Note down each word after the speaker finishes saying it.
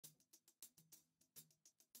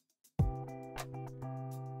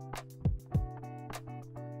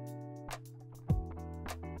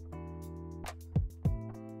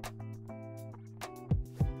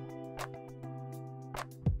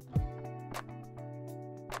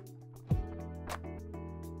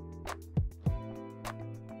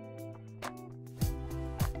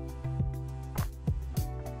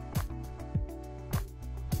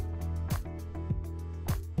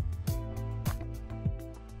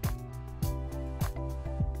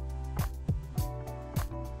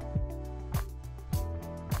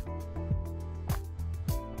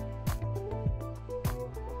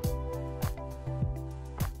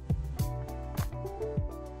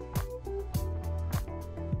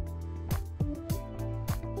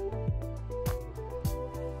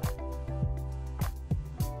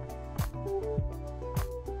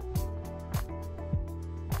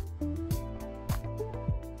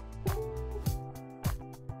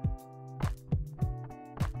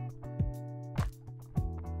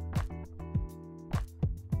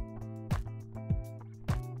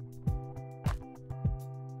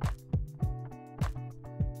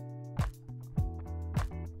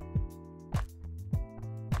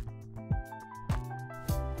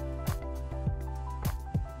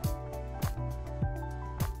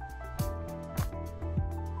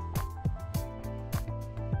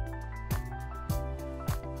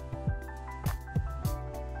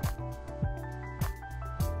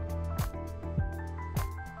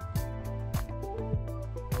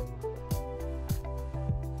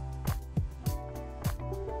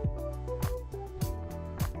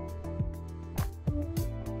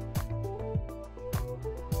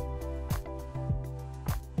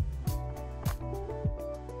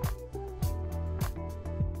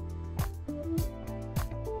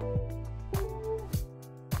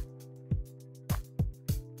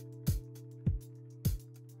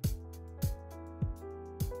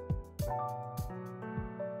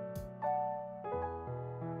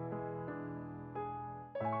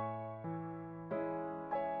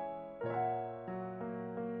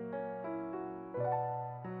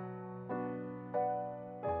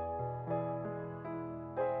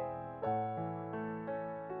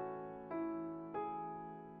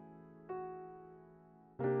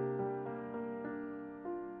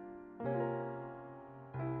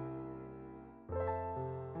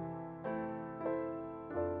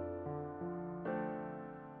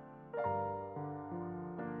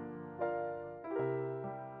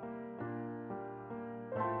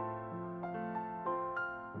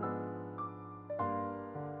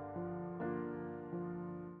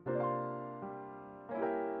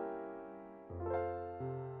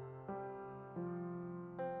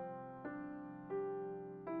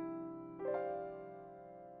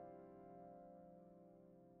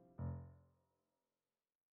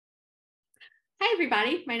Hi,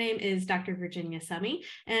 everybody. My name is Dr. Virginia Sumney,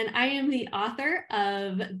 and I am the author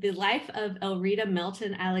of The Life of Elrita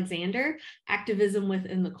Melton Alexander, Activism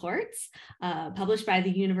Within the Courts, published by the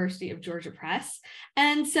University of Georgia Press.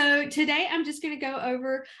 And so today I'm just going to go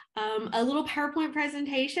over a little PowerPoint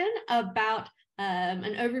presentation about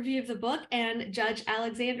an overview of the book and Judge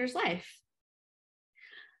Alexander's life.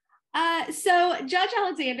 So Judge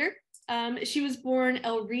Alexander, she was born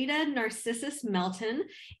Elrita Narcissus Melton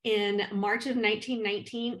in March of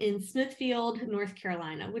 1919 in Smithfield, North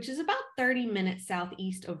Carolina, which is about 30 minutes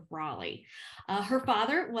southeast of Raleigh. Her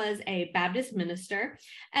father was a Baptist minister,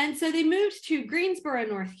 and so they moved to Greensboro,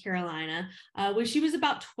 North Carolina, when she was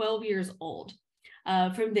about 12 years old.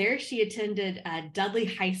 From there, she attended Dudley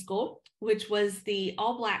High School, which was the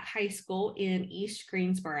all-Black high school in East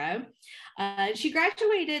Greensboro. She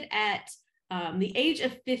graduated at the age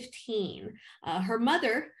of 15. Her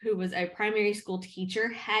mother, who was a primary school teacher,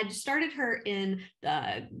 had started her in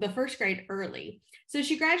the first grade early. So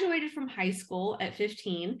she graduated from high school at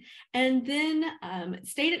 15 and then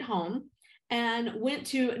stayed at home and went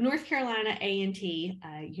to North Carolina A&T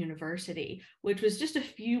University, which was just a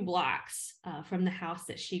few blocks from the house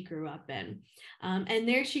that she grew up in. And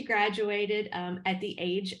there she graduated at the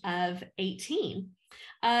age of 18.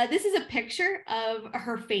 This is a picture of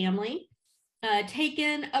her family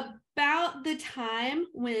taken about the time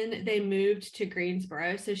when they moved to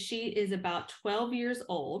Greensboro. So she is about 12 years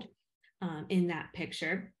old in that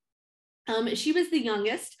picture. She was the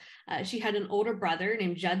youngest. She had an older brother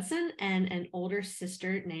named Judson and an older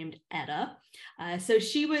sister named Etta. So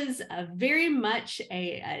she was very much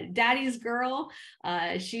a daddy's girl.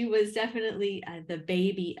 She was definitely the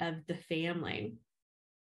baby of the family.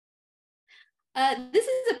 This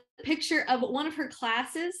is a picture of one of her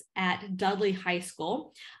classes at Dudley High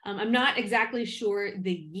School. I'm not exactly sure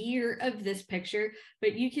the year of this picture,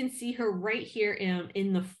 but you can see her right here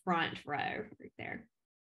in the front row, right there.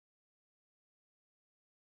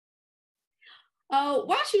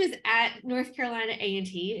 While she was at North Carolina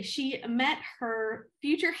A&T, she met her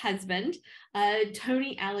future husband,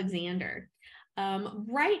 Tony Alexander.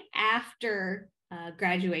 Right after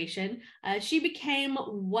graduation, she became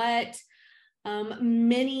what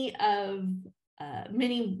many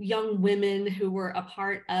young women who were a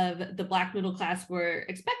part of the Black middle class were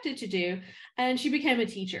expected to do, and she became a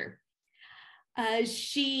teacher.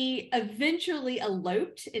 She eventually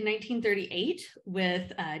eloped in 1938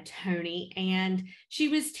 with Tony, and she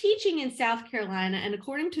was teaching in South Carolina, and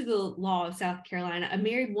according to the law of South Carolina, a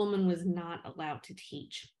married woman was not allowed to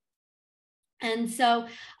teach. And so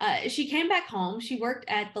she came back home. She worked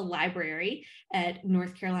at the library at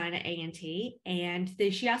North Carolina A&T, and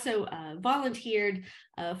she also volunteered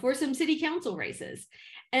for some city council races.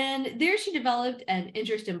 And there she developed an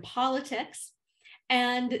interest in politics.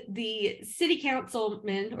 And the city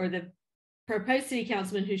councilman, or the proposed city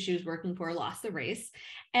councilman who she was working for, lost the race,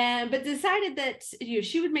 but decided that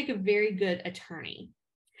she would make a very good attorney.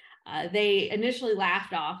 They initially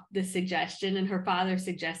laughed off the suggestion, and her father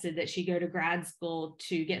suggested that she go to grad school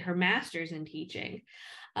to get her master's in teaching.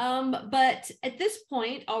 But at this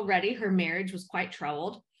point already, her marriage was quite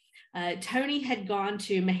troubled. Tony had gone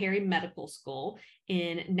to Meharry Medical School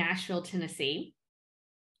in Nashville, Tennessee,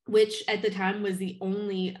 which at the time was the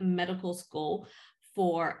only medical school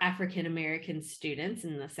for African-American students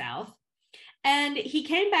in the South. And he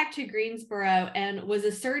came back to Greensboro and was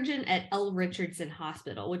a surgeon at L. Richardson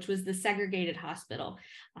Hospital, which was the segregated hospital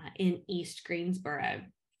in East Greensboro.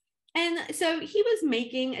 And so he was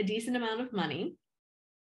making a decent amount of money.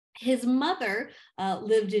 His mother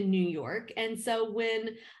lived in New York. And so when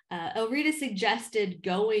Eurydice suggested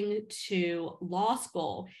going to law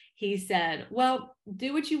school, he said, well,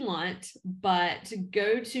 do what you want, but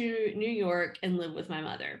go to New York and live with my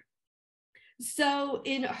mother. So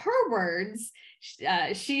in her words,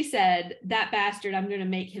 she said, that bastard, I'm going to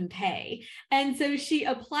make him pay. And so she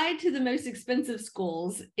applied to the most expensive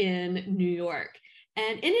schools in New York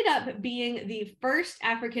and ended up being the first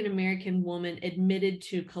African-American woman admitted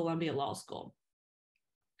to Columbia Law School.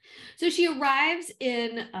 So she arrives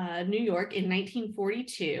in New York in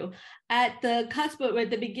 1942 at the cusp,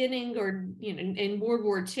 at the beginning, or in World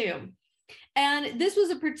War II. And this was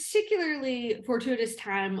a particularly fortuitous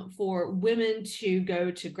time for women to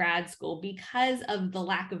go to grad school because of the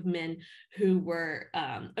lack of men who were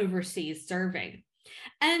overseas serving.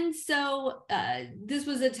 And so this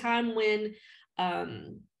was a time when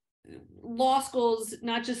law schools,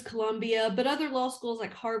 not just Columbia, but other law schools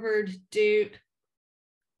like Harvard, Duke,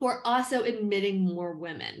 were also admitting more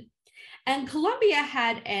women. And Columbia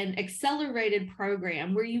had an accelerated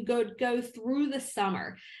program where you go through the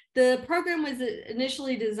summer. The program was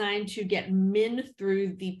initially designed to get men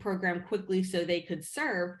through the program quickly so they could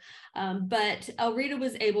serve, but Elrita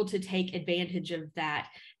was able to take advantage of that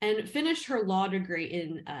and finished her law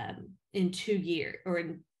degree in 2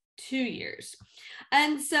 years.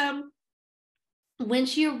 And so when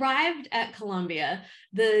she arrived at Columbia,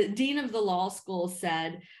 the dean of the law school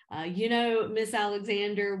said, Miss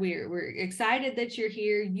Alexander, we're excited that you're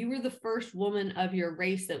here. You were the first woman of your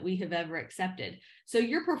race that we have ever accepted. So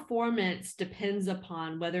your performance depends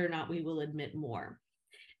upon whether or not we will admit more.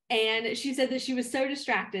 And she said that she was so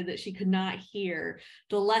distracted that she could not hear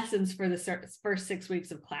the lessons for the first 6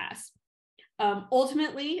 weeks of class.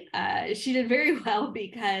 Ultimately, she did very well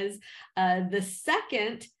because the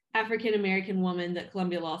second African-American woman that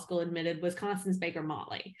Columbia Law School admitted was Constance Baker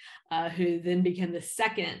Motley, who then became the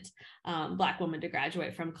second Black woman to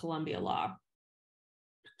graduate from Columbia Law.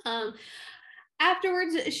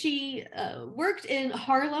 Afterwards, she worked in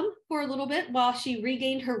Harlem for a little bit while she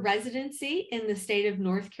regained her residency in the state of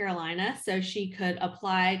North Carolina so she could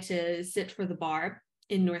apply to sit for the bar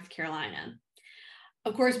in North Carolina.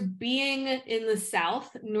 Of course, being in the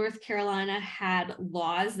South, North Carolina had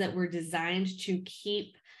laws that were designed to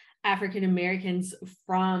keep African Americans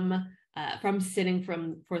from sitting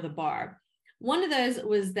for the bar. One of those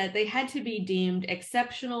was that they had to be deemed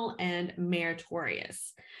exceptional and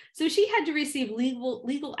meritorious. So she had to receive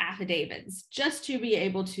legal affidavits just to be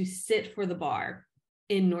able to sit for the bar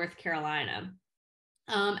in North Carolina.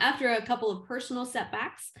 After a couple of personal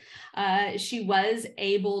setbacks, she was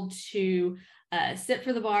able to sit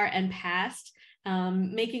for the bar and passed,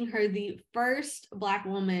 making her the first Black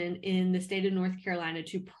woman in the state of North Carolina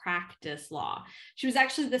to practice law. She was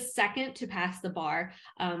actually the second to pass the bar,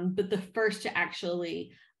 but the first to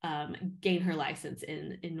actually gain her license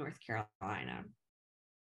in North Carolina.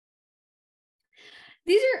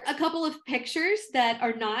 These are a couple of pictures that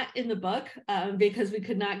are not in the book because we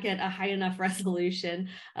could not get a high enough resolution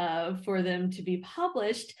for them to be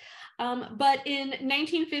published. But in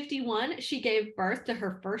 1951, she gave birth to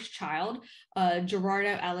her first child,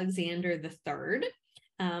 Gerardo Alexander III.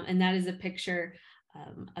 And that is a picture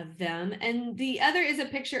of them. And the other is a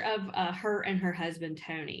picture of her and her husband,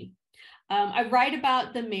 Tony. I write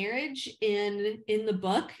about the marriage in the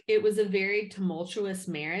book. It was a very tumultuous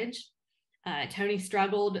marriage. Tony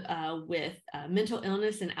struggled with mental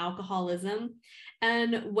illness and alcoholism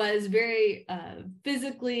and was very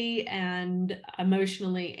physically and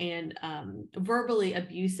emotionally and verbally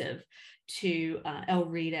abusive to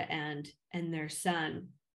Elrita and their son.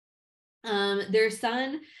 Their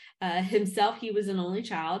son himself, he was an only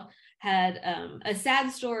child, had a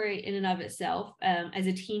sad story in and of itself. As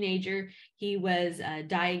a teenager, he was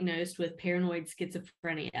diagnosed with paranoid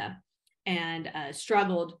schizophrenia and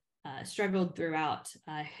struggled throughout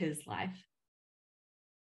his life.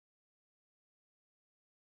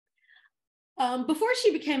 Before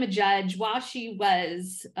she became a judge, while she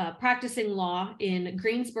was practicing law in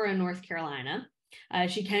Greensboro, North Carolina,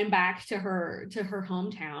 she came back to her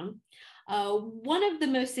hometown. One of the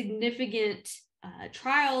most significant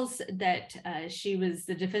trials that she was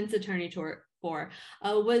the defense attorney for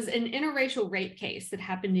was an interracial rape case that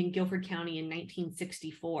happened in Guilford County in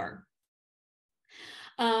 1964.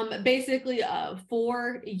 Basically,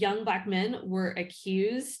 4 young Black men were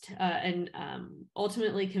accused and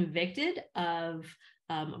ultimately convicted of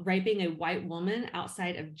raping a white woman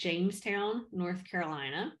outside of Jamestown, North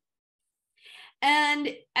Carolina.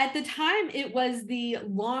 And at the time, it was the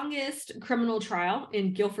longest criminal trial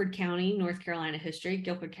in Guilford County, North Carolina history.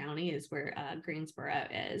 Guilford County is where Greensboro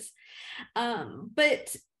is.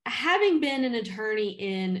 But having been an attorney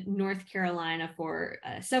in North Carolina for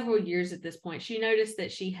several years at this point, she noticed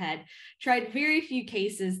that she had tried very few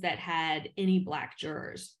cases that had any Black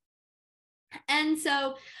jurors. And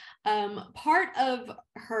so part of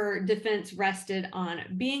her defense rested on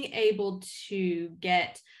being able to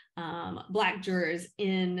get Black jurors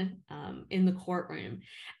in the courtroom.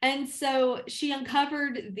 And so she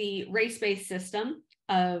uncovered the race-based system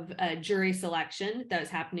of jury selection that was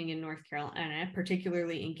happening in North Carolina,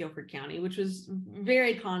 particularly in Guilford County, which was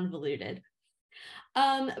very convoluted.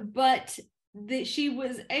 But she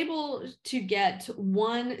was able to get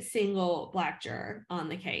one single Black juror on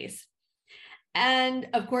the case. And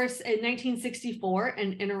of course, in 1964,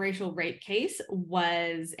 an interracial rape case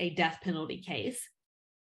was a death penalty case.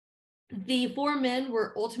 The 4 men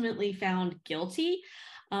were ultimately found guilty,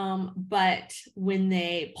 but when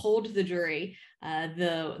they polled the jury,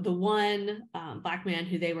 The one Black man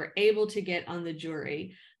who they were able to get on the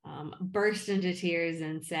jury burst into tears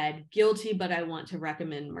and said, "Guilty, but I want to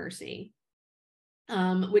recommend mercy,"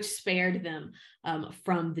 which spared them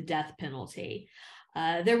from the death penalty.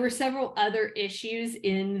 There were several other issues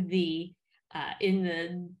during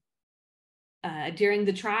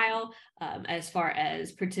the trial, as far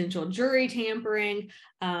as potential jury tampering,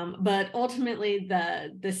 but ultimately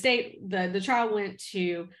the trial went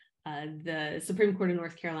to the Supreme Court of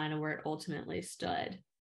North Carolina, where it ultimately stood.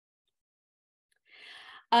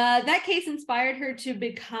 That case inspired her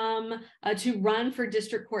to run for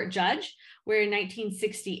district court judge, where in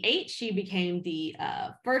 1968 she became the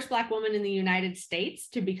first Black woman in the United States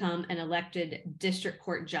to become an elected district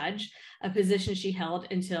court judge, a position she held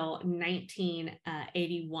until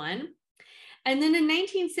 1981. And then in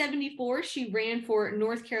 1974, she ran for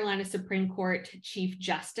North Carolina Supreme Court Chief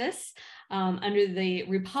Justice under the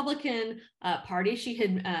Republican Party. She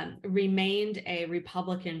had remained a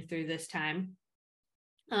Republican through this time.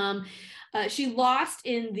 She lost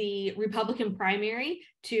in the Republican primary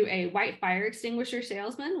to a white fire extinguisher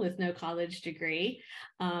salesman with no college degree,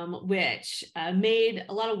 which made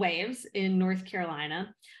a lot of waves in North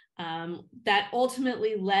Carolina. That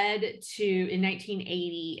ultimately led to, in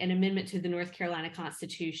 1980, an amendment to the North Carolina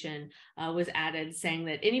Constitution was added, saying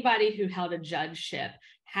that anybody who held a judgeship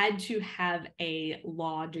had to have a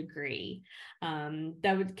law degree.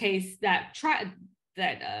 That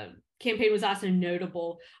campaign was also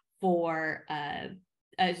notable for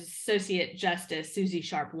Associate Justice Susie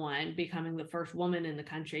Sharp I becoming the first woman in the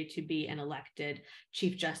country to be an elected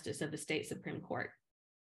Chief Justice of the state Supreme Court.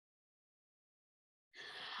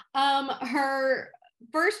 Her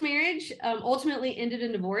first marriage ultimately ended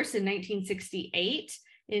in divorce in 1968.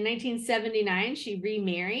 In 1979, she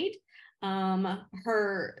remarried.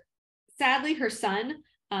 Sadly, her son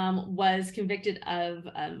was convicted of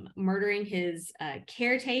murdering his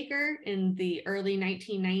caretaker in the early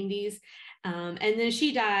 1990s. And then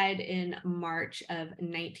she died in March of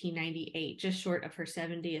 1998, just short of her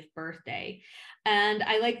 70th birthday. And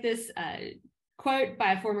I like this quote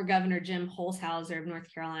by former Governor Jim Holshouser of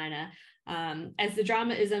North Carolina. As the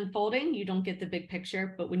drama is unfolding, you don't get the big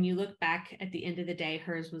picture, but when you look back at the end of the day,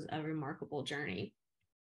 hers was a remarkable journey.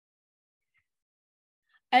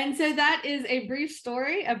 And so that is a brief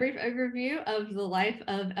story, a brief overview of the life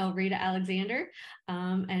of Elrita Alexander.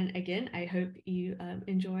 And again, I hope you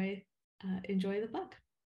enjoy the book.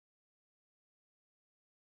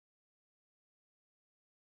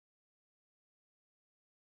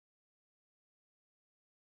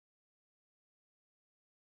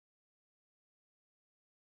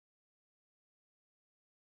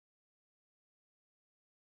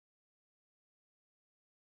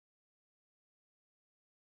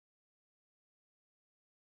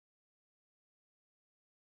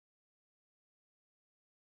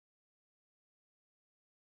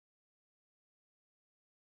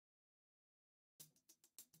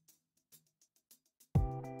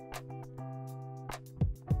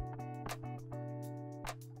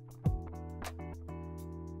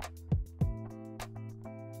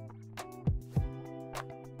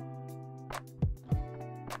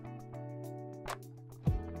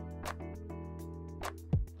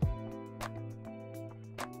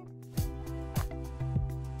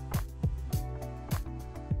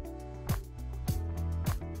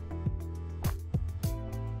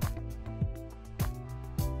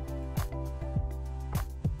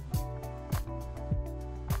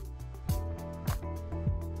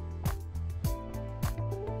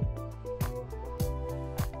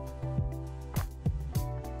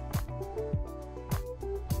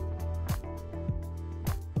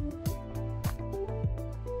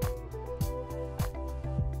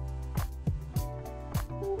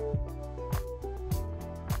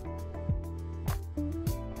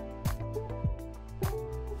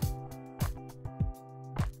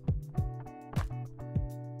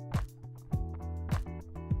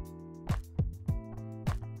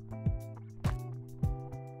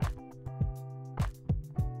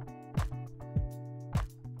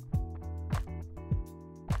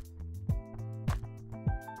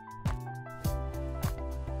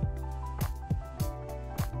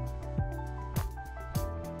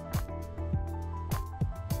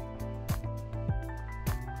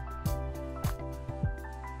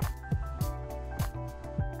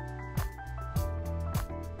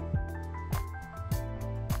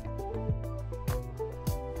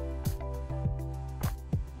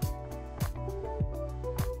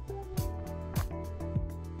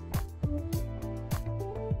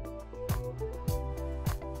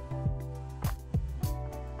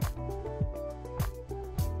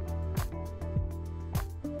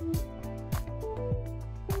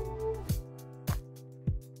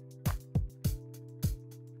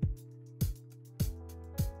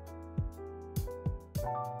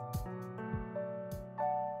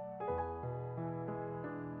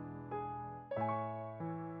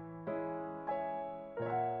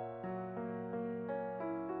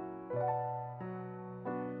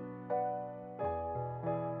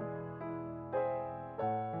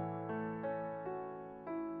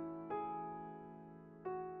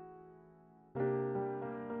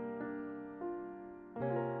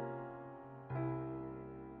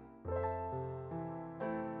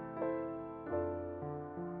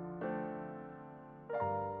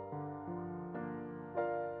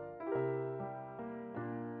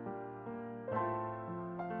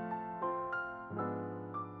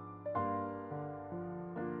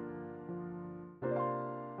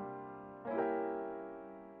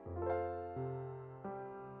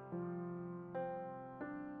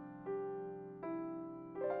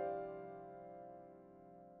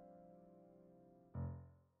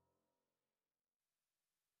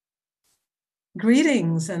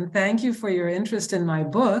 Greetings, and thank you for your interest in my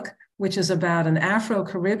book, which is about an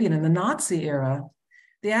Afro-Caribbean in the Nazi era.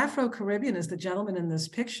 The Afro-Caribbean is the gentleman in this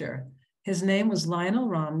picture. His name was Lionel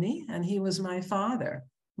Romney, and he was my father.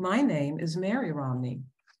 My name is Mary Romney.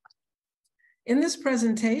 In this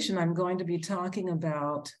presentation, I'm going to be talking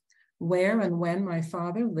about where and when my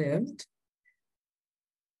father lived,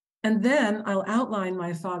 and then I'll outline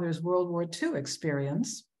my father's World War II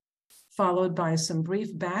experience, followed by some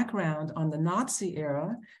brief background on the Nazi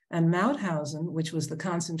era and Mauthausen, which was the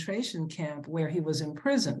concentration camp where he was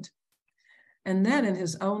imprisoned. And then in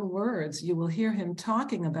his own words, you will hear him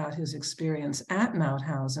talking about his experience at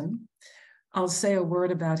Mauthausen. I'll say a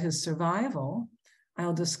word about his survival.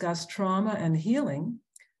 I'll discuss trauma and healing,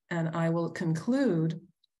 and I will conclude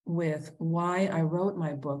with why I wrote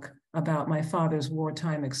my book about my father's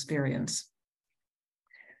wartime experience.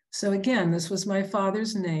 So again, this was my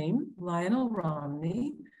father's name, Lionel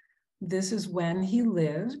Romney. This is when he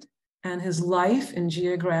lived and his life in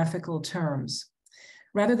geographical terms.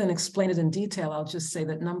 Rather than explain it in detail, I'll just say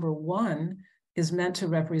that number 1 is meant to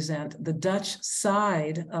represent the Dutch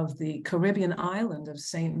side of the Caribbean island of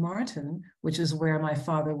St. Martin, which is where my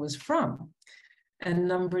father was from. And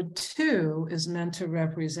number 2 is meant to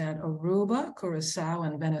represent Aruba, Curacao,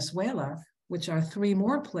 and Venezuela, which are 3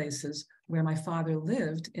 more places where my father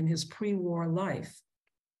lived in his pre-war life.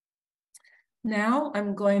 Now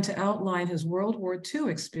I'm going to outline his World War II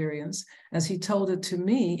experience as he told it to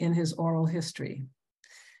me in his oral history.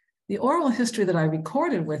 The oral history that I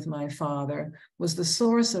recorded with my father was the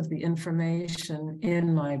source of the information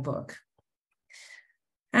in my book.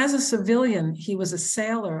 As a civilian, he was a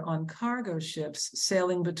sailor on cargo ships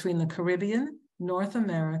sailing between the Caribbean, North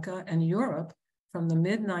America, and Europe from the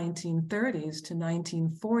mid-1930s to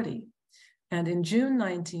 1940. And in June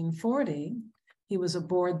 1940, he was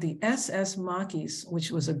aboard the SS Makis,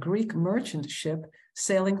 which was a Greek merchant ship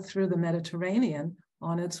sailing through the Mediterranean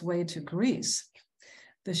on its way to Greece.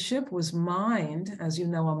 The ship was mined. As you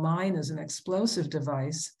know, a mine is an explosive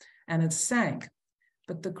device, and it sank.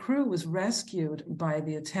 But the crew was rescued by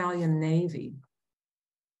the Italian Navy.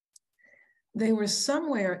 They were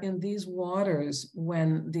somewhere in these waters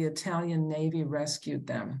when the Italian Navy rescued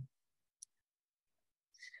them.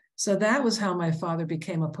 So that was how my father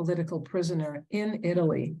became a political prisoner in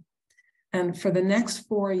Italy. And for the next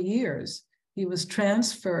 4 years, he was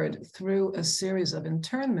transferred through a series of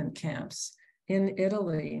internment camps in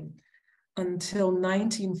Italy until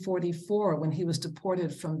 1944, when he was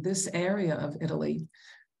deported from this area of Italy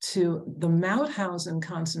to the Mauthausen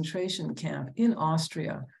concentration camp in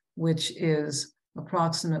Austria, which is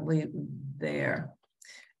approximately there.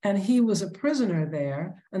 And he was a prisoner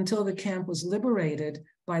there until the camp was liberated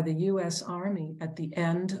by the US Army at the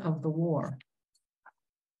end of the war.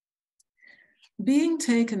 Being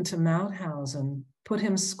taken to Mauthausen put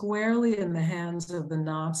him squarely in the hands of the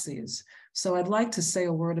Nazis. So I'd like to say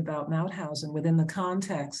a word about Mauthausen within the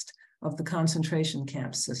context of the concentration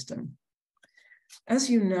camp system. As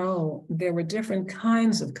you know, there were different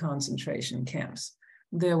kinds of concentration camps.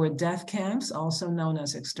 There were death camps, also known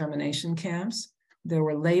as extermination camps. There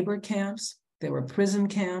were labor camps. There were prison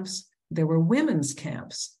camps. There were women's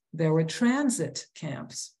camps. There were transit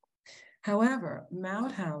camps. However,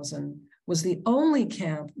 Mauthausen was the only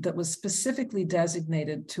camp that was specifically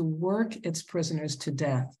designated to work its prisoners to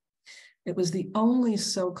death. It was the only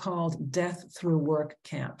so-called death through work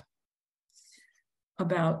camp.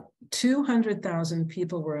 About 200,000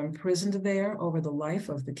 people were imprisoned there over the life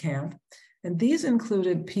of the camp, and these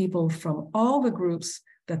included people from all the groups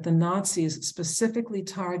that the Nazis specifically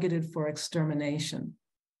targeted for extermination.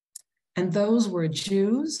 And those were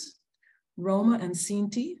Jews, Roma and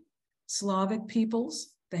Sinti, Slavic peoples,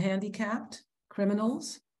 the handicapped,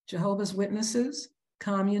 criminals, Jehovah's Witnesses,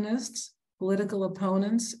 communists, political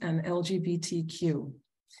opponents, and LGBTQ.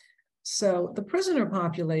 So the prisoner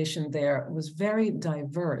population there was very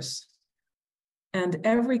diverse, and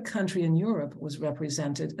every country in Europe was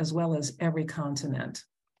represented, as well as every continent.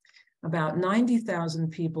 About 90,000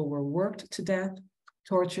 people were worked to death,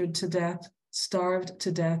 tortured to death, starved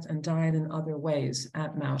to death, and died in other ways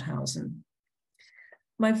at Mauthausen.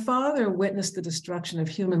 My father witnessed the destruction of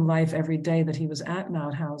human life every day that he was at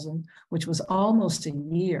Mauthausen, which was almost a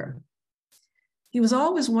year. He was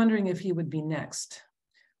always wondering if he would be next.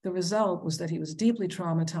 The result was that he was deeply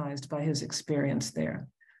traumatized by his experience there,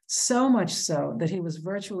 so much so that he was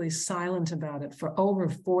virtually silent about it for over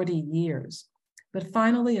 40 years. But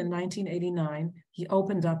finally, in 1989, he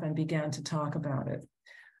opened up and began to talk about it.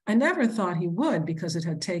 I never thought he would, because it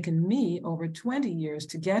had taken me over 20 years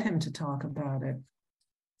to get him to talk about it.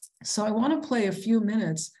 So I want to play a few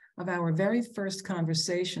minutes of our very first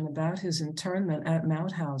conversation about his internment at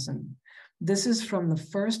Mauthausen. This is from the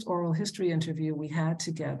first oral history interview we had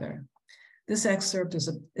together. This excerpt is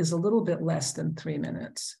a little bit less than 3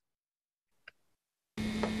 minutes.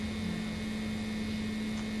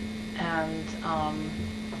 And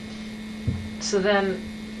so then,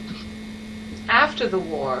 after the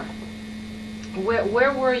war,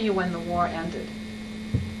 where were you when the war ended?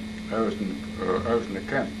 I was in the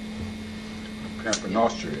camp in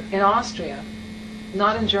Austria. In Austria,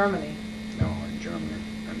 not in Germany. No, in Germany,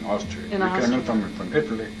 in Austria. In we Austria. came in from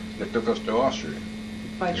Italy. They took us to Austria.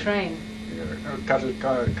 By train. Yeah, cattle.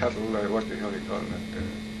 What the hell you call it?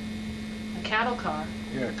 A cattle car.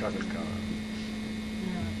 Yeah, cattle car.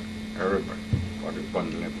 Yeah. Everybody, what a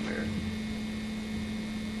bundle in there.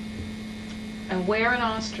 And where in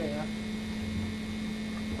Austria?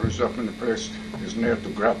 It was up in the place. It's near to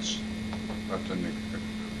Graz. That's in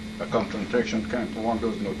a concentration camp. One of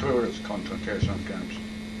those notorious concentration camps.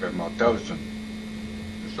 Mauthausen.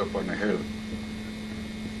 It's up on a hill.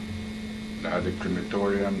 They had the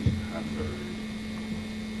crematorium and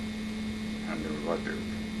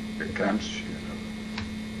the camps, you know.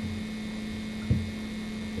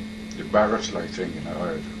 The barracks like thing, you know, I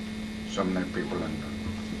had so many people in the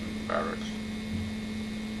barracks.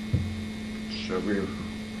 So we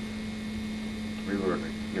were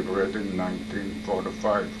liberated in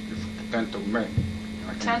 1945, the 10th of May.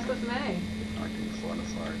 10th of May.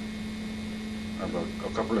 1945. About a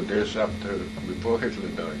couple of days before Hitler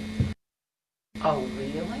died. Oh,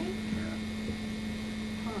 really? Yeah.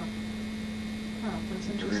 Huh. Huh, that's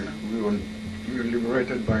interesting. We were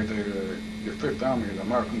liberated by the Fifth Army, the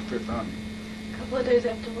American Fifth Army. A couple of days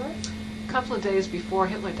afterwards? A couple of days before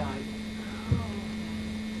Hitler died. Oh.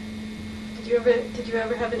 Did you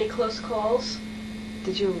ever have any close calls?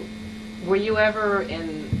 Were you ever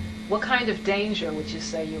in, what kind of danger would you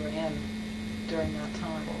say you were in during that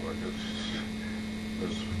time? Oh,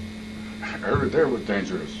 every day was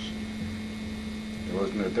dangerous. There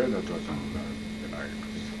wasn't a day that wasn't,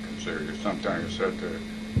 considered. Sometimes you said,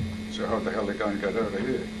 so how the hell are they going to get out of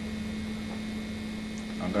here?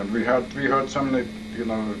 And then we heard so many,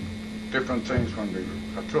 different things from the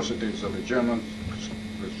atrocities that the Germans was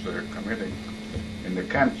committing in the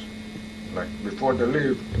camps. Like before they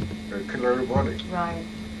leave, they kill everybody. Right.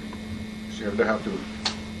 See if they have to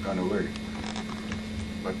run away.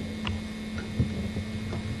 But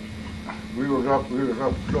we were up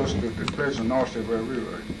close to the place in Austria where we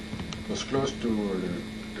were. It was close to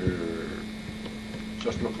the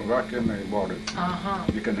Czechoslovakian border. Uh-huh.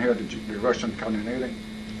 You can hear the Russian cannonading,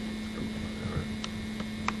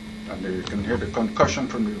 and you can hear the concussion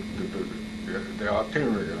from the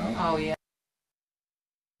artillery, you know. Oh, yeah.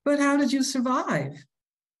 But how did you survive?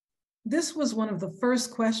 This was one of the first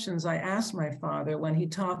questions I asked my father when he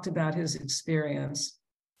talked about his experience.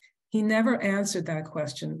 He never answered that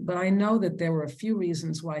question, but I know that there were a few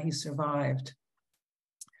reasons why he survived.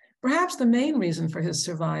 Perhaps the main reason for his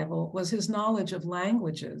survival was his knowledge of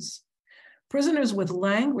languages. Prisoners with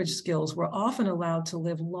language skills were often allowed to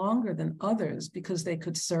live longer than others because they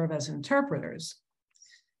could serve as interpreters.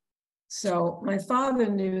 So my father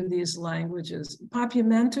knew these languages.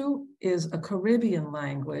 Papiamento is a Caribbean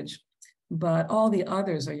language, but all the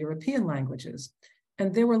others are European languages.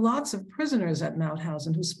 And there were lots of prisoners at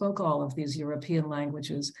Mauthausen who spoke all of these European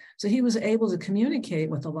languages. So he was able to communicate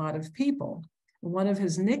with a lot of people. One of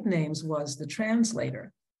his nicknames was the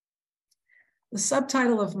translator. The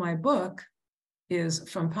subtitle of my book is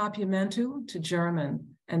From Papiamento to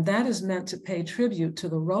German, and that is meant to pay tribute to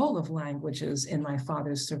the role of languages in my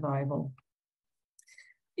father's survival.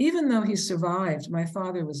 Even though he survived, my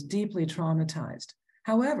father was deeply traumatized.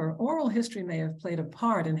 However, oral history may have played a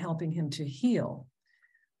part in helping him to heal.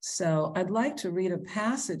 So I'd like to read a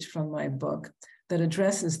passage from my book that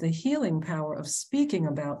addresses the healing power of speaking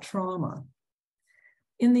about trauma.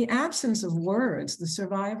 In the absence of words, the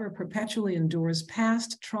survivor perpetually endures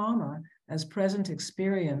past trauma as present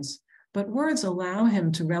experience, but words allow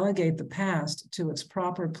him to relegate the past to its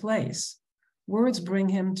proper place. Words bring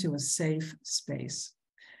him to a safe space.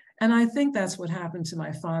 And I think that's what happened to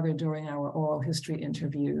my father during our oral history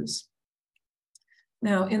interviews.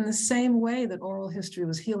 Now, in the same way that oral history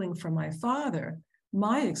was healing for my father,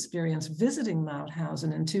 my experience visiting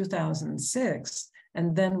Mauthausen in 2006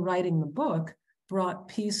 and then writing the book brought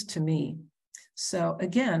peace to me. So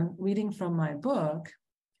again, reading from my book,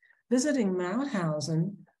 visiting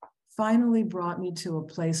Mauthausen finally brought me to a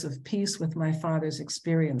place of peace with my father's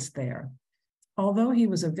experience there. Although he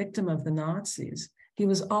was a victim of the Nazis, he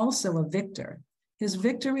was also a victor. His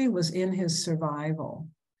victory was in his survival.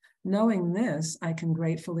 Knowing this, I can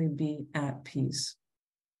gratefully be at peace.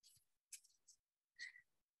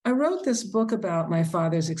 I wrote this book about my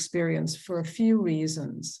father's experience for a few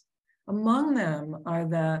reasons. Among them are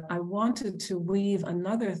that I wanted to weave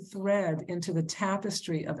another thread into the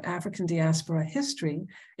tapestry of African diaspora history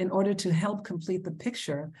in order to help complete the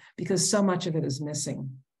picture, because so much of it is missing.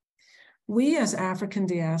 We as African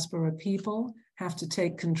diaspora people have to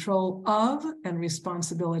take control of and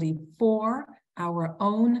responsibility for our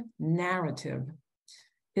own narrative.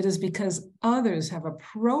 It is because others have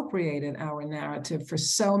appropriated our narrative for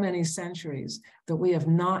so many centuries that we have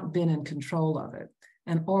not been in control of it.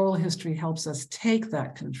 And oral history helps us take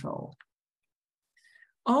that control.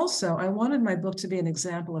 Also, I wanted my book to be an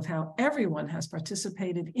example of how everyone has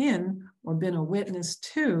participated in or been a witness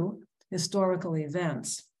to historical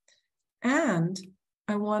events. And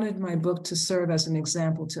I wanted my book to serve as an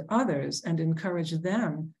example to others and encourage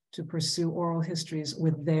them to pursue oral histories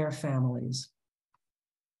with their families.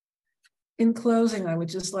 In closing, I would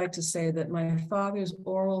just like to say that my father's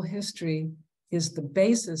oral history is the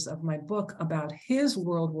basis of my book about his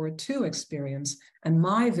World War II experience and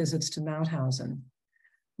my visits to Mauthausen.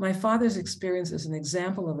 My father's experience is an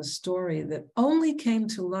example of a story that only came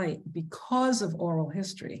to light because of oral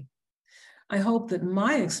history. I hope that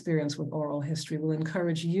my experience with oral history will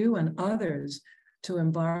encourage you and others to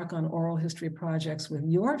embark on oral history projects with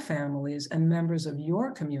your families and members of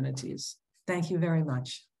your communities. Thank you very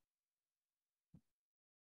much.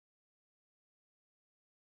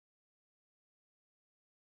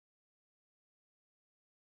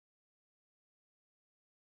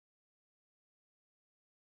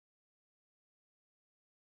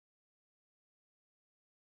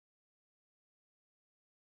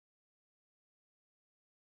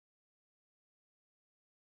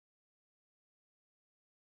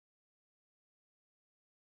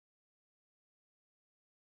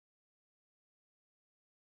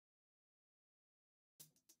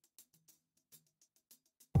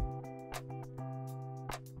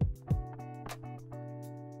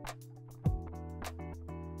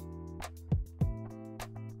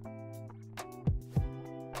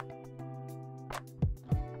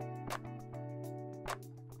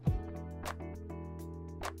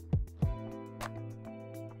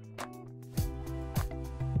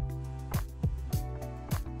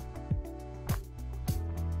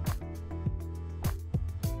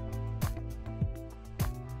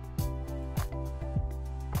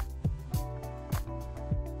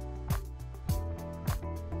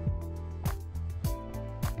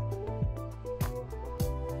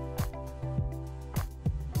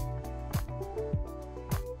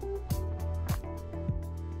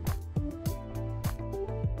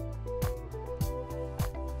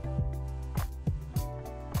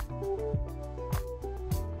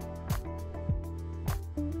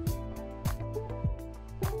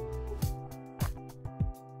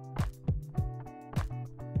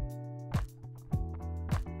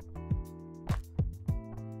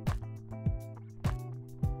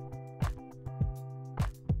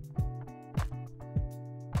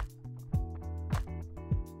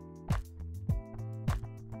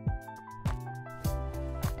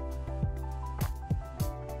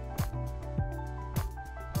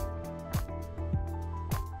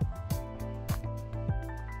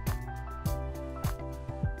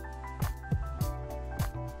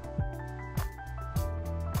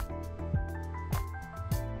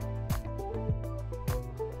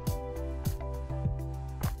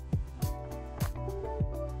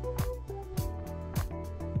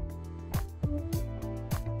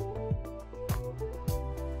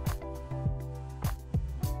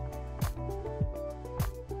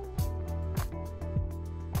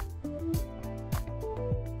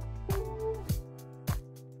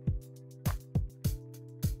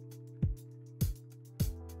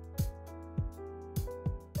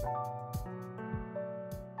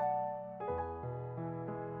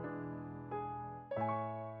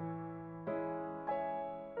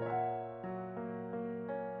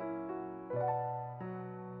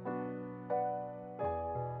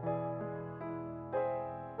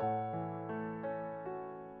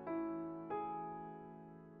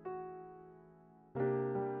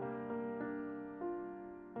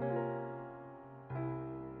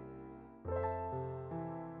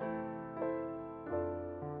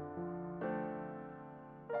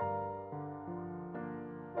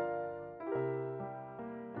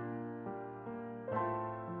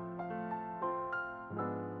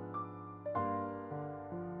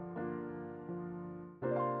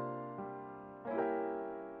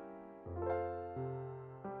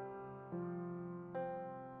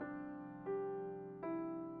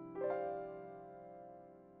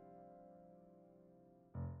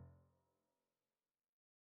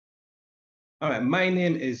 All right, my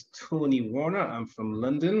name is Tony Warner. I'm from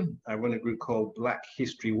London. I run a group called Black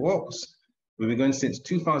History Walks. We've been going since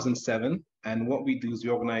 2007, and what we do is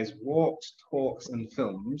we organize walks, talks, and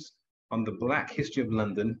films on the Black history of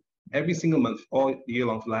London every single month, all year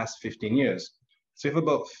long for the last 15 years. So we have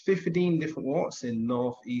about 15 different walks in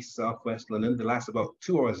North, East, South, West London. They last about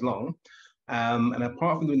 2 hours long. And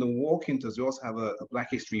apart from doing the walking tours, we also have a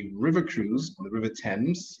Black History river cruise on the River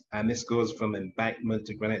Thames. And this goes from Embankment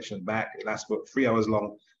to Greenwich and back. It lasts about 3 hours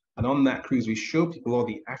long. And on that cruise, we show people all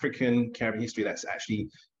the African Caribbean history that's actually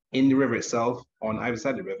in the river itself, on either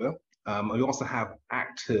side of the river. We also have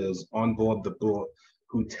actors on board the boat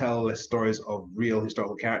who tell the stories of real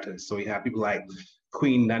historical characters. So we have people like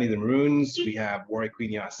Queen Nanny the Maroons, we have Warrior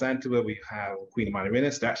Queen Yara Santua, we have Queen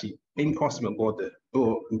Amanirenas. They're actually in costume on board the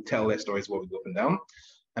boat who tell their stories while we go up and down.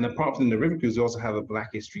 And apart from the river cruise, we also have a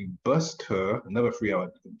Black History bus tour, another 3-hour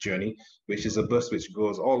journey, which is a bus which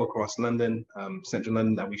goes all across London, central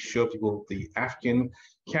London, and we show people the African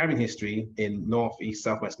Caribbean history in North, East,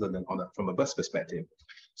 Southwest London from a bus perspective.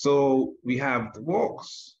 So we have the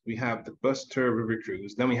walks, we have the bus tour, river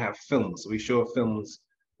cruise, then we have films. So we show films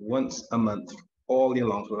once a month, all year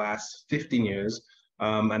long for the last 15 years.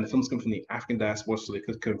 And the films come from the African diaspora, so they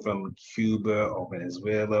could come from Cuba or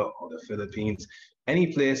Venezuela or the Philippines. Any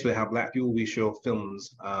place where we have Black people, we show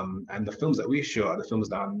films. And the films that we show are the films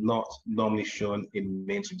that are not normally shown in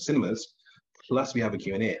mainstream cinemas. Plus we have a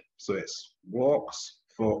Q&A. So it's walks,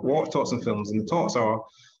 talks and films. And the talks are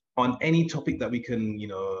on any topic that we can,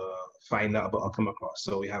 find out about or come across.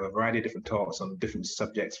 So we have a variety of different talks on different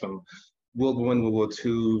subjects from World War I, World War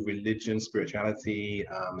II, religion, spirituality,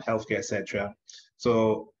 healthcare, etc.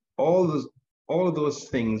 So all of those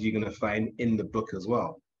things you're going to find in the book as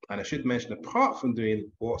well. And I should mention, apart from doing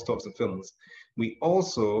walks, talks, and films, we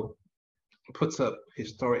also put up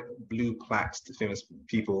historic blue plaques to famous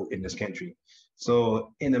people in this country.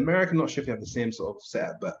 So in America, I'm not sure if you have the same sort of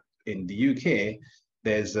setup, but in the UK,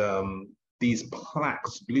 there's these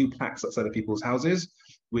plaques, blue plaques outside of people's houses,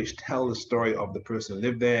 which tell the story of the person who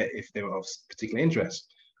lived there if they were of particular interest.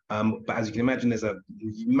 But as you can imagine, there's a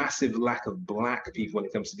massive lack of Black people when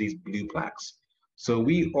it comes to these blue plaques. So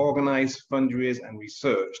we organize, fundraise, and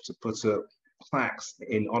research to put up plaques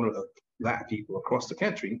in honor of Black people across the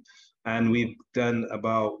country. And we've done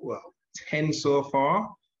about 10 so far,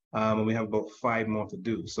 and we have about 5 more to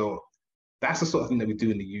do. So that's the sort of thing that we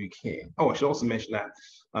do in the UK. Oh, I should also mention that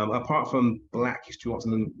apart from Black History Walks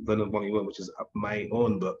in London Volume 1, which is my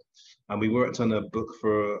own book, and we worked on a book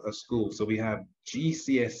for a school. So we have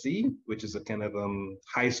GCSE, which is a kind of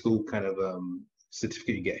high school kind of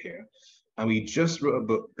certificate you get here. And we just wrote a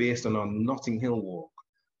book based on our Notting Hill Walk.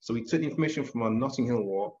 So we took the information from our Notting Hill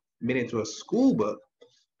Walk, made it into a school book,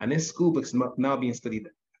 and this school book is now being studied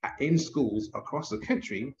in schools across the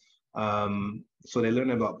country. So they learn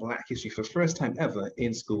about Black history for the first time ever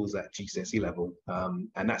in schools at GCSE level,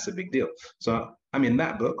 and that's a big deal. So I'm in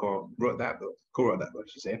that book, or co-wrote that book, I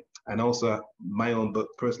should say, and also my own book,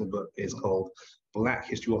 personal book, is called Black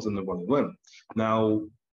History Walks in London Volume 1. Now,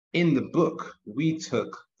 in the book, we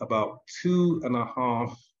took about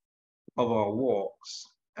 2.5 of our walks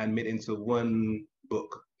and made it into one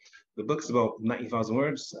book. The book's about 90,000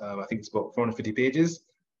 words. I think it's about 450 pages,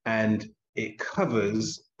 and it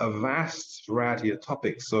covers a vast variety of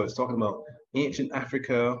topics. So it's talking about ancient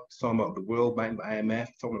Africa, it's talking about the World Bank, the IMF,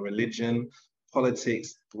 talking about religion,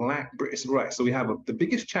 politics, Black British civil rights. So we have the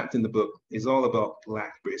biggest chapter in the book is all about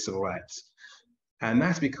Black British civil rights. And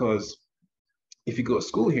that's because if you go to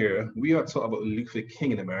school here, we are taught about Luther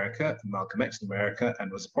King in America, Malcolm X in America, and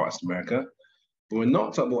Rosa Parks in America. But we're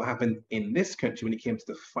not taught about what happened in this country when it came to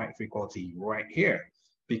the fight for equality right here.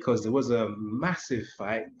 Because there was a massive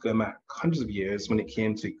fight going back hundreds of years when it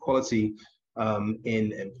came to equality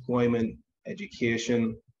in employment,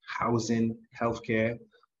 education, housing, healthcare.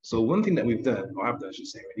 So one thing that we've done, or I've done, I should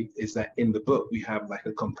say, really, is that in the book, we have like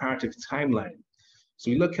a comparative timeline. So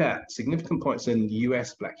we look at significant points in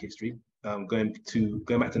US Black history, going back to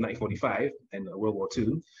 1945 and World War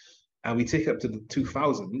II, and we take it up to the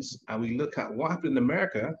 2000s, and we look at what happened in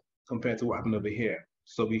America compared to what happened over here.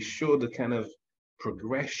 So we show the kind of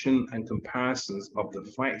progression and comparisons of the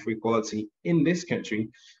fight for equality in this country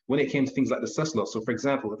when it came to things like the Sus Law. So for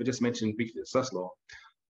example, if I just mentioned briefly the Sus Law,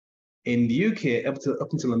 in the UK, up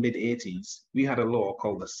until the mid-80s, we had a law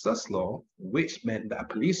called the Sus Law, which meant that a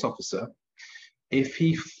police officer, if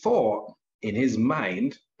he thought in his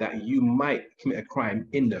mind that you might commit a crime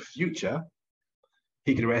in the future,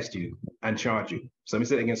 he could arrest you and charge you. So let me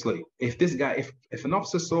say it again slowly. If this guy, if an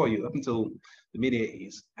officer saw you up until the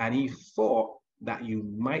mid-80s and he thought that you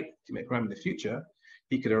might commit a crime in the future,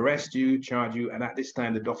 he could arrest you, charge you, and at this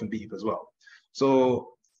time, they'd often beat you as well. So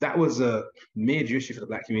that was a major issue for the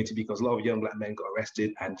Black community because a lot of young Black men got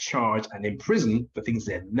arrested and charged and imprisoned for things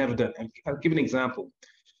they had never done. And I'll give an example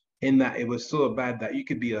in that it was so bad that you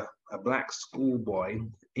could be a Black schoolboy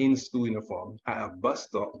in school uniform at a bus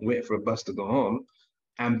stop, waiting for a bus to go home,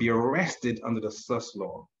 and be arrested under the sus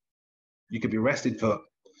law. You could be arrested for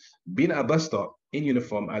being at a bus stop in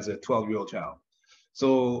uniform as a 12-year-old child.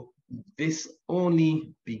 So this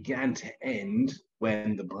only began to end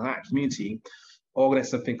when the Black community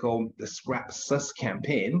organized something called the Scrap Sus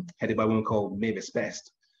campaign, headed by a woman called Mavis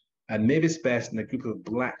Best. And Mavis Best and a group of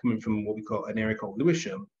Black women from what we call an area called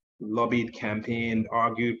Lewisham lobbied, campaigned,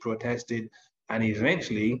 argued, protested, and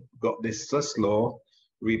eventually got this sus law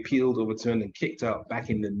repealed, overturned, and kicked out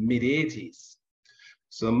back in the mid-80s.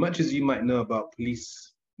 So much as you might know about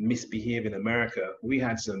police misbehavior in America, we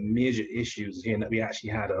had some major issues here, and that we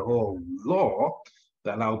actually had a whole law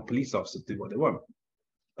that allowed police officers to do what they want.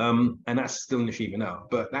 And that's still an issue even now.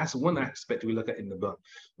 But that's one aspect we look at in the book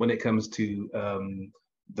when it comes to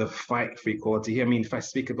the fight for equality here. I mean, if I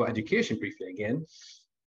speak about education briefly again,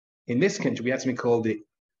 in this country, we have something called the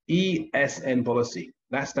ESN policy.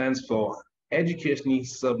 That stands for Educationally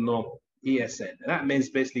Subnormal, ESN. And that means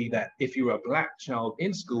basically that if you were a Black child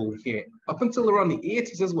in school here, up until around the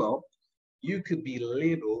 80s as well, you could be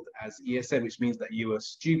labeled as ESN, which means that you were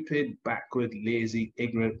stupid, backward, lazy,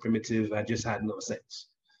 ignorant, primitive, and just had no sense.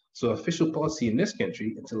 So official policy in this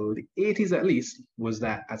country, until the 80s at least, was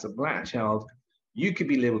that as a Black child, you could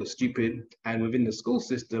be labeled as stupid, and within the school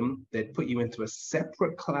system, they'd put you into a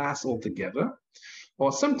separate class altogether.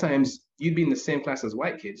 Or sometimes you'd be in the same class as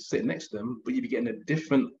white kids, sitting next to them, but you'd be getting a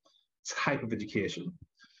different type of education.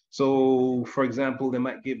 So, for example, they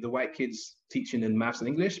might give the white kids teaching in maths and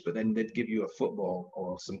English, but then they'd give you a football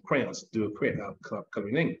or some crayons to do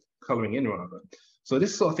a coloring in rather. So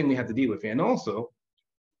this sort of thing we had to deal with here. And also,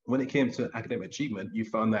 when it came to academic achievement, you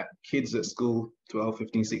found that kids at school, 12,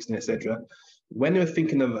 15, 16, etc., when they were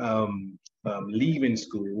thinking of leaving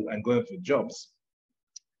school and going for jobs,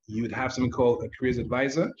 you would have something called a careers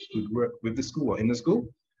advisor who'd work with the school or in the school.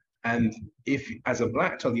 And if, as a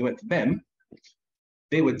Black child, you went to them,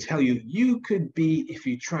 they would tell you, you could be, if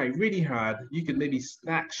you try really hard, you could maybe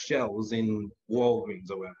stack shelves in Walgreens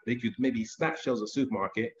or whatever. They could maybe stack shelves at a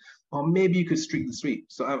supermarket, or maybe you could streak the street.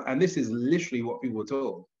 So, and this is literally what people were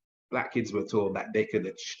told. Black kids were told that they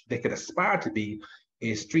could aspire to be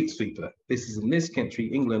a street sweeper. This is in this country,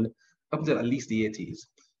 England, up until at least the 80s.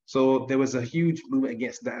 So there was a huge movement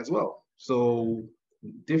against that as well. So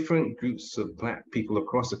different groups of Black people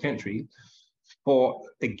across the country fought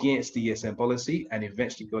against the ESN policy and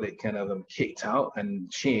eventually got it kind of kicked out and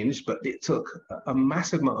changed, but it took a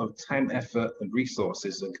massive amount of time, effort, and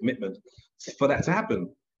resources and commitment for that to happen.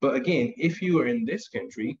 But again, if you are in this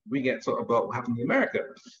country, we get taught about what happened in America.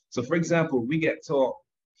 So for example, we get taught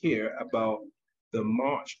here about the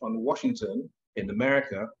March on Washington in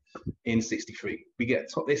America in '63. We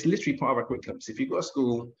get taught, it's literally part of our curriculum. So if you go to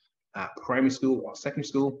school, at primary school or secondary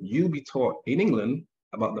school, you'll be taught in England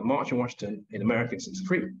about the March on Washington in America in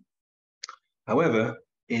 '63. However,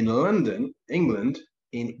 in London, England,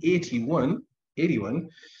 in 81,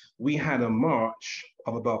 we had a march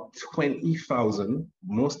of about 20,000,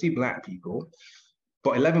 mostly Black people.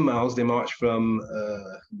 For 11 miles, they marched from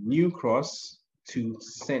New Cross to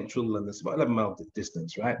central London. It's about 11 mile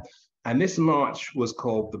distance, right? And this march was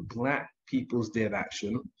called the Black People's Day of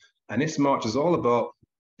Action. And this march is all about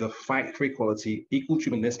the fight for equality, equal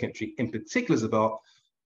treatment in this country. In particular, is about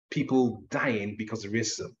people dying because of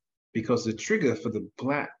racism. Because the trigger for the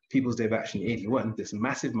Black People's Day of Action in 81, this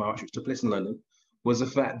massive march which took place in London, was the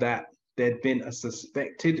fact that there'd been a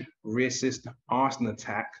suspected racist arson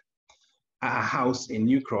attack at a house in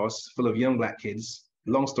New Cross full of young Black kids.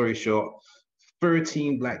 Long story short,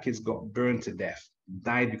 13 Black kids got burned to death,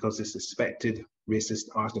 died because of suspected racist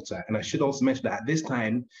arson attack. And I should also mention that at this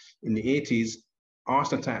time, in the 80s,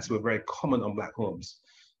 arson attacks were very common on Black homes.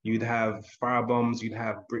 You'd have firebombs, you'd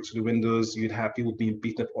have bricks through the windows, you'd have people being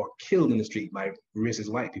beaten up or killed in the street by racist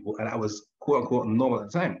white people, and that was quote unquote normal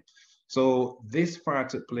at the time. So this fire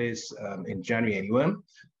took place in January 81,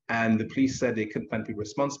 and the police said they couldn't find people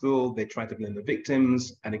responsible. They tried to blame the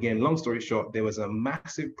victims. And again, long story short, there was a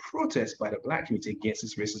massive protest by the Black community against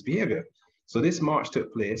this racist behavior. So this march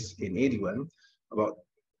took place in 81,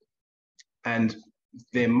 and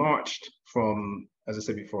they marched from, as I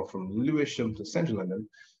said before, from Lewisham to central London.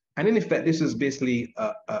 And in effect, this is basically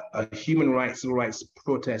a human rights, civil rights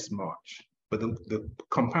protest march. But the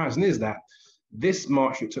comparison is that this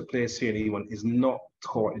march that took place here in 81 is not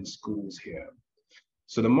taught in schools here.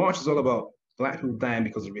 So the march is all about Black People Dying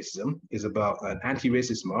Because of Racism is about an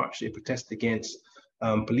anti-racist march. It protests against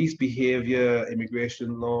police behavior,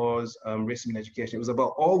 immigration laws, racism in education. It was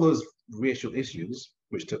about all those racial issues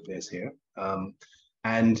which took place here.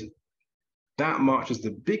 And that march was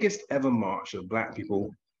the biggest ever march of Black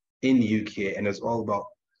people in the UK, and it's all about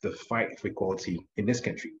the fight for equality in this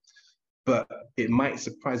country. But it might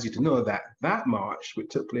surprise you to know that that march,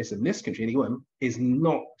 which took place in this country, anyone, is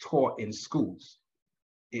not taught in schools.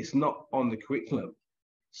 It's not on the curriculum.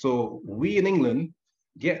 So we in England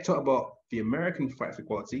get taught about the American fight for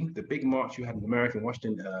equality, the big march you had in America, in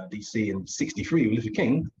Washington, DC in '63 with Luther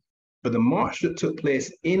King. But the march that took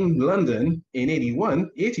place in London in 81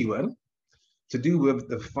 to do with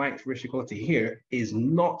the fight for racial equality here is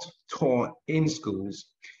not taught in schools,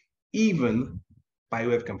 even by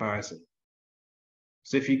way of comparison.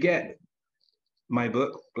 So if you get my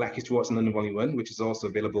book, Black History Walks in London Volume 1, which is also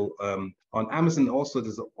available on Amazon. Also,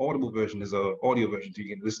 there's an audible version, there's an audio version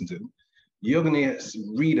you can listen to. You're going to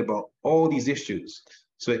read about all these issues.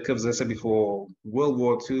 So it covers, as I said before, World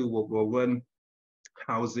War II, World War I,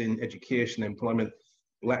 housing, education, employment,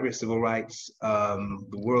 Black race civil rights, the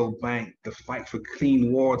World Bank, the fight for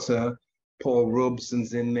clean water. Paul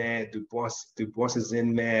Robeson's in there, Du Bois is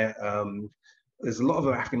in there. There's a lot of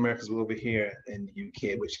African Americans over here in the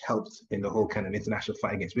UK, which helped in the whole kind of international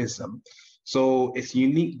fight against racism. So it's a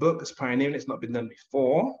unique book, it's pioneering, it's not been done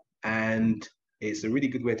before, and it's a really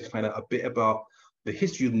good way to find out a bit about the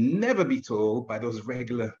history you'll never be told by those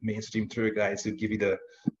regular mainstream tour guides who give you the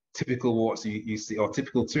typical walks you see, or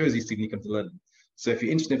typical tours you see when you come to London. So if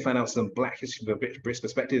you're interested in finding out some Black history from a British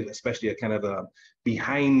perspective, especially a kind of a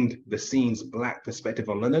behind the scenes Black perspective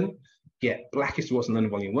on London, get Black History Walks in London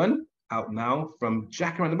Volume 1, out now from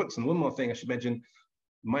Jacaranda Books. And one more thing I should mention,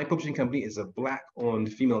 my publishing company is a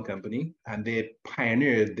Black-owned female company, and they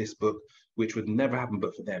pioneered this book, which would never happen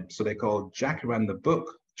but for them. So they're called Jacaranda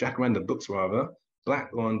Books rather,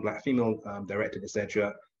 Black-owned, Black female directed,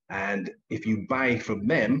 etc. And if you buy from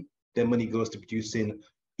them, their money goes to producing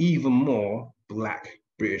even more Black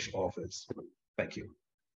British authors. Thank you.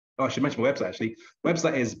 Oh, I should mention my website actually.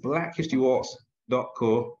 Website is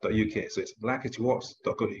blackhistorywalks.co.uk. So it's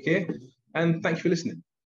blackhistorywalks.co.uk. And thank you for listening.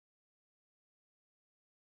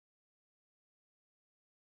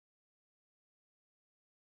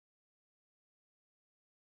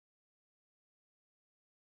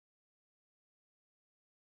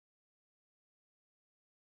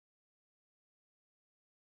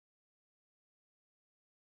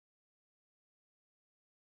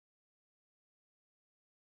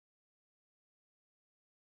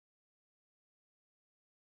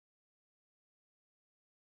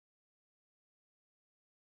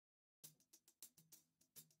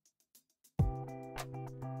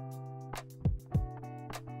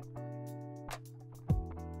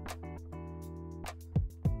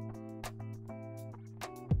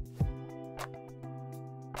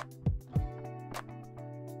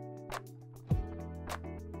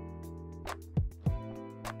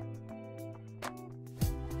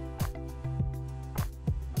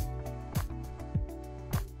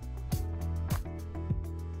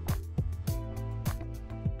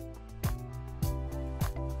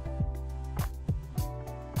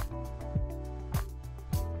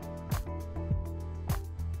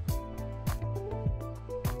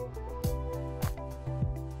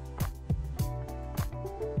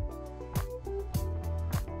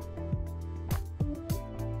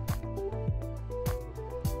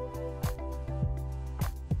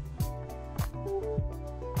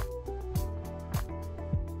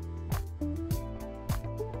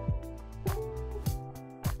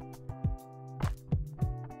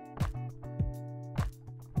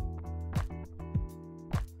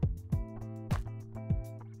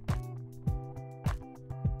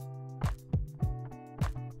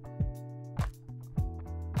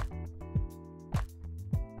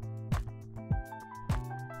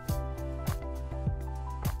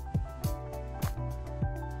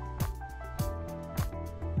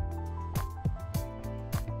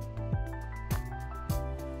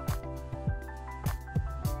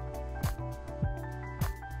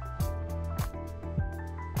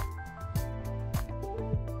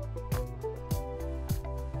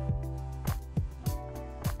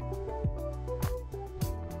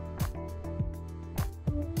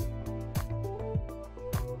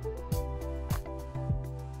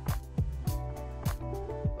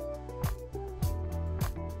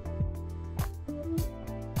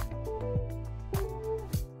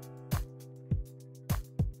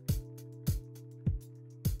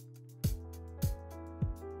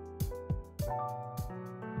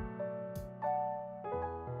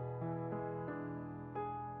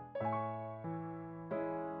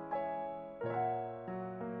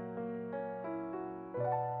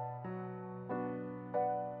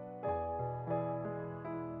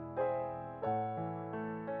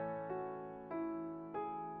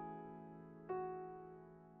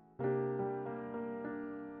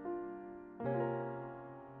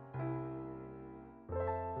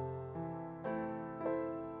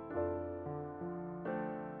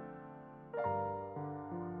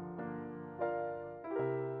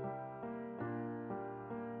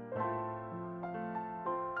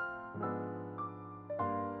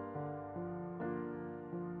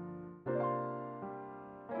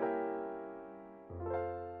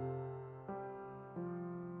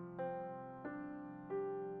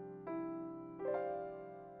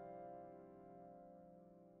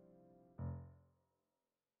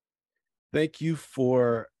 Thank you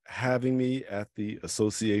for having me at the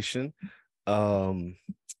association. I'm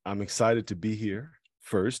excited to be here.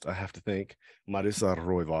 First, I have to thank Marisa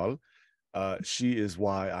Royval. She is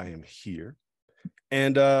why I am here.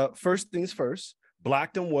 And first things first,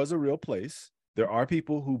 Blackdom was a real place. There are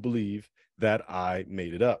people who believe that I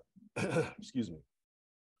made it up. Excuse me.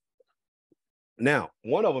 Now,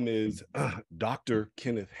 one of them is Dr.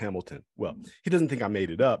 Kenneth Hamilton. Well, he doesn't think I made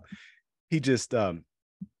it up. He just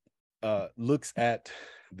looks at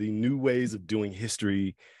the new ways of doing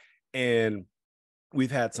history, and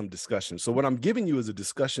we've had some discussion. So what I'm giving you is a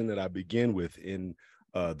discussion that I begin with in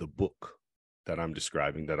the book that I'm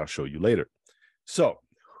describing that I'll show you later. So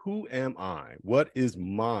who am I? What is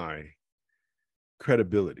my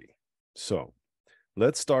credibility? So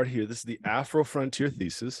let's start here. This is the Afro-Frontier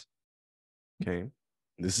thesis. Okay.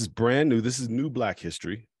 This is brand new. This is new Black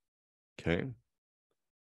history. Okay.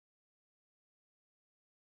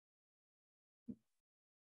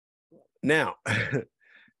 Now,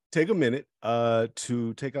 take a minute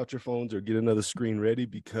to take out your phones or get another screen ready,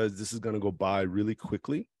 because this is going to go by really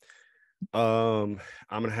quickly. I'm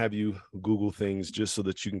going to have you Google things just so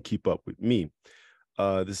that you can keep up with me.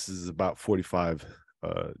 This is about 45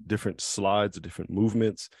 different slides, different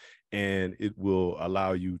movements, and it will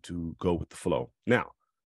allow you to go with the flow. Now,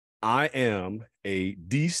 I am a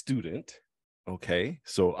D student. Okay,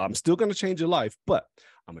 so I'm still going to change your life, but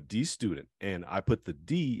I'm a D student, and I put the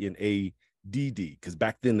D in ADD because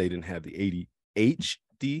back then they didn't have the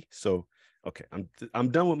ADHD. So, okay, I'm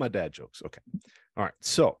done with my dad jokes. Okay, all right.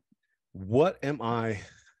 So, what am I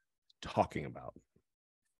talking about?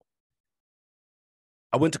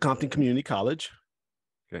 I went to Compton Community College.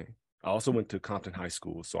 Okay, I also went to Compton High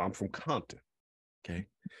School, so I'm from Compton. Okay,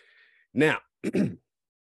 now, and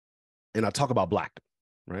I talk about Blackdom,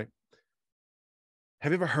 right?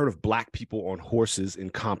 Have you ever heard of Black people on horses in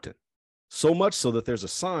Compton? So much so that there's a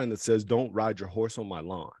sign that says, "Don't ride your horse on my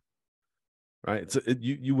lawn." Right? So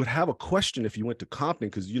you would have a question if you went to Compton,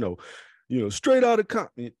 because straight out of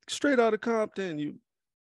Compton,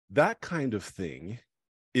 that kind of thing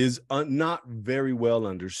is not very well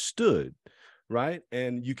understood, right?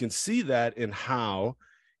 And you can see that in how,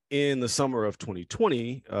 in the summer of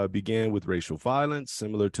 2020, began with racial violence,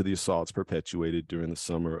 similar to the assaults perpetuated during the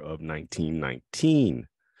summer of 1919,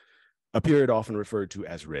 a period often referred to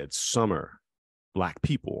as Red Summer. Black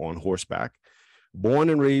people on horseback, born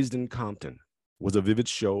and raised in Compton, was a vivid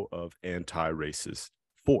show of anti-racist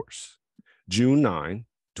force. June 9,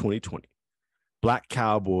 2020, Black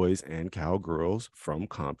cowboys and cowgirls from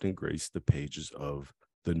Compton graced the pages of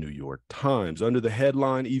the New York Times under the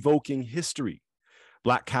headline "Evoking History.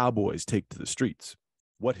 Black cowboys take to the streets."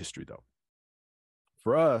 What history, though?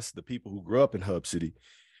 For us, the people who grew up in Hub City,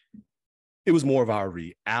 it was more of our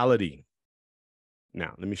reality.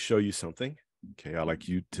 Now, let me show you something. Okay, I want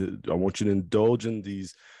you to indulge in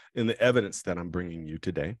the evidence that I'm bringing you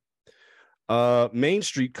today. Main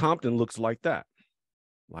Street, Compton looks like that,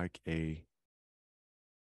 like a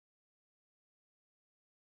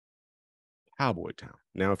cowboy town.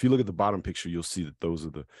 Now, if you look at the bottom picture, you'll see that those are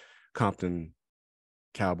the Compton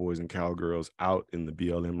cowboys and cowgirls out in the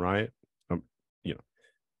BLM riot,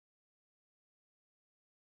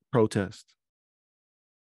 protest.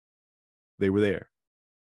 They were there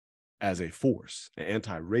as a force, an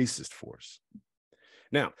anti-racist force.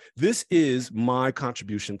 Now, this is my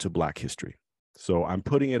contribution to Black history. So I'm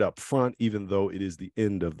putting it up front, even though it is the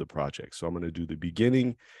end of the project. So I'm going to do the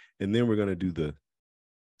beginning, and then we're going to do the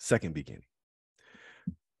second beginning.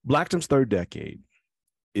 Blackdom's third decade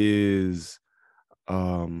is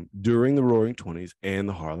during the Roaring 20s and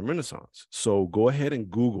the Harlem Renaissance. So go ahead and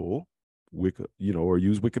Google or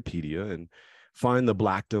use Wikipedia and find the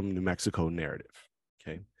Blackdom, New Mexico narrative.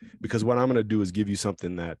 Okay, because what I'm going to do is give you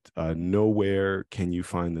something that nowhere can you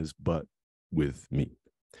find this but with me.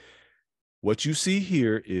 What you see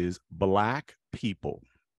here is Black people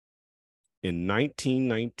in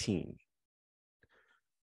 1919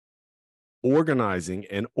 organizing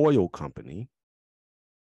an oil company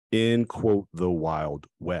in, quote, the Wild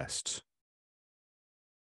West.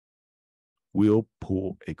 Wheel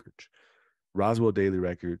Acreage. Roswell Daily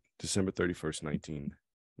Record, December 31st,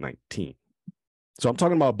 1919. So I'm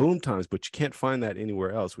talking about boom times, but you can't find that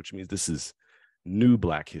anywhere else, which means this is new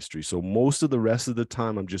Black history. So most of the rest of the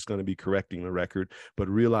time, I'm just going to be correcting the record, but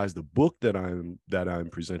realize the book that I'm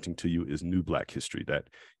presenting to you is new Black history that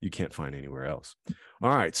you can't find anywhere else.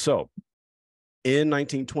 All right. So in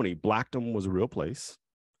 1920, Blackdom was a real place.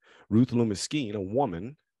 Ruth Loomis Skeen, a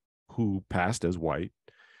woman who passed as white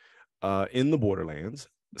in the borderlands,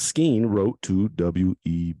 Skeen wrote to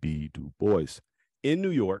W.E.B. Du Bois, in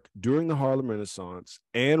New York during the Harlem Renaissance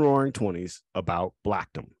and Roaring Twenties about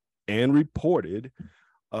Blackdom and reported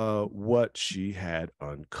what she had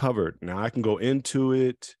uncovered. Now I can go into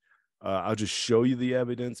it. I'll just show you the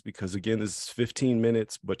evidence because, again, this is 15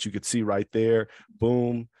 minutes, but you could see right there,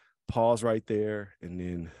 boom, pause right there, and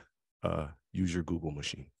then use your Google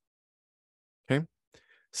machine. Okay.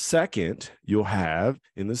 Second, you'll have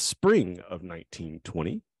in the spring of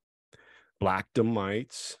 1920,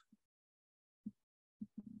 Blackdomites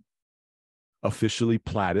officially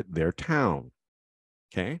platted their town.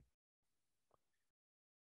 Okay.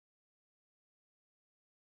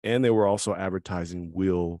 And they were also advertising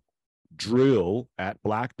will drill at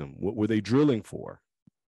Blackdom. What were they drilling for?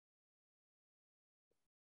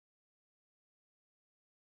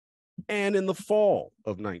 And in the fall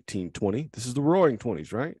of 1920, this is the Roaring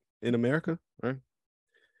Twenties, right? In America, right?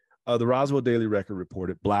 The Roswell Daily Record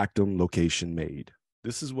reported Blackdom location made.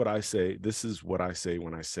 This is what I say. This is what I say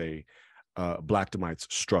when I say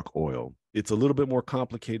Blackdomites struck oil. It's a little bit more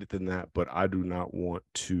complicated than that, but I do not want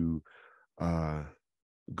to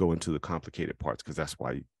go into the complicated parts because that's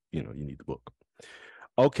why you need the book.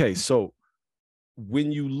 Okay, so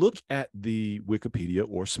when you look at the Wikipedia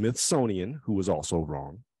or Smithsonian, who was also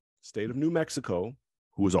wrong, state of New Mexico,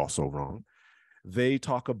 who was also wrong, they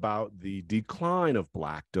talk about the decline of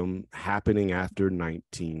Blackdom happening after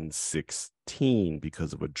 1916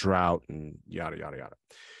 because of a drought and yada, yada, yada.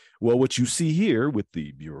 Well, what you see here with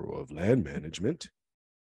the Bureau of Land Management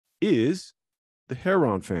is the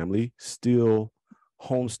Heron family still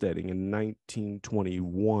homesteading in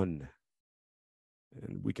 1921.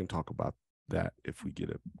 And we can talk about that if we get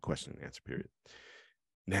a question and answer period.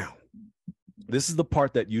 Now, this is the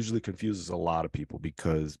part that usually confuses a lot of people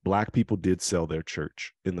because Black people did sell their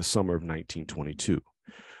church in the summer of 1922.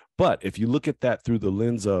 But if you look at that through the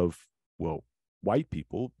lens of, well, white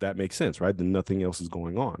people, that makes sense, right? Then nothing else is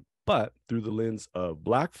going on. But through the lens of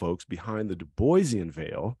Black folks behind the Du Boisian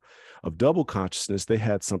veil of double consciousness, they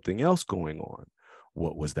had something else going on.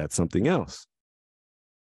 What was that something else?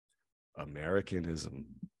 Americanism.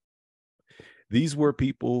 These were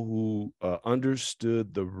people who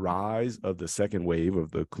understood the rise of the second wave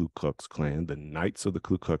of the Ku Klux Klan, the Knights of the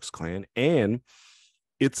Ku Klux Klan, and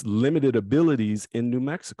its limited abilities in New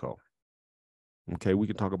Mexico. Okay, we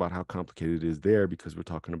can talk about how complicated it is there because we're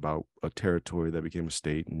talking about a territory that became a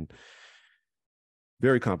state and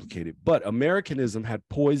very complicated. But Americanism had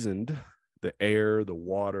poisoned the air, the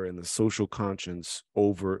water, and the social conscience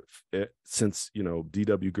over since,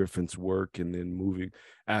 D.W. Griffin's work and then moving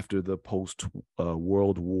after the post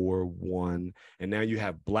World War I. And now you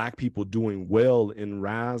have Black people doing well in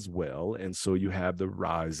Roswell. And so you have the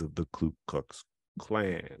rise of the Ku Klux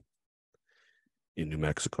Klan in New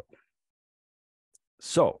Mexico.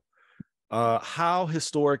 So how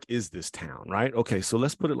historic is this town, right? Okay, so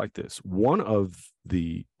let's put it like this. One of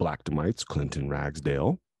the Blackdomites, Clinton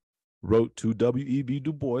Ragsdale, wrote to W.E.B.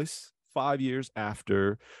 Du Bois 5 years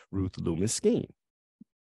after Ruth Loomis Skeen.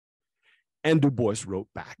 And Du Bois wrote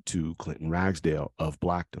back to Clinton Ragsdale of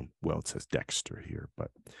Blackdom. Well, it says Dexter here, but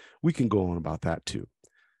we can go on about that too.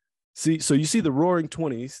 See, so you see the Roaring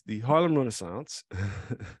Twenties, the Harlem Renaissance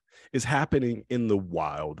is happening in the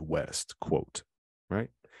Wild West, quote, right?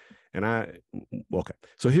 And okay.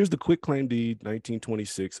 So here's the quitclaim deed,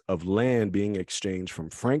 1926, of land being exchanged from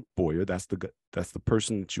Frank Boyer. That's the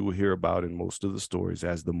person that you will hear about in most of the stories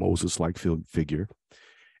as the Moses-like figure.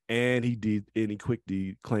 And he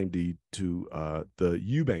claim deed to the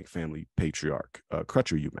Eubank family patriarch,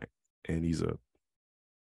 Crutcher Eubank. And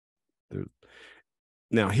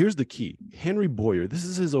now here's the key. Henry Boyer, this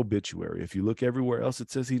is his obituary. If you look everywhere else,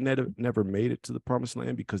 it says he never made it to the promised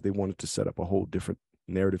land because they wanted to set up a whole different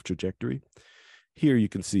narrative trajectory. Here you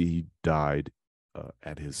can see he died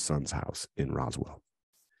at his son's house in Roswell.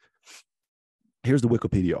 Here's the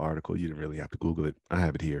Wikipedia article. You didn't really have to Google it. I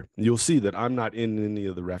have it here. You'll see that I'm not in any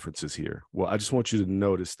of the references here. Well, I just want you to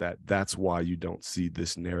notice that that's why you don't see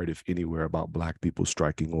this narrative anywhere about Black people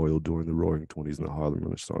striking oil during the Roaring Twenties and the Harlem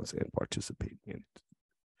Renaissance and participating in it.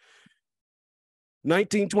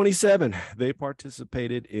 1927, they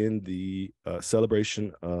participated in the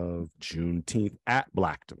celebration of Juneteenth at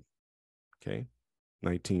Blackdom. Okay,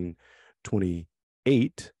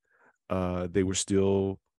 1928, they were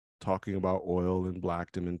still talking about oil and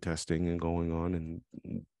Blackdom and testing and going on,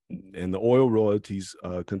 and the oil royalties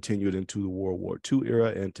continued into the World War II era,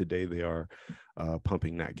 and today they are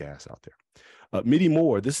pumping that gas out there. Mitty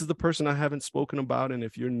Moore, this is the person I haven't spoken about, and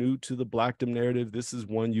if you're new to the Blackdom narrative, this is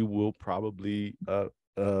one you will probably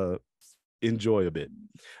enjoy a bit.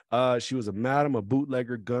 She was a madam, a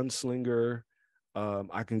bootlegger, gunslinger,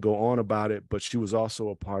 I can go on about it, but she was also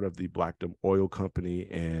a part of the Blackdom Oil Company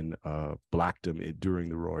and Blackdom during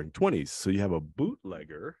the Roaring 20s. So you have a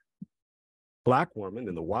bootlegger Black woman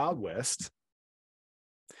in the Wild West.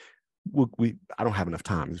 I don't have enough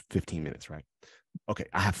time. It's 15 minutes, right? Okay,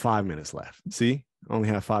 I have 5 minutes left. See, I only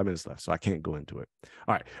have 5 minutes left, so I can't go into it.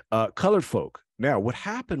 All right, colored folk. Now, what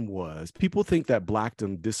happened was people think that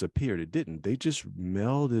Blackdom disappeared. It didn't. They just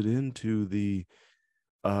melded into the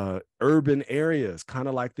urban areas, kind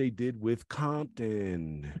of like they did with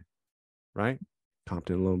Compton, right?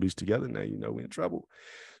 Compton and Long Beach together. Now you know we're in trouble.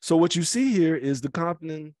 So what you see here is the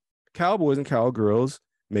Compton cowboys and cowgirls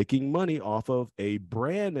making money off of a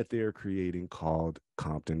brand that they're creating called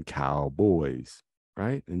Compton Cowboys,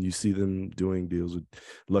 right? And you see them doing deals with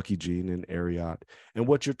Lucky Jean and Ariat. And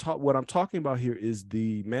what I'm talking about here is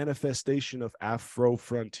the manifestation of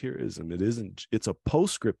Afro-frontierism. It's a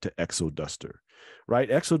postscript to Exoduster, right?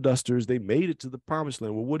 Exodusters, they made it to the promised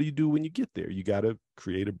land. Well, what do you do when you get there? You got to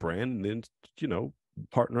create a brand and then,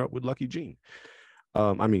 partner up with Lucky Jean.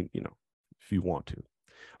 If you want to.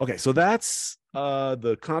 Okay, so that's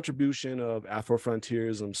the contribution of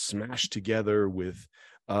Afro-frontierism smashed together with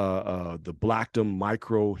the Blackdom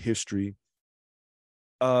micro history.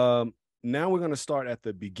 Now we're going to start at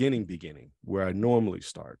the beginning, where I normally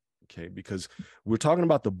start, okay? Because we're talking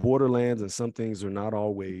about the borderlands and some things are not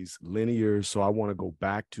always linear, so I want to go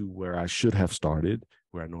back to where I should have started,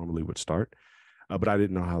 where I normally would start, but I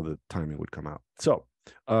didn't know how the timing would come out. So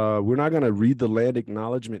we're not going to read the land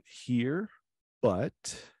acknowledgement here, but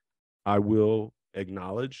I will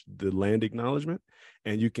acknowledge the land acknowledgement,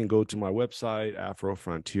 and you can go to my website,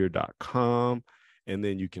 afrofrontier.com, and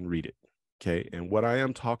then you can read it, okay? And what I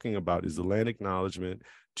am talking about is the land acknowledgement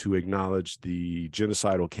to acknowledge the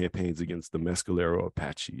genocidal campaigns against the Mescalero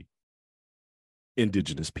Apache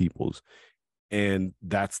indigenous peoples, and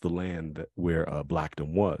that's the land where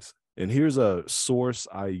Blackdom was. And here's a source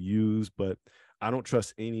I use, but I don't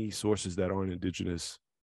trust any sources that aren't indigenous,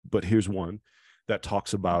 but here's one that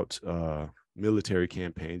talks about military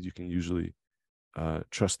campaigns. You can usually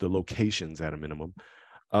trust the locations at a minimum.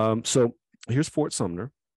 So here's Fort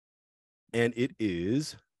Sumner, and it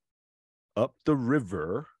is up the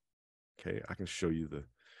river. Okay, I can show you the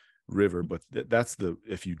river, but that's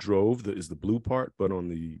if you drove, is the blue part, but on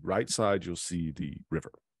the right side, you'll see the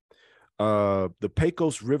river. The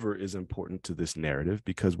Pecos River is important to this narrative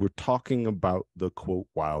because we're talking about the, quote,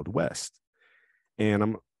 Wild West.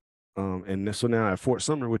 And so now at Fort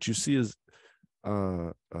Sumner, what you see is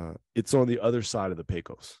it's on the other side of the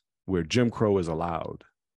Pecos where Jim Crow is allowed.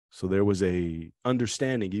 So there was a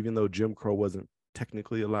understanding, even though Jim Crow wasn't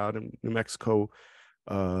technically allowed in New Mexico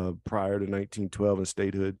prior to 1912 and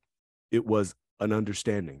statehood, it was an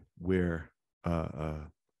understanding where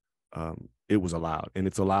it was allowed, and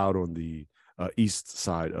it's allowed on the east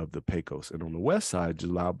side of the Pecos, and on the west side,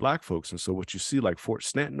 just allow Black folks. And so what you see, like Fort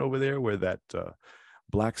Stanton over there, where that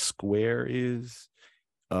Black square is,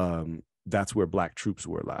 that's where Black troops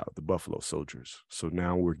were allowed, the Buffalo Soldiers. So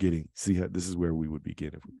now we're this is where we would begin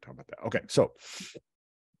if we talk about that. Okay, so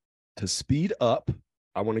to speed up,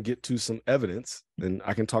 I want to get to some evidence, and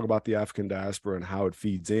I can talk about the African diaspora and how it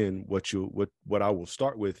feeds in. What I will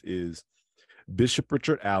start with is Bishop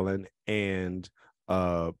Richard Allen and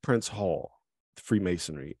Prince Hall,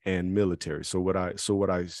 Freemasonry and military. So what I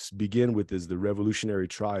begin with is the revolutionary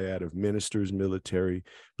triad of ministers, military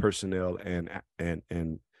personnel, and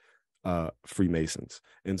Freemasons.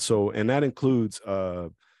 And that includes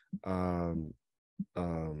the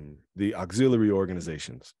auxiliary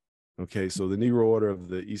organizations. Okay, so the Negro Order of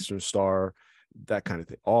the Eastern Star, that kind of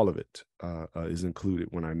thing, all of it is included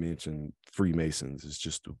when I mention Freemasons. It's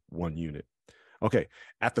just one unit. Okay,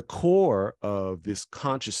 at the core of this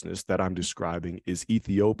consciousness that I'm describing is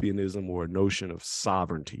Ethiopianism, or a notion of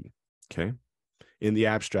sovereignty, okay, in the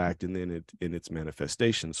abstract and then in its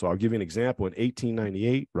manifestation. So I'll give you an example. In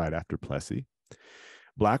 1898, right after Plessy,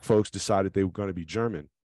 Black folks decided they were going to be German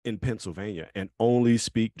in Pennsylvania and only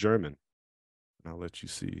speak German. And I'll let you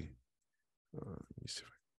see. Let me see if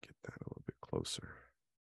I can get that a little bit closer.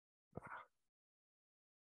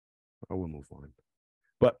 I will move on.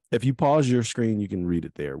 But if you pause your screen, you can read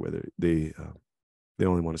it there, whether they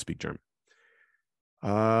only want to speak German.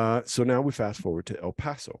 So now we fast forward to El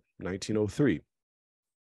Paso, 1903.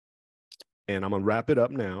 And I'm going to wrap it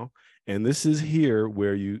up now. And this is here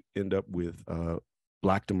where you end up with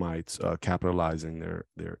Blackdomites capitalizing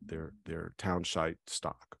their townshite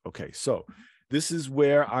stock. Okay, so this is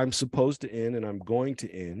where I'm supposed to end, and I'm going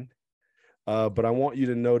to end. But I want you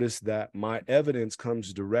to notice that my evidence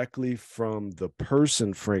comes directly from the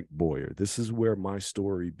person Frank Boyer. This is where my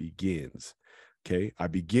story begins. Okay, I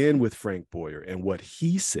begin with Frank Boyer and what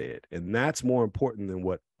he said, and that's more important than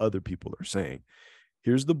what other people are saying.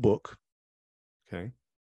 Here's the book, okay?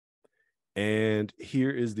 And here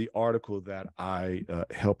is the article that I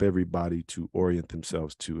help everybody to orient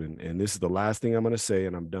themselves to. And this is the last thing I'm going to say,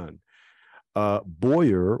 and I'm done.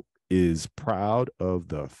 Boyer is proud of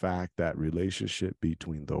the fact that relationship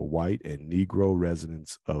between the white and Negro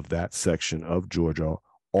residents of that section of Georgia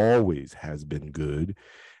always has been good.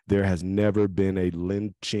 There has never been a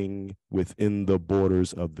lynching within the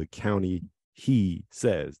borders of the county, he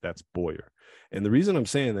says. That's Boyer. And the reason I'm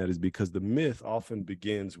saying that is because the myth often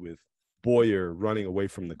begins with Boyer running away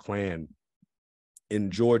from the Klan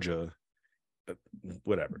in Georgia,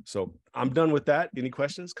 whatever. So I'm done with that. Any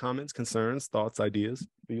questions, comments, concerns, thoughts, ideas,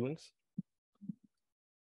 feelings?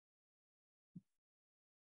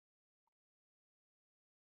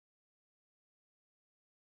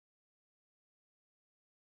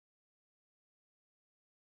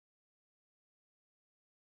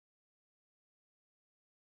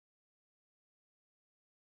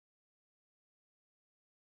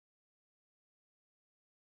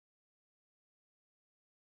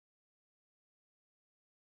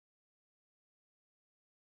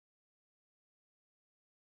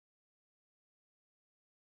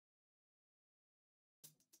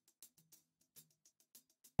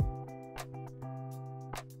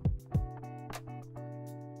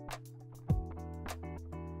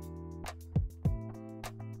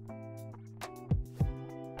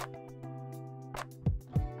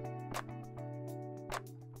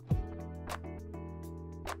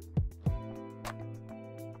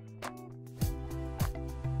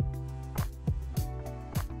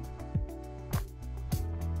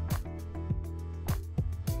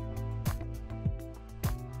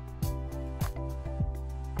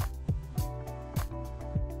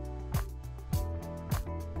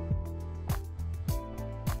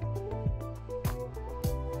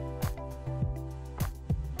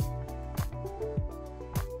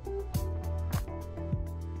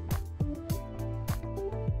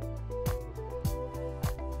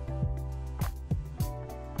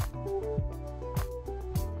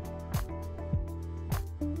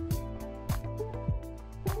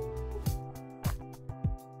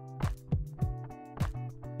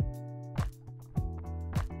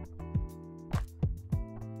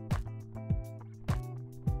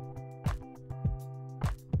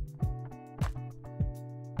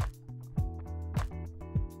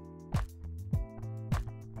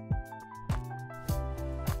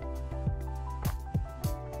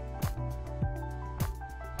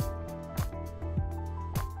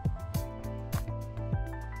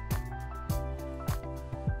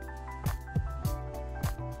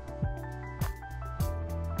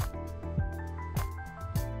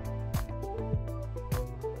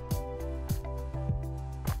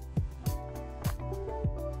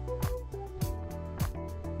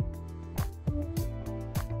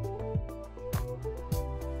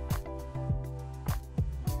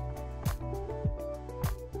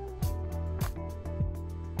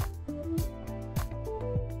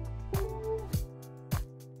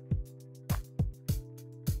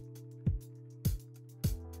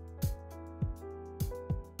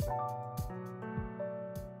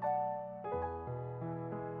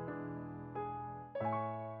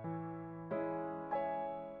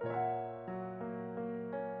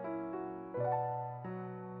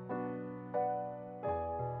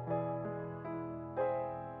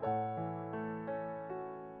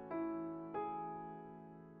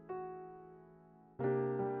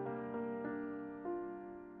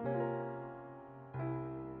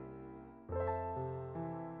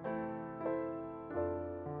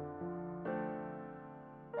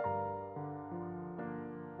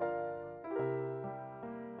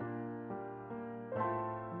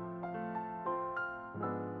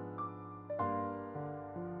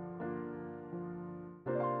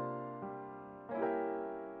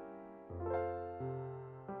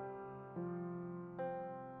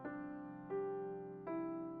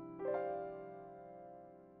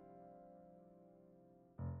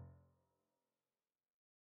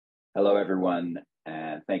 Hello, everyone,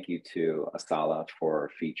 and thank you to Asala for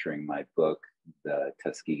featuring my book, The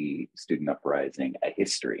Tuskegee Student Uprising, A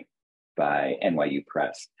History by NYU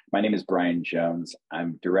Press. My name is Brian Jones.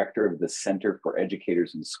 I'm director of the Center for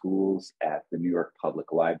Educators in Schools at the New York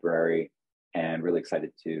Public Library, and really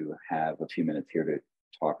excited to have a few minutes here to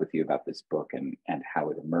talk with you about this book and how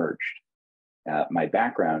it emerged. My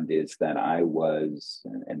background is that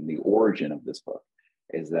and the origin of this book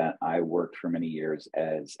is that I worked for many years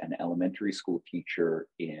as an elementary school teacher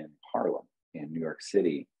in Harlem, in New York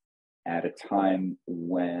City. at a time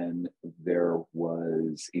when there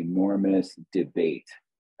was enormous debate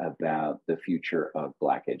about the future of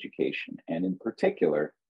Black education. And in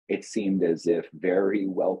particular, it seemed as if very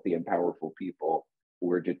wealthy and powerful people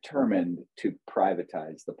were determined to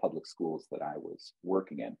privatize the public schools that I was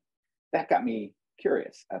working in. That got me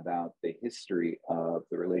curious about the history of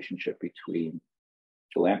the relationship between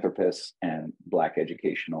philanthropists and Black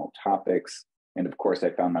educational topics. And of course, I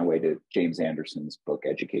found my way to James Anderson's book,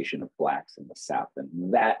 Education of Blacks in the South.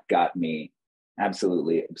 And that got me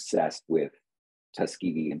absolutely obsessed with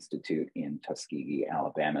Tuskegee Institute in Tuskegee,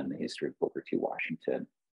 Alabama, and the history of Booker T. Washington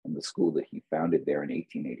and the school that he founded there in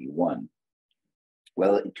 1881.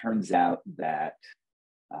 Well, it turns out that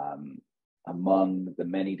among the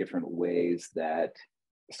many different ways that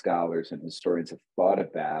scholars and historians have thought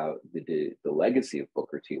about the legacy of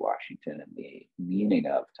Booker T. Washington and the meaning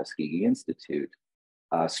of Tuskegee Institute,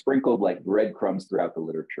 sprinkled like breadcrumbs throughout the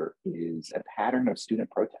literature is a pattern of student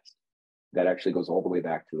protest that actually goes all the way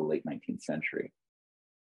back to the late 19th century.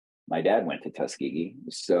 My dad went to Tuskegee,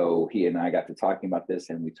 so he and I got to talking about this,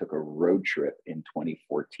 and we took a road trip in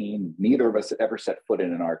 2014. Neither of us had ever set foot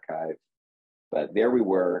in an archive, but there we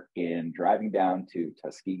were driving down to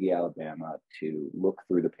Tuskegee, Alabama to look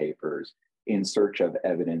through the papers in search of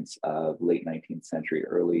evidence of late 19th century,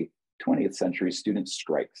 early 20th century student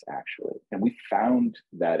strikes, actually. And we found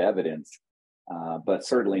that evidence, but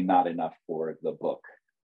certainly not enough for the book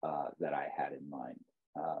that I had in mind.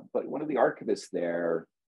 But one of the archivists there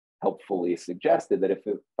helpfully suggested that if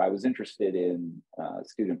I was interested in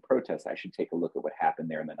student protests, I should take a look at what happened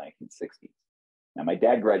there in the 1960s. Now, my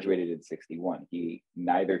dad graduated in 61.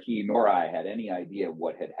 Neither he nor I had any idea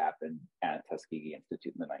what had happened at Tuskegee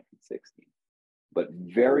Institute in the 1960s, but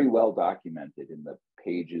very well documented in the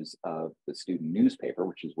pages of the student newspaper,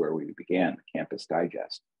 which is where we began, Campus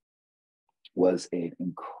Digest, was an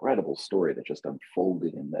incredible story that just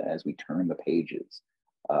unfolded as we turn the pages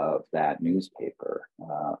of that newspaper,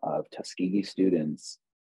 of Tuskegee students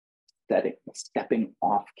stepping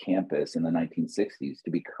off campus in the 1960s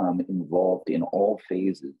to become involved in all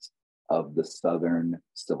phases of the Southern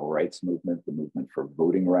civil rights movement, the movement for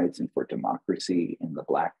voting rights and for democracy in the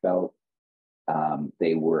Black Belt.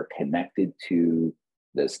 They were connected to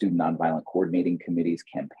the Student Nonviolent Coordinating Committee's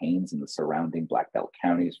campaigns in the surrounding Black Belt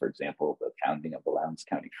counties. For example, the founding of the Lowndes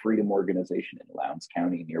County Freedom Organization in Lowndes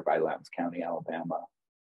County, nearby Lowndes County, Alabama.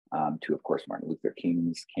 To, of course, Martin Luther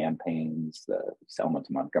King's campaigns, the Selma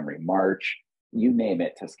to Montgomery March, you name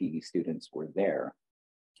it, Tuskegee students were there.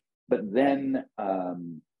 But then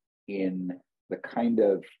in the kind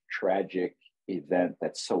of tragic event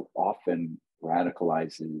that so often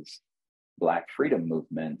radicalizes Black freedom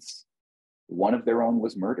movements, one of their own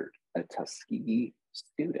was murdered, a Tuskegee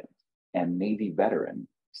student and Navy veteran,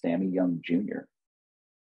 Stanley Young Jr.,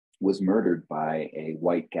 was murdered by a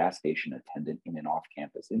white gas station attendant in an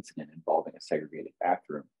off-campus incident involving a segregated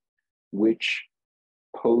bathroom, which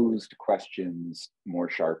posed questions more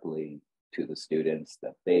sharply to the students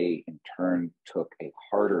that they in turn took a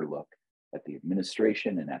harder look at the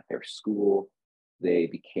administration and at their school. They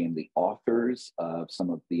became the authors of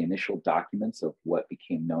some of the initial documents of what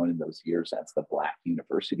became known in those years as the Black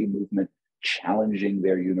University movement, challenging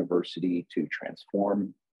their university to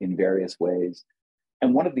transform in various ways.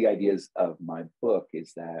 And one of the ideas of my book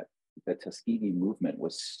is that the Tuskegee movement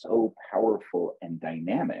was so powerful and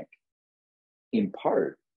dynamic, in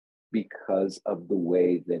part because of the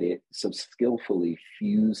way that it so skillfully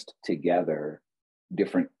fused together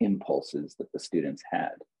different impulses that the students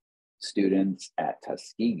had. Students at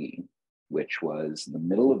Tuskegee, which was in the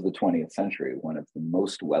middle of the 20th century, one of the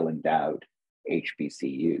most well-endowed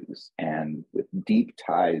HBCUs, and with deep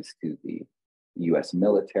ties to the US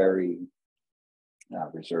military,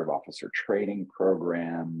 reserve officer training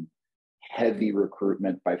program, heavy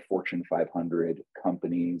recruitment by Fortune 500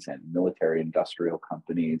 companies and military industrial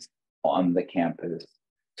companies on the campus.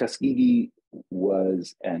 Tuskegee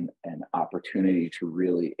was an opportunity to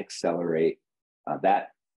really accelerate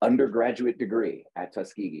that undergraduate degree at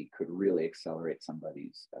Tuskegee could really accelerate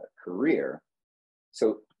somebody's career.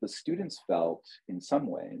 So the students felt in some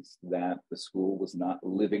ways that the school was not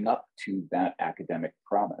living up to that academic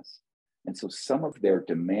promise. And so some of their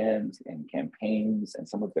demands and campaigns and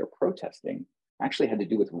some of their protesting actually had to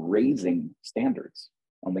do with raising standards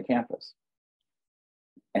on the campus.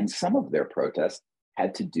 And some of their protests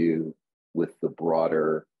had to do with the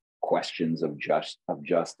broader questions of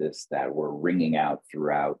justice that were ringing out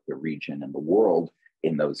throughout the region and the world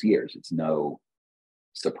in those years. It's no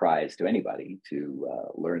surprise to anybody to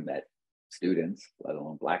learn that students, let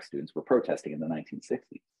alone Black students, were protesting in the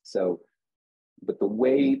 1960s. So But the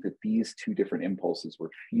way that these two different impulses were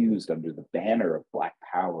fused under the banner of Black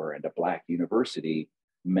power and a Black university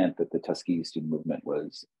meant that the Tuskegee student movement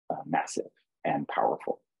was massive and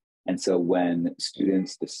powerful. And so when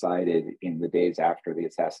students decided in the days after the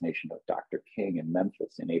assassination of Dr. King in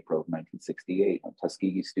Memphis in April of 1968, when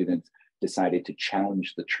Tuskegee students decided to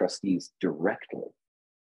challenge the trustees directly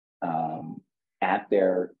at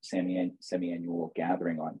their semi-annual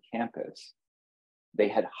gathering on campus, they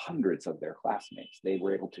had hundreds of their classmates. They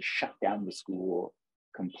were able to shut down the school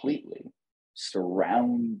completely,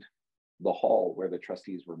 surround the hall where the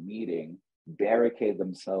trustees were meeting, barricade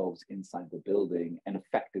themselves inside the building, and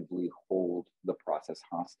effectively hold the process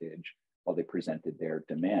hostage while they presented their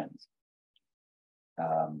demands.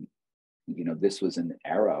 This was an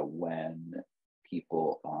era when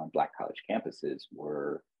people on Black college campuses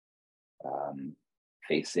were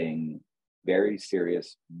facing very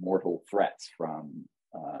serious mortal threats from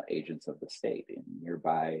agents of the state. In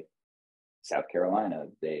nearby South Carolina,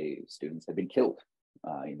 students had been killed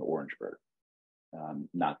in Orangeburg.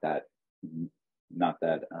 Not that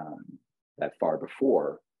far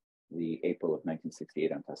before the April of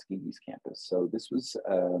 1968 on Tuskegee's campus. So this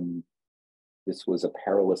was a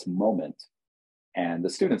perilous moment, and the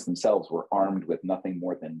students themselves were armed with nothing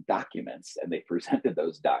more than documents, and they presented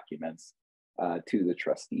those documents to the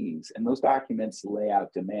trustees. And those documents lay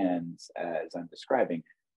out demands, as I'm describing,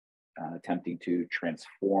 attempting to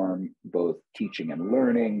transform both teaching and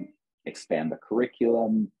learning, expand the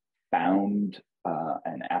curriculum, found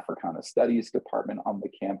an Africana Studies department on the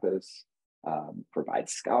campus, provide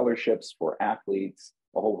scholarships for athletes,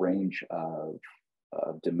 a whole range of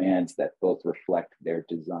demands that both reflect their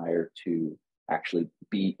desire to actually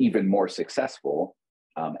be even more successful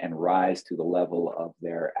and rise to the level of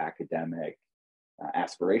their academic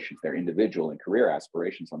aspirations, their individual and career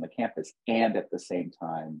aspirations on the campus, and at the same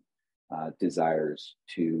time desires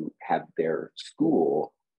to have their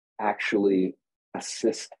school actually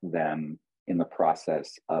assist them in the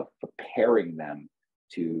process of preparing them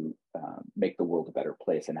to make the world a better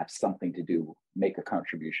place and have something to do, make a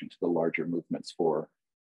contribution to the larger movements for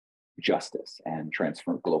justice and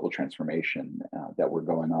global transformation that were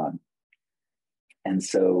going on. And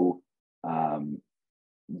so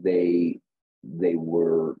they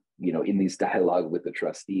were, in these dialogue with the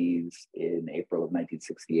trustees in April of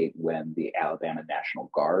 1968, when the Alabama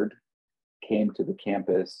National Guard came to the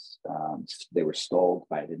campus. They were stalled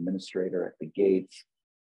by an administrator at the gates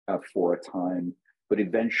for a time, but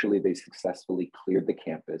eventually they successfully cleared the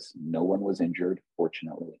campus. No one was injured,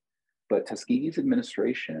 fortunately. But Tuskegee's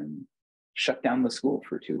administration shut down the school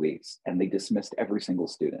for 2 weeks, and they dismissed every single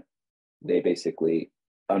student. They basically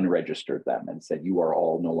unregistered them and said, you are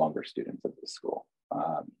all no longer students of this school.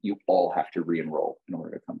 You all have to re-enroll in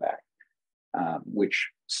order to come back, which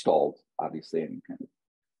stalled, obviously, and kind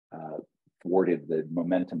of thwarted the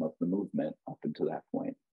momentum of the movement up until that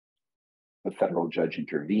point. A federal judge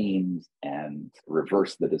intervened and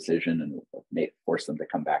reversed the decision and forced them to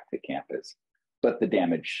come back to campus. But the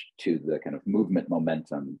damage to the kind of movement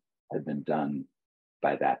momentum had been done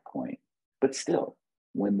by that point. But still,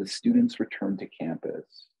 when the students returned to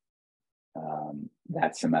campus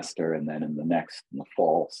that semester, and then in the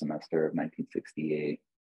fall semester of 1968,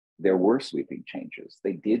 there were sweeping changes.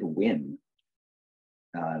 They did win,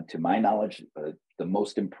 to my knowledge, the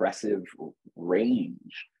most impressive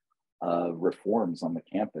range of reforms on the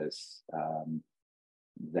campus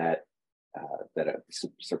that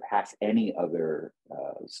surpass any other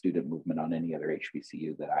student movement on any other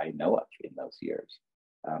HBCU that I know of in those years.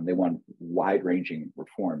 They won wide-ranging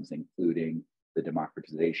reforms, including the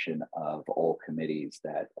democratization of all committees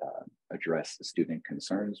that address student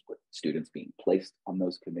concerns, with students being placed on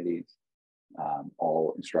those committees.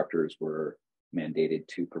 All instructors were mandated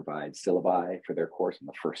to provide syllabi for their course on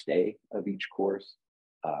the first day of each course.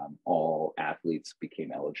 All athletes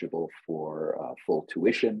became eligible for full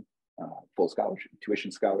tuition,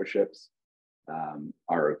 tuition scholarships.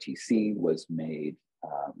 ROTC was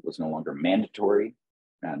no longer mandatory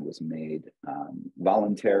and was made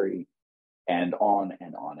voluntary, and on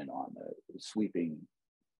and on and on. The sweeping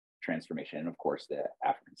transformation. And of course, the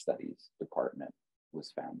African Studies Department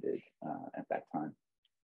was founded at that time,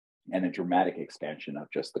 and a dramatic expansion of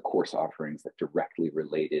just the course offerings that directly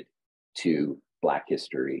related to Black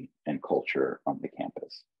history and culture on the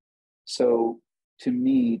campus. So to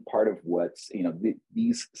me, part of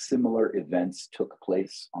these similar events took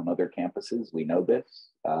place on other campuses. We know this.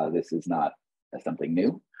 This is not something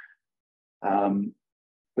new.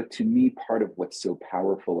 But to me, part of what's so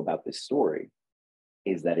powerful about this story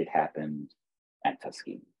is that it happened at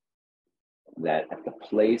Tuskegee. That at the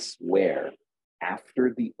place where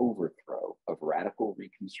after the overthrow of radical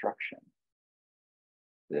Reconstruction,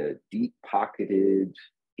 the deep-pocketed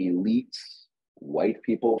elites, white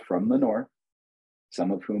people from the North,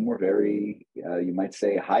 some of whom were very, you might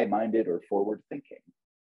say, high-minded or forward-thinking,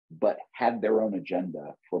 but had their own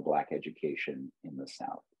agenda for Black education in the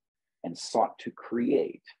South and sought to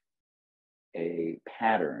create a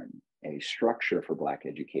pattern, a structure for Black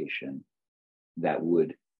education that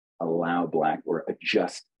would allow Black or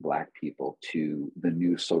adjust Black people to the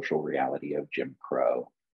new social reality of Jim Crow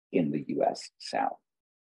in the US South.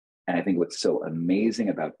 And I think what's so amazing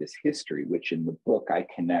about this history, which in the book I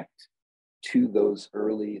connect to those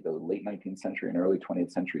the late 19th century and early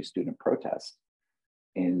 20th century student protests,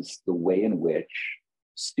 is the way in which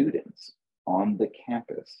students on the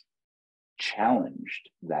campus challenged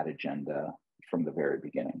that agenda from the very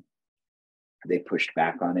beginning. They pushed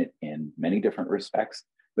back on it in many different respects,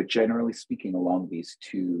 but generally speaking along these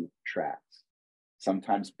two tracks,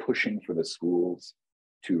 sometimes pushing for the schools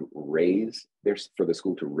to raise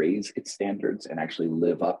its standards and actually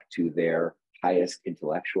live up to their highest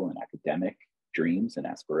intellectual and academic dreams and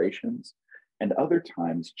aspirations, and other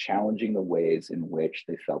times challenging the ways in which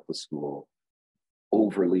they felt the school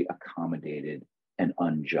overly accommodated an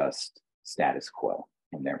unjust status quo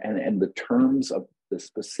in there. And the terms of the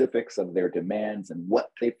specifics of their demands and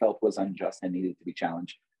what they felt was unjust and needed to be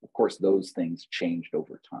challenged, of course, those things changed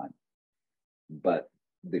over time. But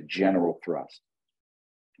the general thrust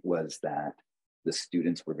was that the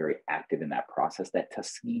students were very active in that process. That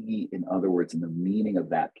Tuskegee, in other words, and the meaning of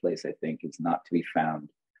that place, I think, is not to be found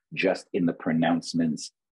just in the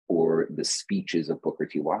pronouncements or the speeches of Booker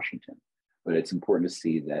T. Washington. But it's important to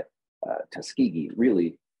see that Tuskegee,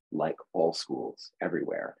 really, like all schools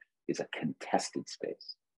everywhere, is a contested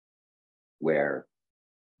space where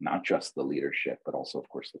not just the leadership, but also, of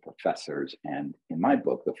course, the professors. And in my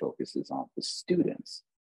book, the focus is on the students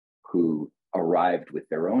who arrived with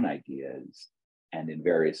their own ideas and in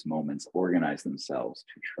various moments organized themselves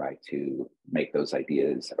to try to make those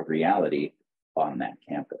ideas a reality on that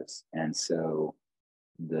campus. And so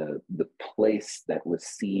the place that was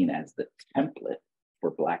seen as the template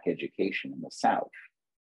for Black education in the South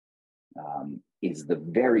is the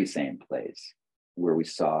very same place where we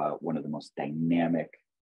saw one of the most dynamic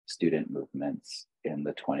student movements in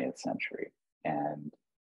the 20th century. And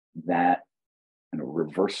that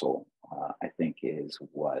reversal, I think, is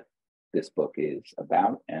what this book is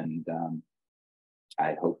about. And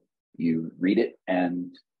I hope you read it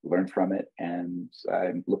and learn from it. And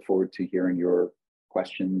I look forward to hearing your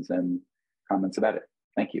questions and comments about it.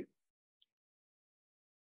 Thank you.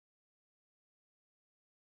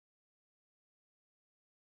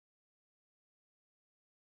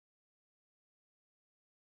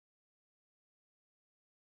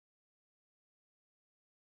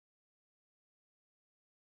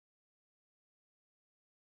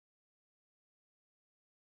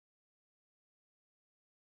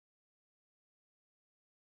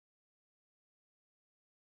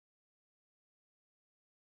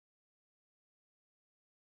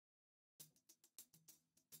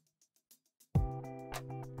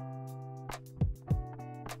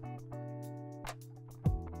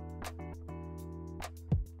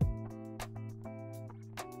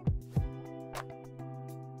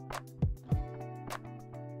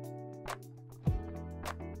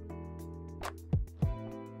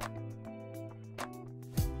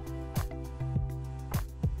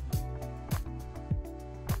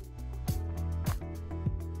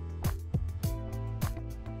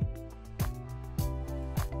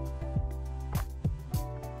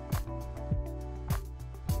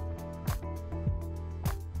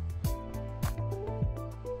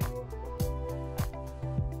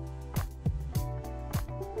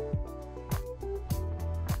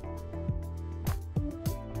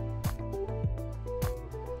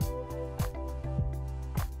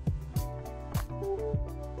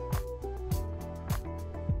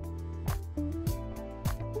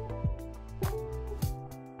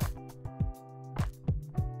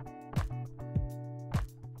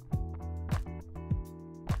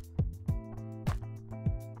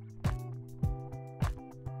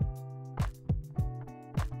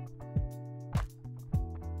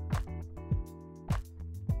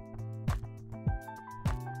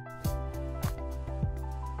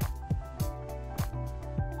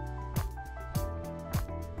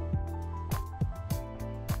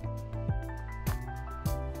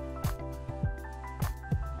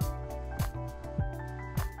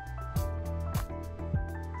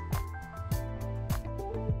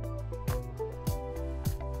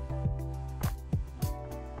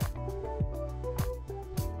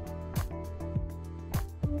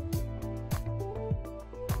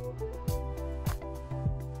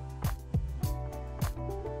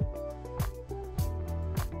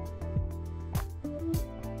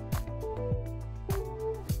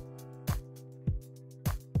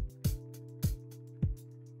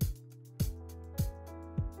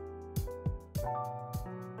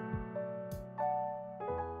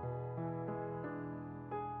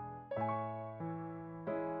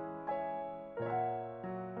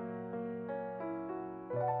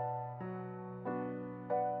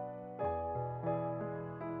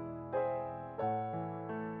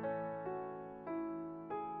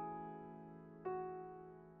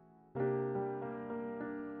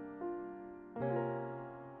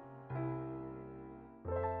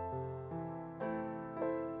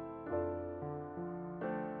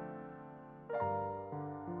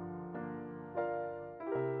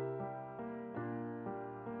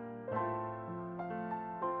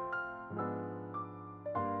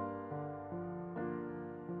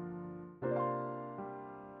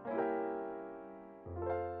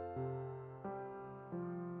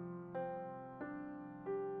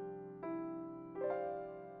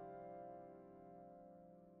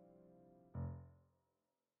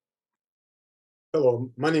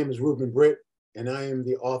 Hello, my name is Ruben Britt, and I am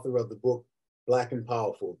the author of the book, Black and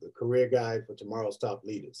Powerful, the career guide for tomorrow's top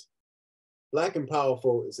leaders. Black and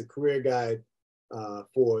Powerful is a career guide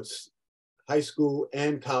for high school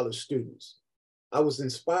and college students. I was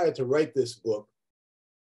inspired to write this book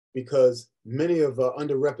because many of our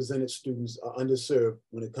underrepresented students are underserved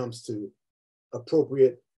when it comes to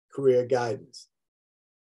appropriate career guidance.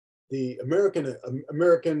 The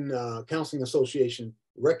American Counseling Association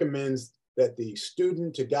recommends that the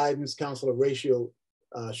student to guidance counselor ratio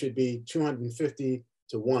should be 250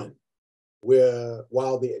 to 1,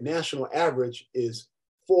 while the national average is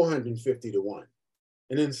 450 to 1.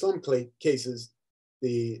 And in some cases,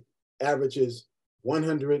 the average is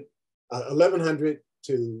 1100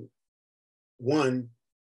 to 1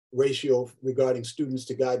 ratio regarding students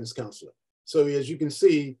to guidance counselor. So as you can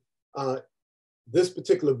see, this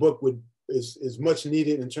particular book is much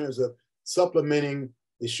needed in terms of supplementing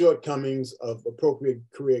the shortcomings of appropriate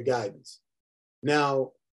career guidance.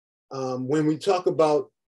 Now, when we talk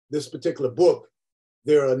about this particular book,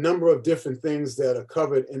 there are a number of different things that are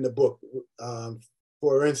covered in the book.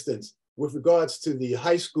 For instance, with regards to the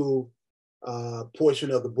high school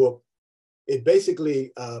portion of the book, it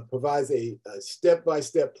basically provides a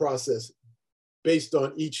step-by-step process based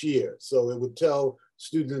on each year. So it would tell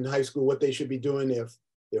students in high school what they should be doing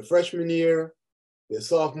their freshman year, their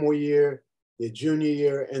sophomore year, their junior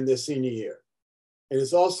year, and their senior year. And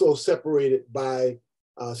it's also separated by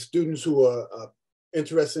students who are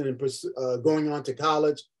interested in going on to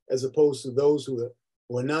college, as opposed to those who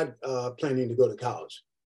are not planning to go to college.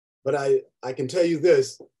 But I can tell you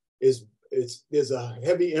this, there's a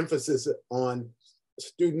heavy emphasis on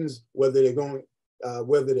students, whether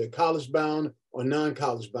they're college bound or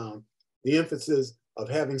non-college bound, the emphasis of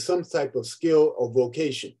having some type of skill or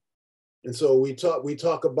vocation. And so we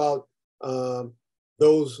talk about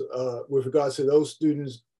those with regards to those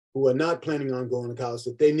students who are not planning on going to college,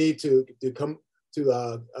 that they need to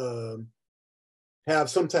have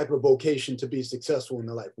some type of vocation to be successful in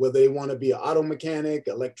their life, whether they want to be an auto mechanic,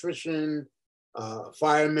 electrician,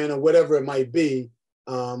 fireman, or whatever it might be.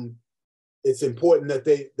 It's important that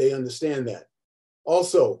they understand that.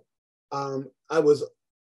 Also, I was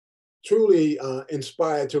truly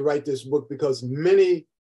inspired to write this book because many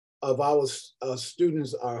of our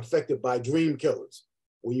students are affected by dream killers,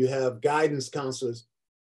 where you have guidance counselors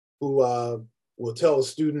who will tell a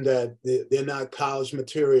student that they're not college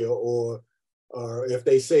material, or if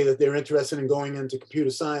they say that they're interested in going into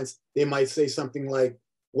computer science, they might say something like,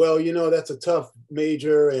 well, you know, that's a tough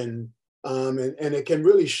major, and it can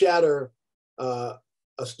really shatter a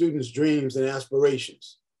student's dreams and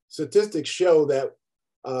aspirations. Statistics show that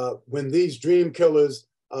when these dream killers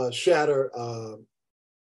shatter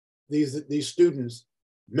these students,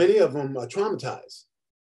 many of them are traumatized,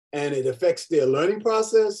 and it affects their learning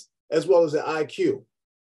process as well as their IQ.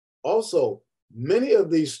 Also, many of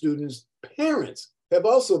these students' parents have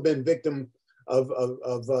also been victim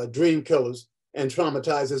of dream killers and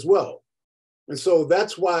traumatized as well. And so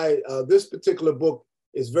that's why this particular book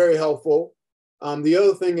is very helpful. The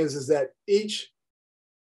other thing is that each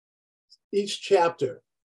chapter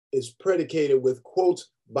is predicated with quotes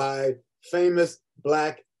by famous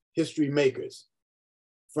Black history makers,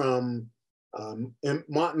 from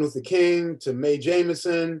Martin Luther King to Mae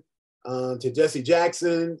Jemison, to Jesse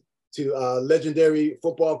Jackson, to legendary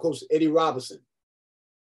football coach Eddie Robinson.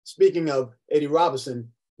 Speaking of Eddie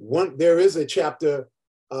Robinson, there is a chapter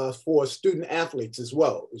for student athletes as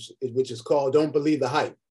well, which is called Don't Believe the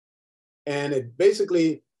Hype. And it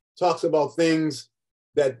basically talks about things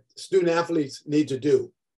that student athletes need to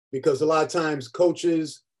do, because a lot of times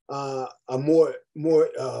coaches are more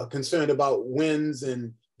concerned about wins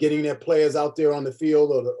and getting their players out there on the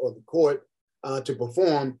field or the court to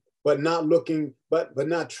perform, but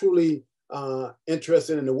not truly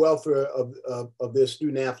interested in the welfare of their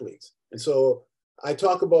student athletes. And so I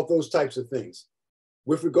talk about those types of things.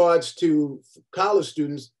 With regards to college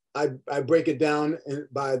students, I break it down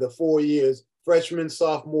by the 4 years: freshman,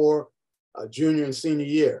 sophomore, junior, and senior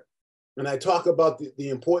year. And I talk about the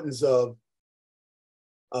importance of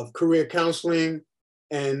career counseling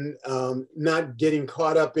and not getting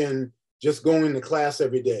caught up in just going to class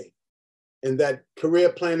every day, and that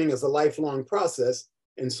career planning is a lifelong process,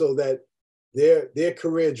 and so that their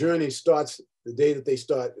career journey starts the day that they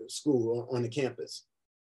start school on the campus.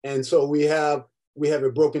 And so we have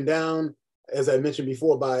it broken down, as I mentioned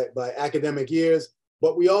before, by academic years,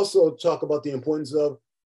 but we also talk about the importance of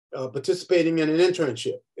participating in an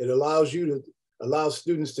internship. It allows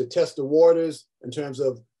students to test the waters in terms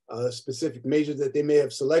of specific majors that they may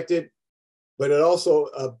have selected, but it also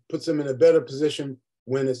puts them in a better position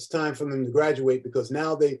when it's time for them to graduate, because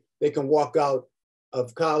now they can walk out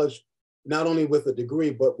of college not only with a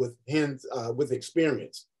degree, but with with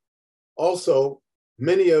experience. Also,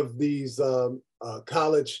 many of these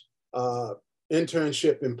college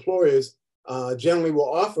internship employers generally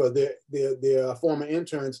will offer their former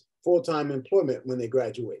interns full-time employment when they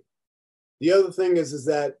graduate. The other thing is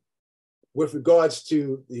that with regards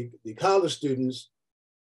to the college students,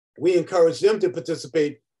 we encourage them to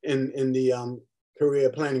participate in the career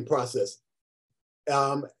planning process.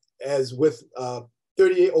 As with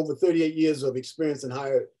over 38 years of experience in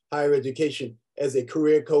higher education as a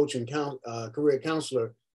career coach and career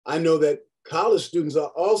counselor, I know that college students are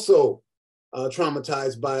also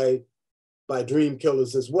traumatized by dream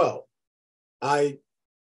killers as well. I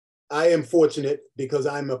am fortunate, because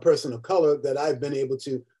I'm a person of color, that I've been able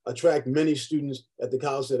to attract many students at the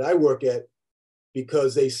college that I work at,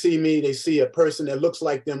 because they see me, they see a person that looks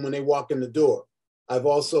like them when they walk in the door. I've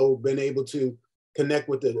also been able to connect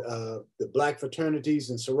with the Black fraternities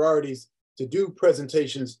and sororities to do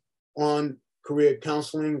presentations on career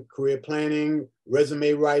counseling, career planning,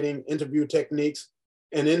 resume writing, interview techniques.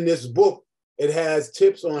 And in this book, it has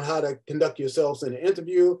tips on how to conduct yourselves in an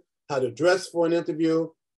interview, how to dress for an interview,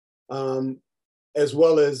 as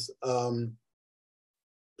well as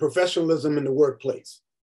professionalism in the workplace.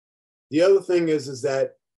 The other thing is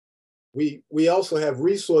that we also have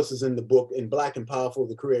resources in the book, in Black and Powerful,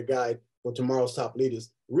 the Career Guide for Tomorrow's Top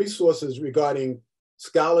Leaders, resources regarding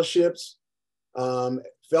scholarships,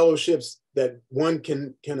 fellowships that one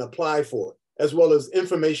can apply for, as well as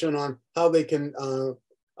information on how they can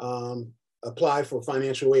apply for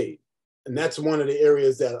financial aid. And that's one of the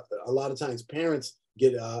areas that a lot of times parents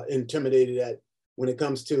get intimidated at when it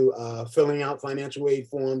comes to filling out financial aid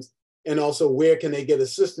forms, and also where can they get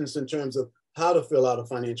assistance in terms of how to fill out a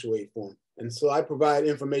financial aid form. And so I provide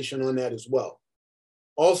information on that as well.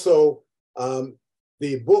 Also,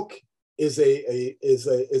 the book is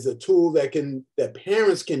a tool that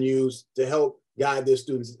parents can use to help guide their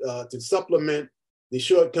students, to supplement the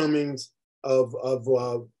shortcomings of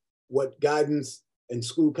what guidance and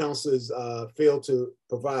school counselors fail to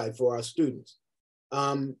provide for our students.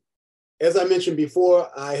 As I mentioned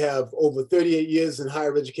before, I have over 38 years in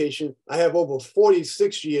higher education. I have over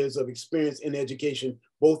 46 years of experience in education,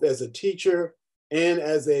 both as a teacher and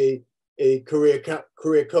as a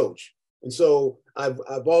career coach. And so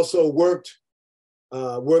I've also worked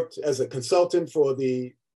as a consultant for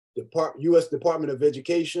the U.S. Department of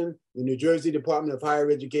Education, the New Jersey Department of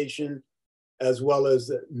Higher Education, as well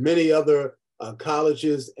as many other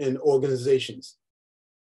colleges and organizations.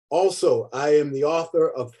 Also, I am the author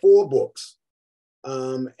of 4 books.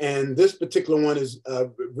 And this particular one is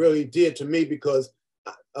really dear to me because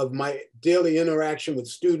of my daily interaction with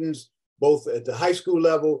students, both at the high school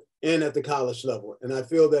level and at the college level. And I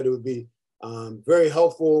feel that it would be very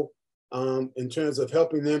helpful in terms of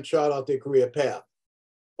helping them chart out their career path.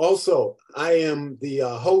 Also, I am the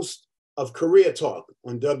host of Career Talk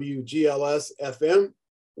on WGLS FM,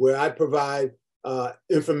 where I provide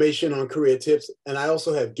information on career tips. And I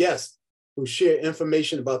also have guests who share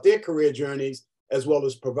information about their career journeys, as well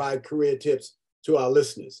as provide career tips to our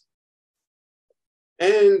listeners.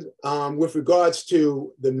 And with regards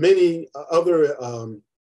to the many other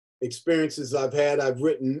experiences I've had, I've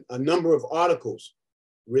written a number of articles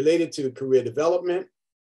related to career development,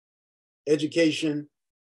 education,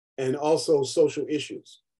 and also social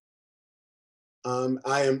issues.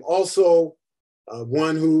 I am also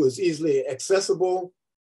one who is easily accessible.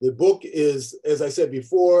 The book is, as I said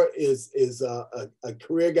before, is a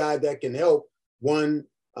career guide that can help one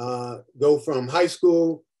go from high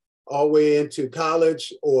school all the way into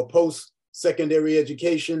college or post-secondary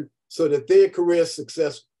education, so that their career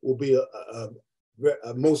success will be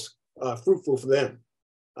most fruitful for them.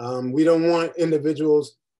 We don't want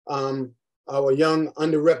individuals, our young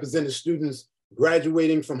underrepresented students,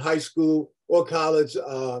 graduating from high school or college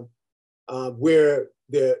where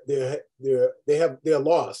they're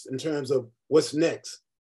lost in terms of what's next.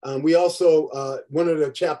 We also, one of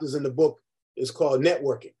the chapters in the book is called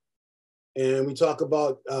networking. And we talk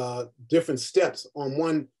about different steps on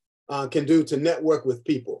one can do to network with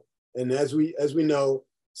people. And as we know,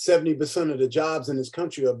 70% of the jobs in this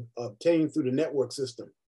country are obtained through the network system,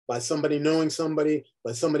 by somebody knowing somebody,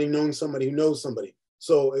 by somebody knowing somebody who knows somebody.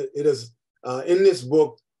 So it is in this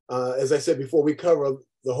book, as I said before, we cover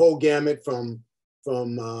the whole gamut from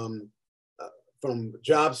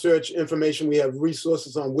job search information. We have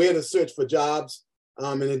resources on where to search for jobs,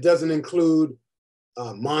 and it doesn't include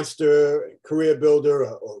Monster, Career Builder,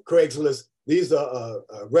 or Craigslist. These are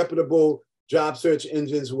reputable job search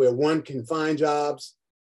engines where one can find jobs.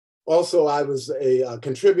 Also, I was a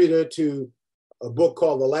contributor to a book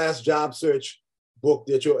called The Last Job Search Book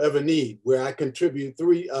That You'll Ever Need, where I contribute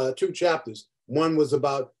two chapters. One was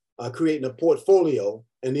about creating a portfolio,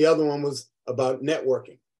 and the other one was about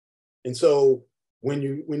networking. And so when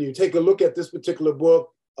you take a look at this particular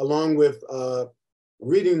book, along with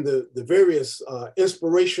reading the various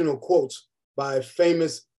inspirational quotes by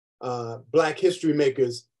famous Black history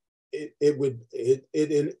makers,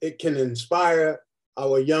 it can inspire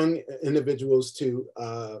our young individuals to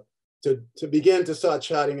begin to start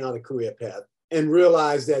charting out a career path and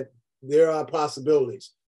realize that there are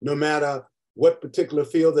possibilities, no matter what particular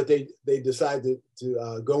field that they decide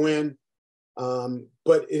to go in.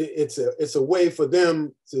 But it's a way for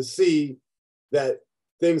them to see that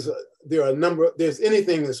there's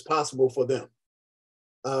anything that's possible for them.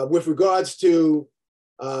 With regards to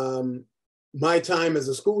my time as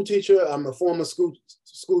a school teacher, I'm a former school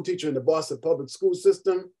teacher in the Boston public school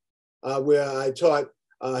system, where I taught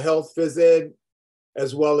health, phys ed,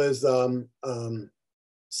 as well as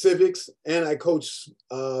civics, and I coached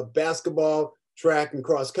basketball, track, and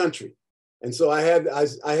cross country. And so I have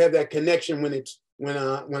that connection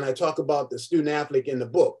when I talk about the student athlete in the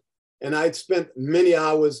book. And I spent many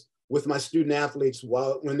hours with my student athletes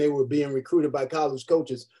when they were being recruited by college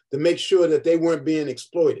coaches to make sure that they weren't being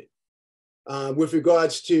exploited. With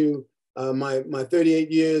regards to my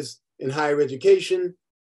 38 years in higher education,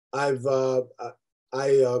 I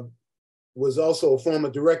was also a former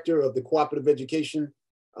director of the cooperative education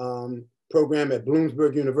program at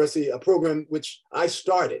Bloomsburg University, a program which I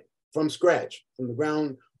started from scratch, from the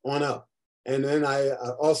ground on up. And then I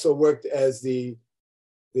also worked as the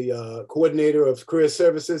coordinator of career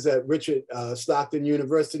services at Richard Stockton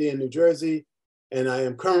University in New Jersey. And I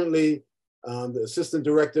am currently the assistant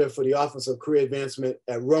director for the Office of Career Advancement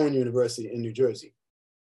at Rowan University in New Jersey.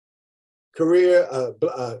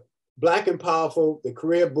 Black and Powerful, the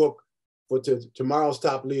career book for tomorrow's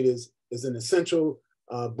top leaders, is an essential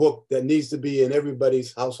book that needs to be in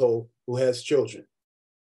everybody's household who has children.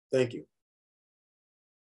 Thank you.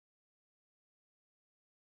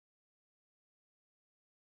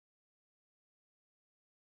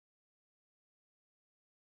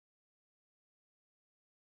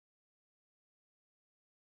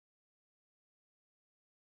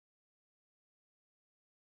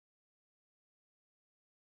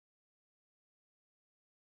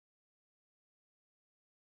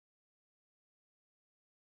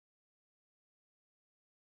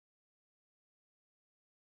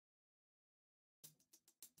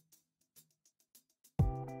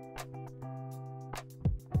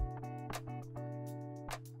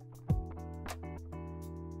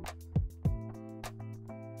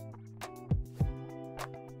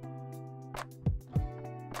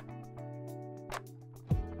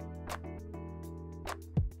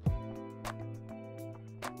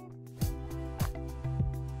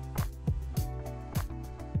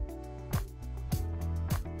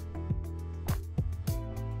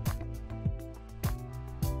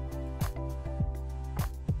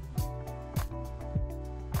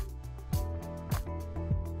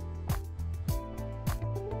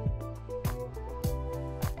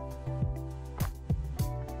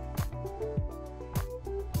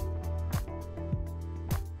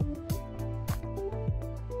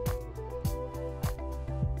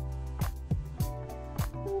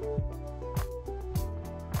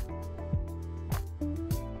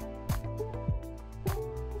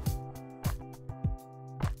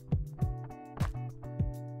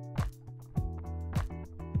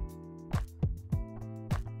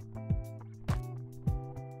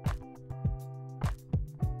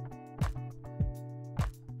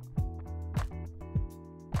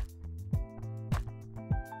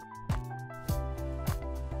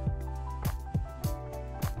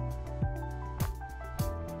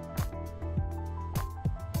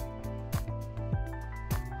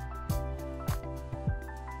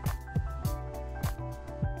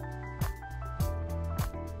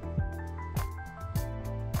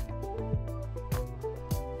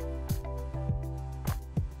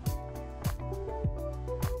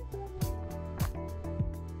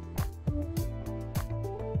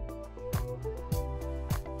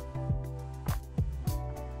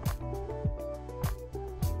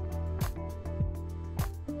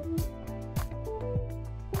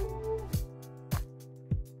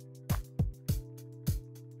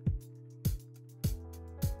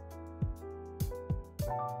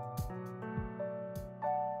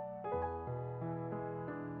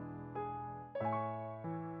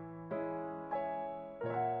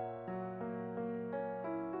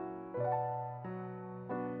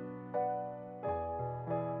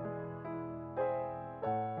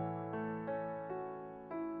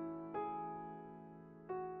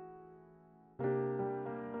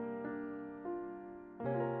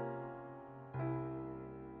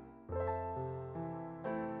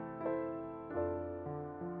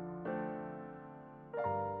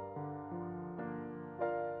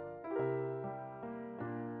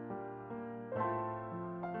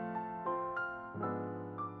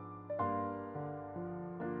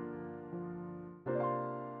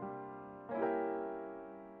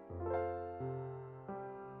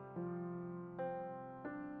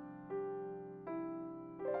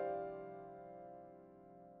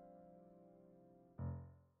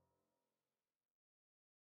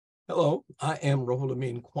 Hello, I am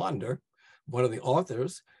Ruben Quander, one of the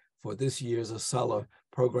authors for this year's ASALA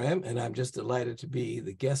program, and I'm just delighted to be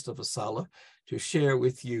the guest of ASALA to share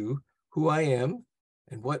with you who I am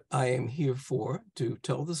and what I am here for, to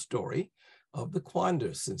tell the story of the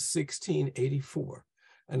Quander since 1684,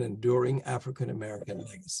 an enduring African-American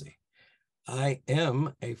legacy. I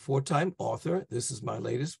am a 4-time author. This is my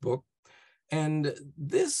latest book. And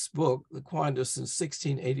this book, The Quander since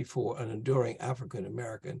 1684, An Enduring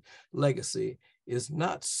African-American Legacy, is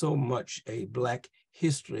not so much a Black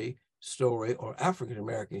history story or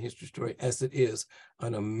African-American history story as it is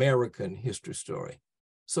an American history story.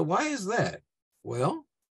 So why is that? Well,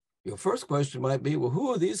 your first question might be, well, who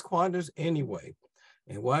are these Quanders anyway?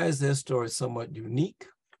 And why is their story somewhat unique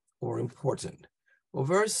or important? Well,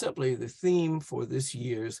 very simply, the theme for this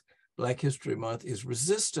year's Black History Month is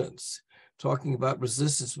resistance, talking about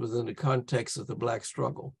resistance within the context of the Black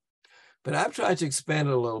struggle. But I've tried to expand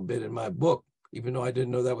it a little bit in my book, even though I didn't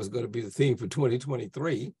know that was going to be the theme for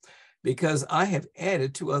 2023, because I have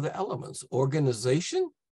added 2 other elements, organization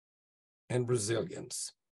and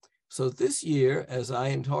resilience. So this year, as I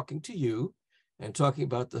am talking to you and talking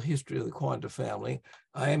about the history of the Quander family,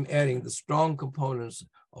 I am adding the strong components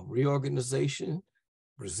of reorganization,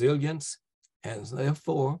 resilience, and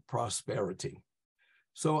therefore prosperity.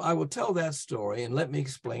 So I will tell that story, and let me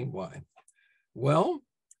explain why. Well,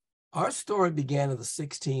 our story began in the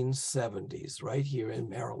 1670s, right here in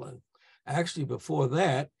Maryland. Actually, before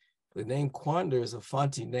that, the name Quander is a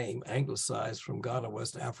Fanti name, anglicized from Ghana,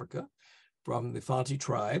 West Africa, from the Fanti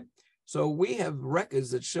tribe. So we have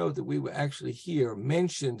records that show that we were actually here,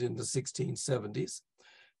 mentioned in the 1670s,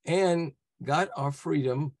 and got our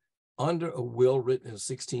freedom under a will written in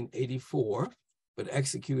 1684, but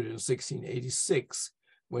executed in 1686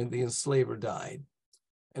 when the enslaver died.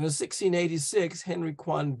 And in 1686, Henry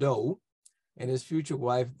Quander and his future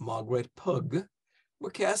wife, Margaret Pugh, were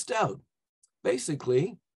cast out.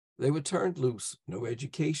 Basically, they were turned loose. No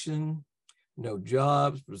education, no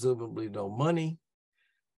jobs, presumably no money,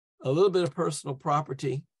 a little bit of personal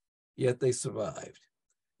property, yet they survived.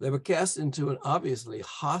 They were cast into an obviously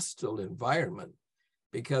hostile environment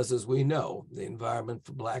because, as we know, the environment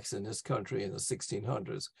for Blacks in this country in the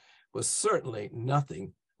 1600s was certainly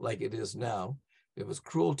nothing like it is now. There was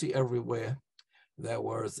cruelty everywhere. There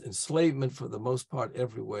was enslavement for the most part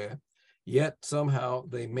everywhere. Yet somehow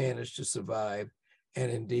they managed to survive,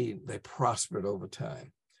 and indeed they prospered over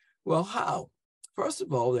time. Well, how? First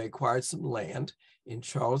of all, they acquired some land in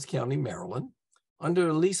Charles County, Maryland, under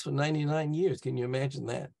a lease for 99 years. Can you imagine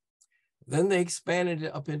that? Then they expanded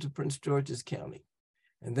it up into Prince George's County,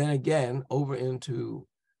 and then again over into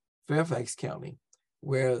Fairfax County,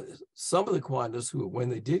 where some of the Quanders who, when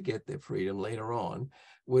they did get their freedom later on,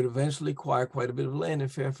 would eventually acquire quite a bit of land in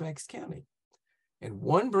Fairfax County. And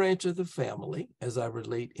one branch of the family, as I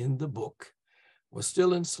relate in the book, was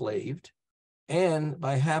still enslaved, and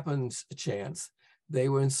by happenstance, they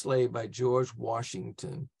were enslaved by George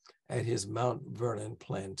Washington at his Mount Vernon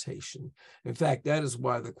plantation. In fact, that is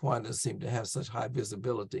why the Quanders seem to have such high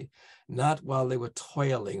visibility, not while they were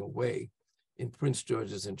toiling away in Prince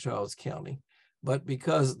George's and Charles County, but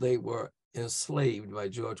because they were enslaved by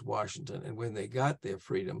George Washington. And when they got their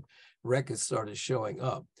freedom, records started showing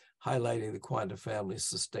up, highlighting the Quander family's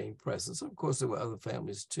sustained presence. Of course, there were other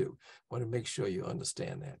families too. I want to make sure you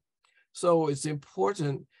understand that. So it's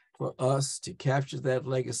important for us to capture that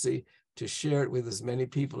legacy, to share it with as many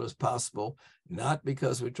people as possible, not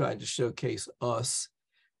because we're trying to showcase us,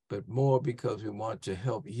 but more because we want to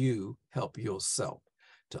help you help yourself,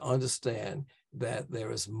 to understand that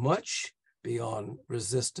there is much beyond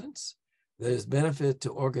resistance. There's benefit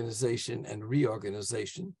to organization and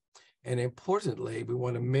reorganization. And importantly, we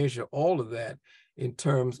want to measure all of that in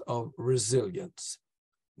terms of resilience.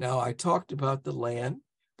 Now, I talked about the land,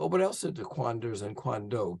 but what else did the Quanders and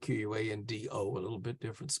Quando, Q-U-A-N-D-O, a little bit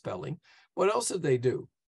different spelling, what else did they do?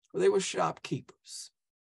 Well, they were shopkeepers.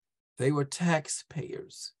 They were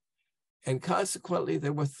taxpayers. And consequently,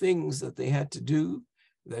 there were things that they had to do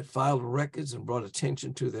that filed records and brought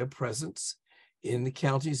attention to their presence in the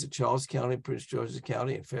counties of Charles County, Prince George's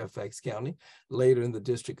County, and Fairfax County, later in the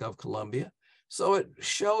District of Columbia. So it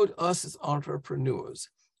showed us as entrepreneurs,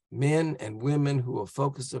 men and women who are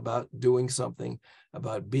focused about doing something,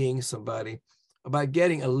 about being somebody, about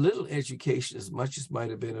getting a little education as much as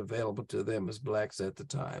might have been available to them as Blacks at the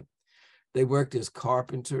time. They worked as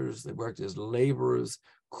carpenters, they worked as laborers,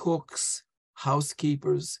 cooks,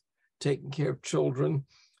 housekeepers, taking care of children,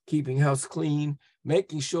 keeping house clean,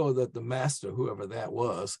 making sure that the master, whoever that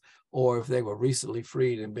was, or if they were recently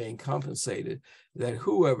freed and being compensated, that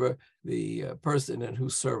whoever the person in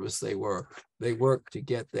whose service they worked to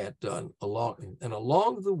get that done along. And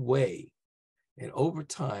along the way, and over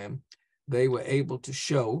time, they were able to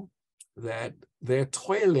show that their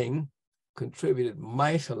toiling contributed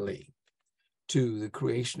mightily to the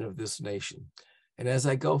creation of this nation. And as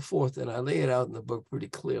I go forth, and I lay it out in the book pretty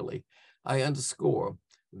clearly, I underscore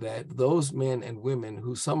that those men and women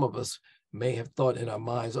who some of us may have thought in our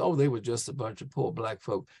minds, oh, they were just a bunch of poor Black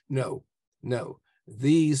folk. No, no,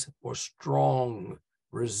 these were strong,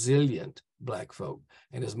 resilient Black folk.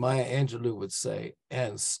 And as Maya Angelou would say,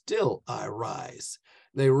 and still I rise.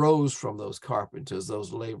 They rose from those carpenters,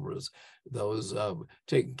 those laborers, those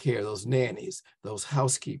taking care, those nannies, those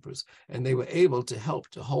housekeepers, and they were able to help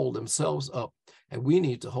to hold themselves up. And we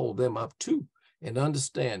need to hold them up too and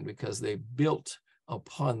understand, because they built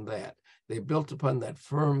upon that. They built upon that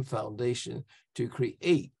firm foundation to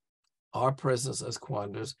create our presence as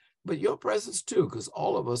Quanders, but your presence too, because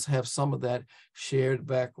all of us have some of that shared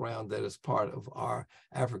background that is part of our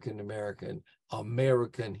African-American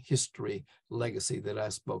history legacy that I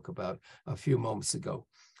spoke about a few moments ago.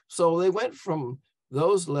 So they went from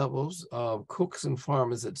those levels of cooks and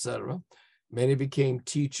farmers, etc. Many became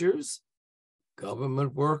teachers,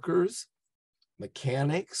 government workers,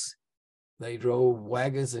 mechanics. They drove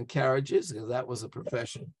wagons and carriages, because that was a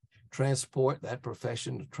profession. Transport, that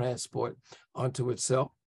profession to transport unto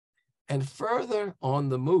itself. And further on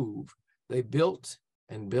the move, they built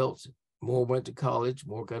and built. More went to college,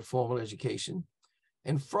 more got formal education.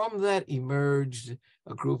 And from that emerged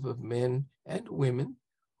a group of men and women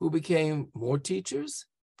who became more teachers,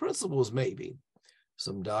 principals maybe,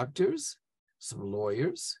 some doctors, some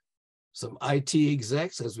lawyers, some IT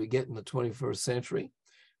execs as we get in the 21st century,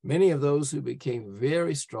 many of those who became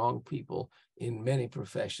very strong people in many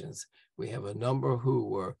professions. We have a number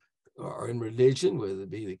who are in religion, whether it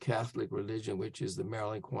be the Catholic religion, which is the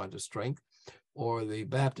Maryland Quander strength, or the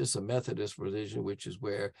Baptist or Methodist religion, which is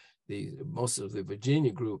where most of the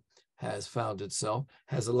Virginia group has found itself,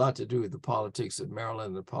 has a lot to do with the politics of Maryland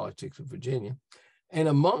and the politics of Virginia. And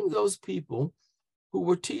among those people who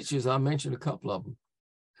were teachers, I mentioned a couple of them.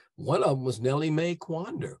 One of them was Nellie Mae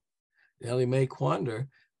Quander. Nellie Mae Quander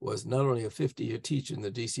was not only a 50-year teacher in the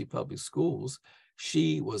DC public schools,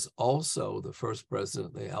 she was also the first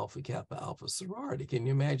president of the Alpha Kappa Alpha sorority. Can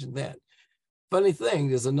you imagine that? Funny thing,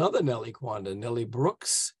 there's another Nellie Quander, Nellie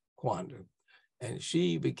Brooks Quander, and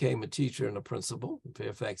she became a teacher and a principal in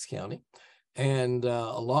Fairfax County. And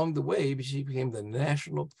along the way, she became the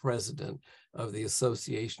national president of the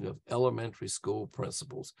Association of Elementary School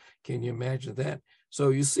Principals. Can you imagine that? So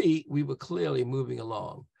you see, we were clearly moving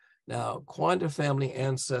along. Now, Quander family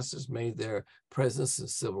ancestors made their presence in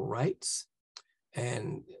civil rights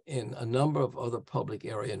and in a number of other public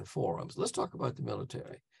area and forums. Let's talk about the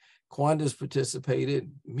military. Quanders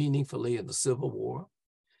participated meaningfully in the Civil War,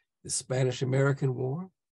 the Spanish-American War,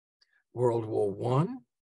 World War I,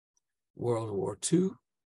 World War II,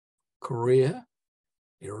 Korea,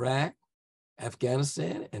 Iraq,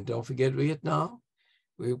 Afghanistan, and don't forget Vietnam.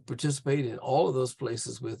 We participated in all of those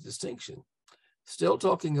places with distinction. Still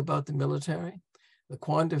talking about the military, the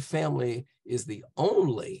Quander family is the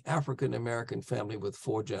only African-American family with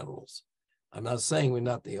 4 generals. I'm not saying we're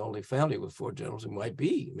not the only family with 4 generals. It might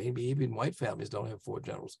be, maybe even white families don't have 4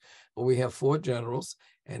 generals, but we have 4 generals.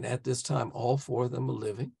 And at this time, all 4 of them are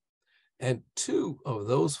living. And 2 of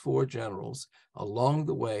those 4 generals along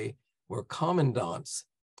the way were commandants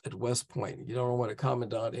at West Point. You don't know what a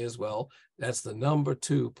commandant is? Well, that's the number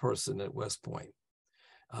 2 person at West Point.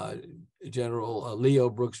 General Leo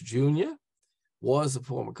Brooks Jr. was a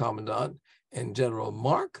former commandant, and General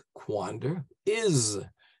Mark Quander is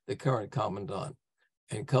the current commandant.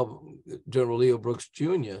 And General Leo Brooks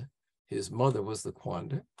Jr., his mother was the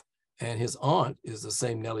Quander, and his aunt is the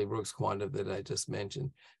same Nellie Brooks Quander that I just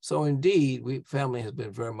mentioned. So indeed, family has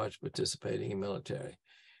been very much participating in military.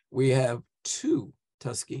 We have 2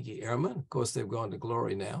 Tuskegee Airmen. Of course, they've gone to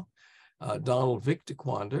glory now. Donald Victor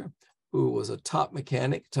Quander, who was a top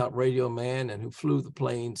mechanic, top radio man, and who flew the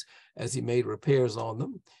planes as he made repairs on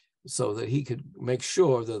them so that he could make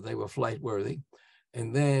sure that they were flight worthy.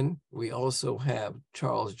 And then we also have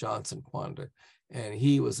Charles Johnson Quander, and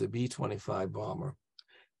he was a B-25 bomber.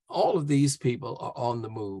 All of these people are on the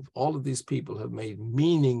move. All of these people have made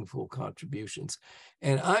meaningful contributions.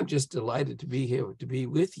 And I'm just delighted to be here, to be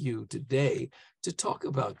with you today to talk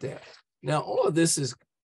about that. Now, all of this is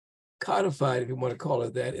codified, if you want to call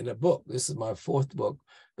it that, in a book. This is my 4th book,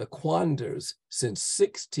 The Quanders Since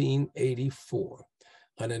 1684,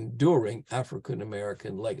 An Enduring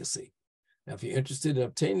African-American Legacy. Now, if you're interested in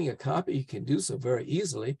obtaining a copy, you can do so very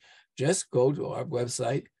easily. Just go to our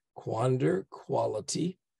website,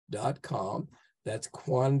 quanderquality.com. That's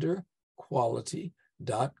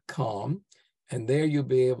quanderquality.com. And there you'll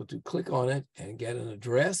be able to click on it and get an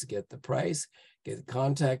address, get the price, get the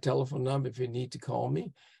contact telephone number if you need to call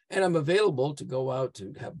me. And I'm available to go out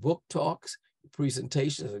to have book talks,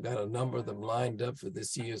 presentations. I've got a number of them lined up for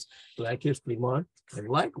this year's Black History Month. And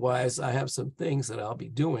likewise, I have some things that I'll be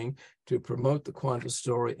doing to promote the Quander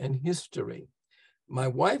story and history. My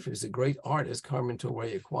wife is a great artist, Carmen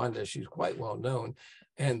Torreya Quander. She's quite well known.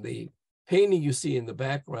 And the painting you see in the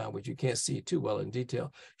background, which you can't see too well in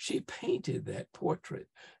detail, she painted that portrait.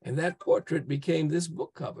 And that portrait became this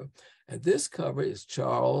book cover. And this cover is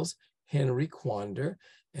Charles Henry Quander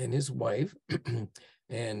and his wife.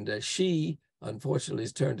 And she, unfortunately,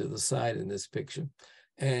 is turned to the side in this picture.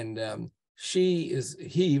 And he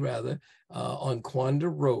on Quander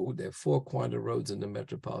Road. There are 4 Quander Roads in the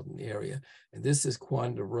metropolitan area. And this is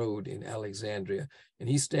Quander Road in Alexandria. And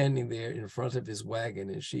he's standing there in front of his wagon,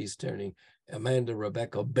 and she's turning Amanda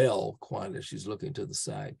Rebecca Bell Quander. She's looking to the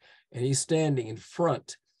side. And he's standing in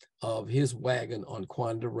front of his wagon on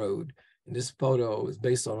Quander Road. And this photo is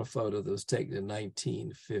based on a photo that was taken in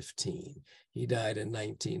 1915. He died in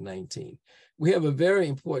 1919. We have a very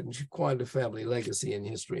important Quander family legacy in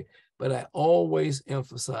history, but I always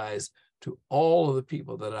emphasize to all of the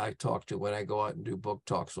people that I talk to when I go out and do book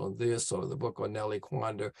talks on this or the book on Nellie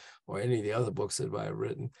Quander or any of the other books that I've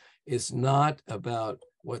written, it's not about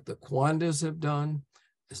what the Quanders have done.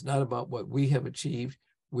 It's not about what we have achieved.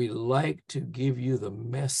 We like to give you the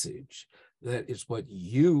message that it's what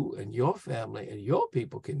you and your family and your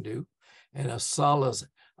people can do. And a solace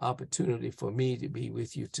opportunity for me to be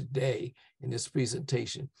with you today in this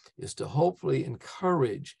presentation is to hopefully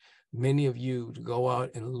encourage many of you to go out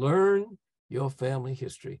and learn your family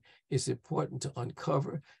history. It's important to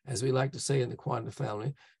uncover, as we like to say in the Quander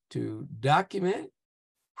family, to document,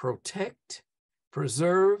 protect,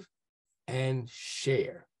 preserve, and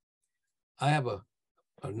share. I have a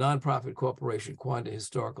nonprofit corporation, Quander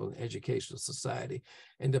Historical and Educational Society.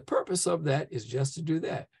 And the purpose of that is just to do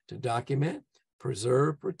that, to document,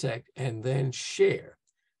 preserve, protect, and then share.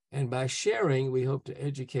 And by sharing, we hope to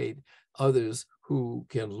educate others who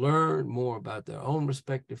can learn more about their own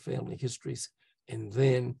respective family histories and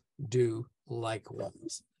then do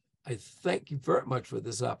likewise. I thank you very much for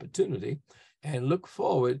this opportunity and look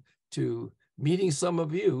forward to meeting some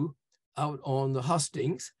of you out on the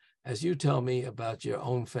hustings as you tell me about your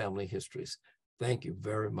own family histories. Thank you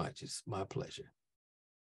very much. It's my pleasure.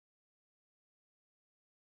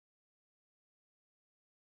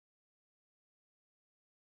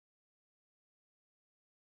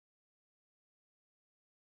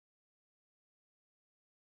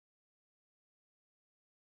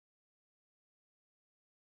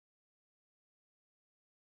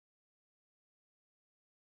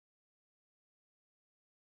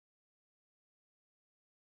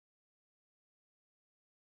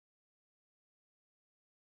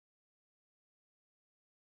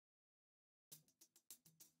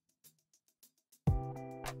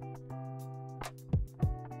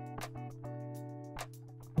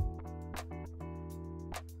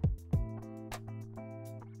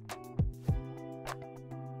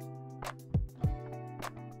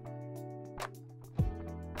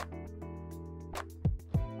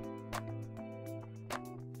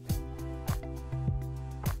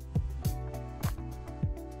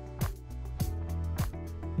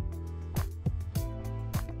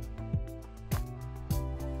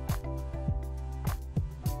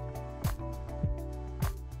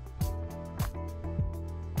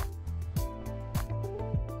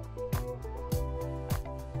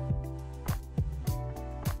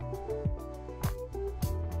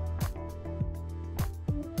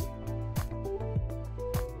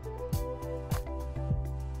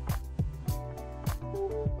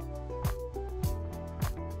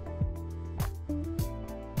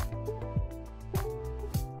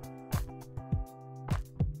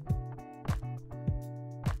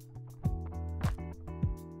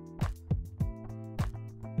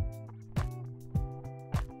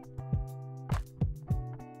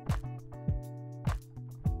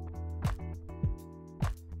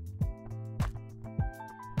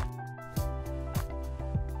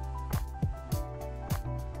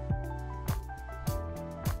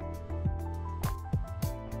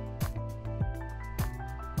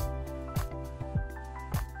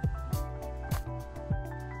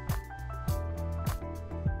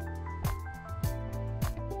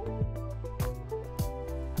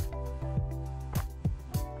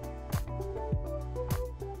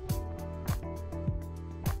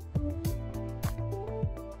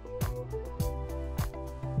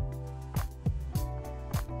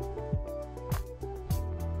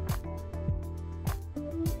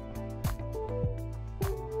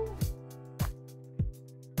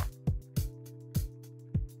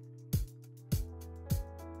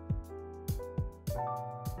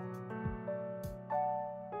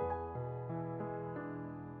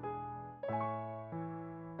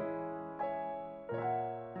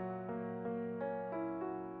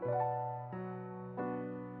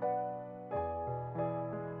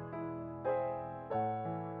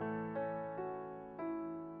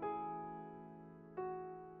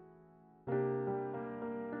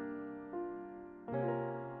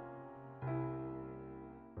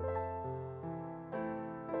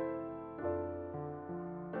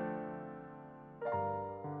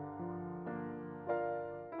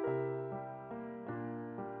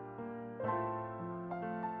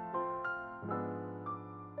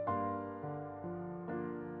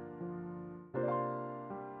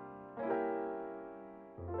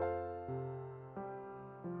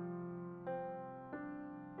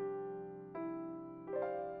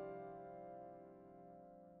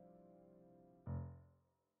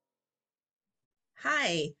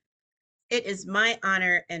 Hi, it is my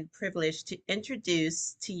honor and privilege to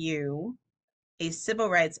introduce to you a civil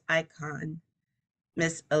rights icon,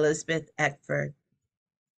 Miss Elizabeth Eckford.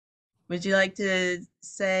 Would you like to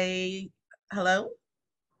say hello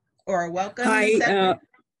or welcome, Miss Eckford?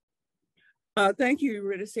 Thank you,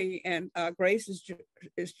 Eurydice, and Grace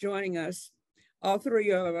is joining us. All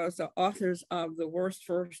three of us are authors of The Worst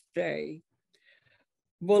First Day,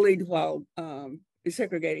 bullied while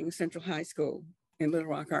desegregating Central High School in Little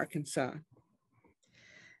Rock, Arkansas.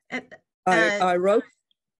 I wrote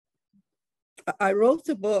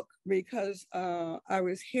the book because I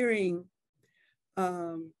was hearing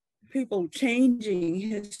people changing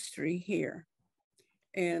history here,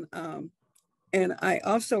 and I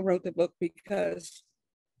also wrote the book because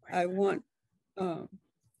I want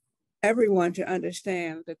everyone to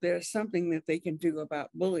understand that there's something that they can do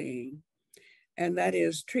about bullying, and that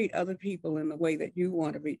is treat other people in the way that you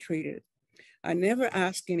want to be treated. I never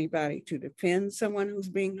ask anybody to defend someone who's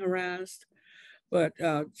being harassed, but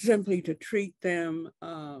simply to treat them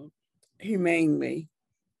humanely.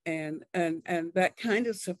 And that kind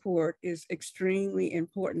of support is extremely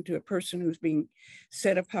important to a person who's being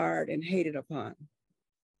set apart and hated upon.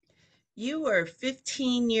 You were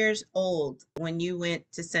 15 years old when you went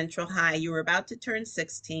to Central High. You were about to turn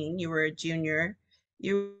 16. You were a junior.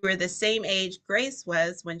 You were the same age Grace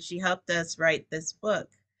was when she helped us write this book.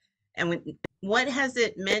 And what has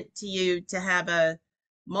it meant to you to have a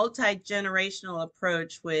multi-generational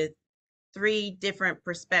approach with 3 different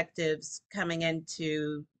perspectives coming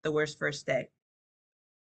into The Worst First Day?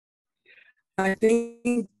 I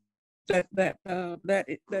think that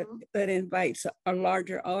invites a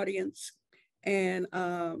larger audience, and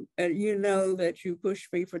you know that you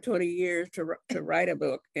pushed me for 20 years to write a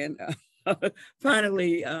book, and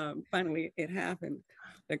finally it happened,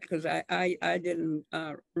 because I didn't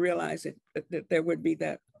realize that there would be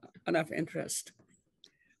that enough interest.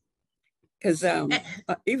 Because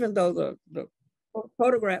even though the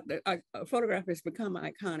photograph has become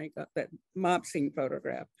iconic, that mob scene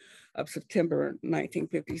photograph of September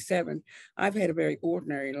 1957, I've had a very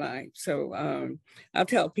ordinary life. So I'll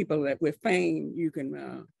tell people that with fame, you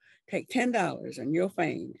can take $10 and you'll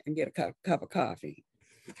fame and get a cup of coffee.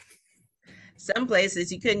 Some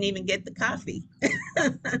places you couldn't even get the coffee.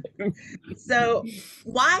 So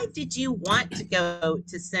why did you want to go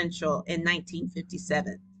to Central in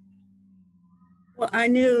 1957? Well, I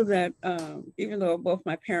knew that even though both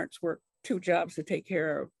my parents worked 2 jobs to take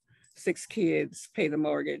care of 6 kids, pay the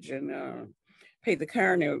mortgage, and pay the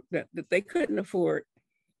car note, that they couldn't afford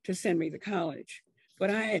to send me to college.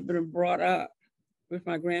 But I had been brought up with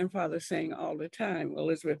my grandfather saying all the time, well,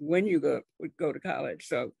 Elizabeth, when you go to college.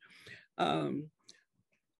 So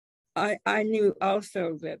I knew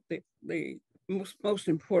also that the most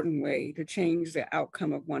important way to change the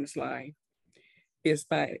outcome of one's life is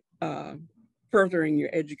by furthering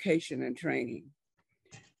your education and training.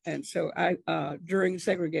 And so during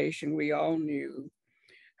segregation, we all knew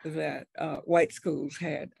that white schools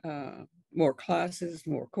had more classes,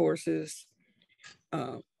 more courses,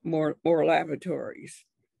 more laboratories.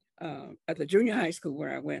 At the junior high school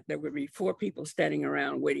where I went, there would be 4 people standing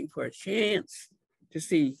around waiting for a chance to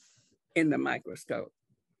see in the microscope.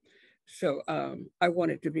 So I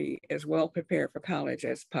wanted to be as well prepared for college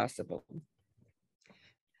as possible.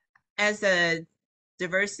 As a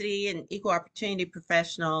diversity and equal opportunity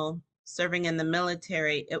professional serving in the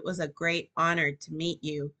military, it was a great honor to meet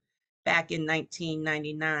you back in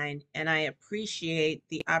 1999. And I appreciate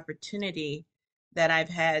the opportunity that I've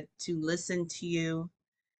had to listen to you.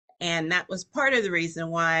 And that was part of the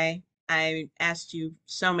reason why I asked you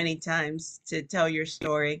so many times to tell your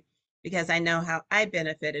story, because I know how I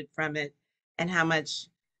benefited from it and how much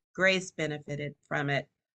Grace benefited from it.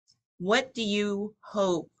 What do you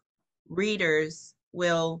hope readers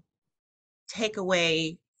will take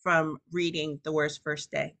away from reading The Worst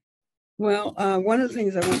First Day? Well, one of the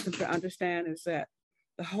things I want them to understand is that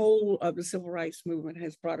the whole of the civil rights movement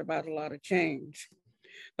has brought about a lot of change,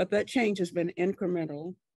 but that change has been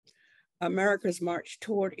incremental. America's march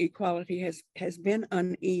toward equality has been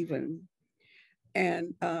uneven,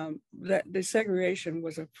 and that desegregation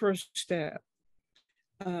was a first step.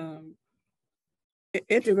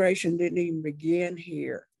 Integration didn't even begin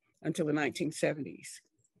here until the 1970s.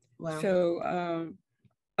 Wow. So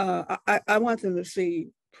I want them to see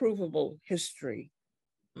provable history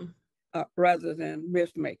rather than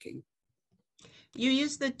myth making. You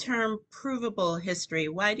use the term provable history.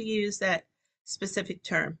 Why do you use that specific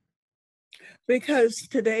term? Because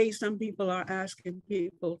today some people are asking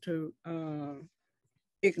people to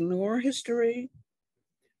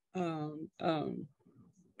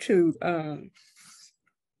to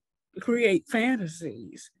create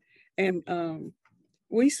fantasies, and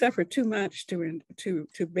we suffer too much to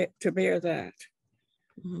bear that.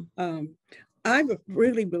 Mm-hmm. I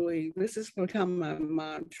really believe, this has become my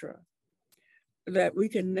mantra, that we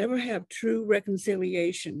can never have true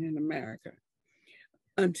reconciliation in America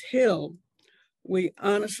until we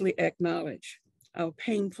honestly acknowledge our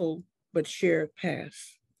painful but shared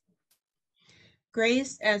past.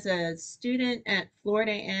 Grace, as a student at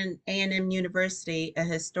Florida and A&M University, a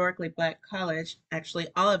historically Black college, actually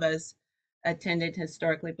all of us attended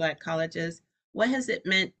historically Black colleges, what has it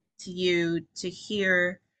meant to you to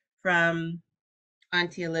hear from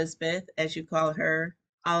Auntie Elizabeth, as you call her,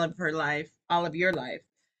 all of her life, all of your life?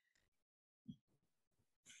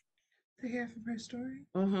 To hear from her story?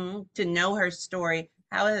 Mm-hmm. To know her story,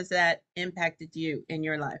 how has that impacted you in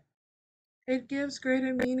your life? It gives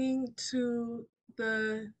greater meaning to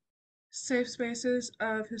the safe spaces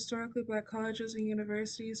of historically Black colleges and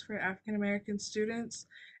universities for African American students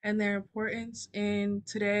and their importance in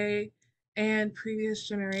today and previous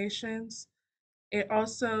generations. It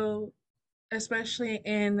also, especially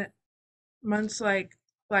in months like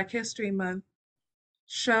Black History Month,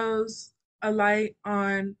 shows a light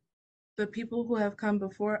on the people who have come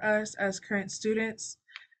before us as current students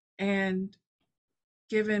and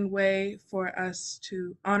given way for us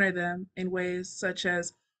to honor them in ways such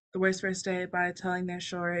as the Worst First Day by telling their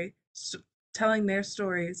stories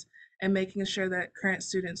and making sure that current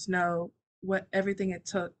students know what everything it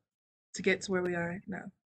took to get to where we are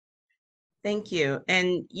now. Thank you.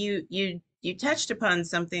 And you touched upon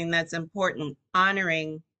something that's important,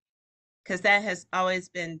 honoring, because that has always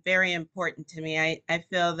been very important to me. I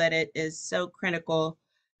feel that it is so critical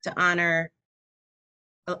to honor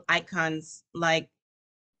icons like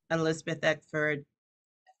Elizabeth Eckford.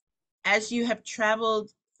 As you have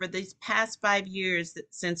traveled for these past 5 years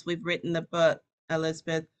since we've written the book,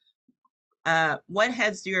 Elizabeth, what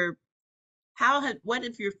have your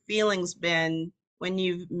feelings been when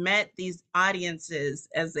you've met these audiences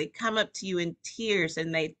as they come up to you in tears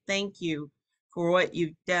and they thank you for what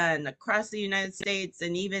you've done across the United States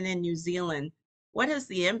and even in New Zealand? What has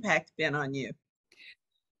the impact been on you?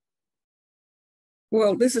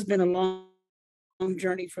 Well, this has been a long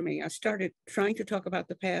journey for me. I started trying to talk about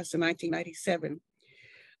the past in 1997.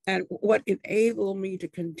 And what enabled me to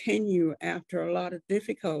continue after a lot of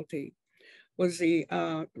difficulty was the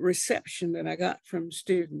reception that I got from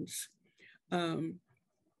students.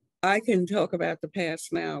 I can talk about the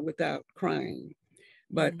past now without crying,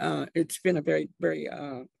 but it's been a very, very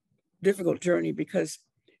difficult journey because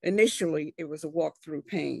initially it was a walk through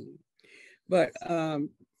pain. But I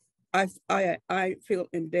feel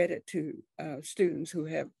indebted to students who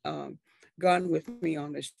have gone with me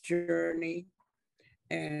on this journey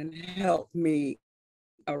and helped me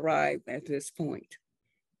arrive at this point.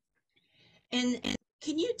 And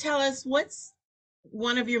can you tell us what's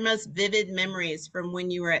one of your most vivid memories from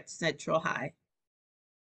when you were at Central High?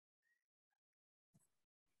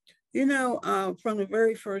 You know, from the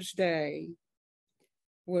very first day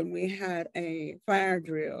when we had a fire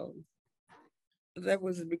drill, that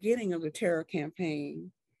was the beginning of the terror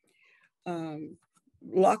campaign.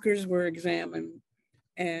 Lockers were examined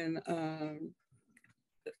and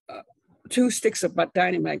 2 sticks of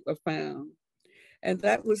dynamite were found. And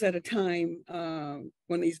that was at a time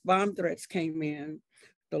when these bomb threats came in.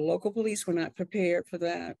 The local police were not prepared for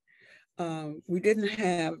that. We didn't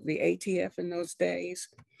have the ATF in those days.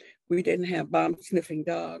 We didn't have bomb sniffing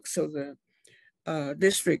dogs. So the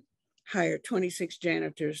district hired 26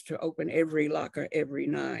 janitors to open every locker every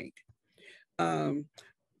night. I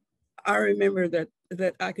remember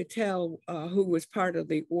that I could tell who was part of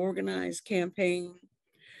the organized campaign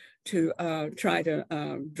to try to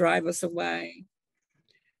drive us away,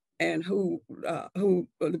 and who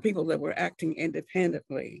the people that were acting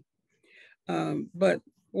independently. But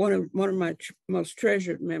one of my most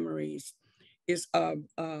treasured memories is of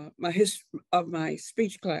my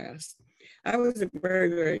speech class. I was a very,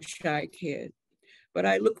 very shy kid, but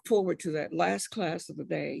I looked forward to that last class of the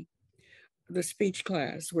day, the speech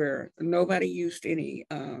class, where nobody used any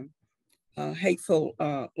hateful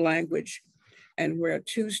language, and where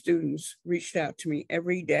 2 students reached out to me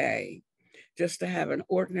every day just to have an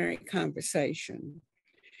ordinary conversation.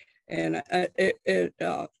 And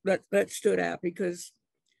that stood out because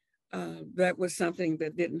that was something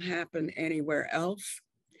that didn't happen anywhere else.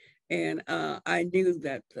 And I knew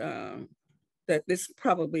that that this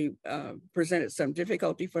probably presented some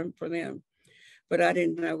difficulty for them, but I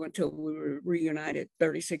didn't know until we were reunited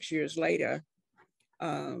 36 years later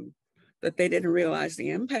that they didn't realize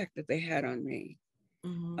the impact that they had on me.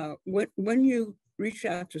 Mm-hmm. When you reach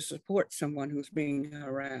out to support someone who's being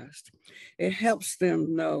harassed. It helps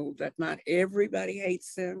them know that not everybody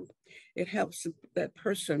hates them. It helps that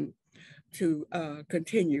person to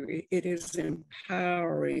continue. It is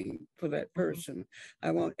empowering for that person.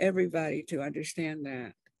 I want everybody to understand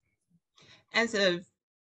that. As a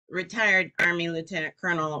retired Army Lieutenant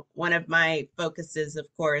Colonel, one of my focuses, of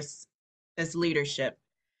course, is leadership.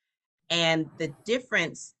 And the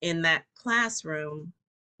difference in that classroom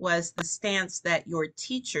was the stance that your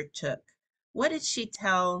teacher took. What did she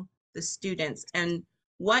tell the students, and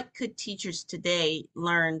what could teachers today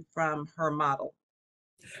learn from her model?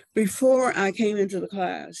 Before I came into the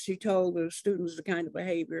class, she told the students the kind of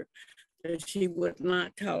behavior that she would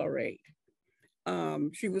not tolerate.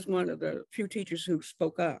 She was one of the few teachers who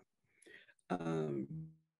spoke up.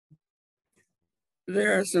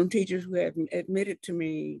 There are some teachers who have admitted to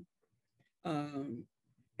me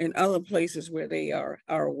in other places where they are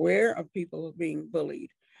aware of people being bullied,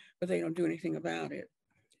 but they don't do anything about it.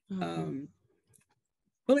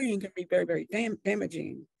 Bullying can be very, very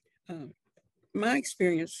damaging. My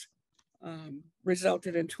experience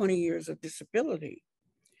resulted in 20 years of disability.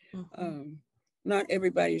 Not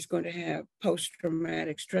everybody is going to have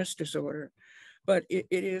post-traumatic stress disorder, but it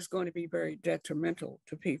is going to be very detrimental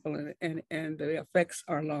to people, and the effects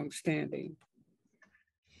are long-standing.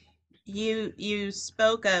 You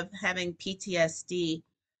spoke of having PTSD,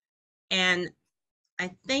 and I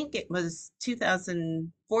think it was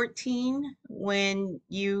 2014 when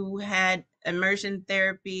you had immersion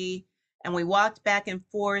therapy, and we walked back and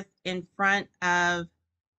forth in front of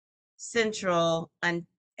Central, and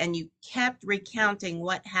you kept recounting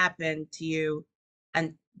what happened to you,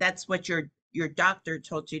 and that's what your doctor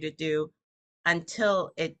told you to do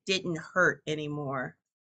until it didn't hurt anymore.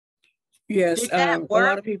 Yes, Did that a work?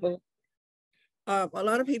 lot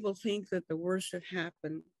of people think that the worst that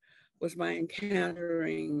happened was my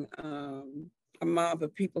encountering a mob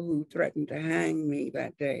of people who threatened to hang me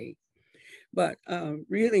that day. But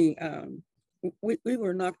really, we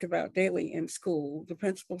were knocked about daily in school. The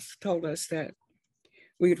principals told us that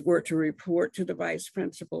we were to report to the vice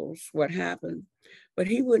principals what happened, but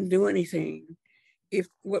he wouldn't do anything if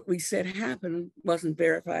what we said happened wasn't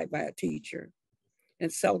verified by a teacher.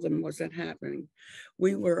 And seldom was that happening.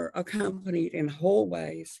 We were accompanied in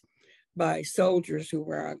hallways by soldiers who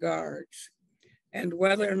were our guards. And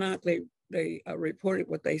whether or not they reported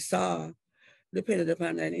what they saw depended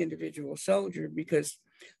upon that individual soldier, because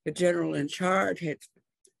the general in charge had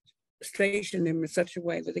stationed them in such a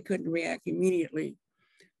way that they couldn't react immediately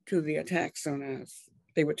to the attacks on us.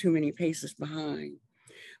 They were too many paces behind.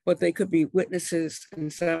 But they could be witnesses,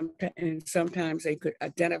 and sometimes they could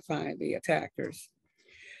identify the attackers.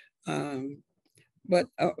 But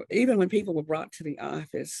even when people were brought to the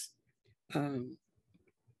office,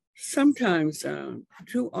 sometimes,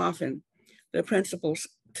 too often, the principals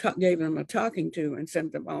gave them a talking to and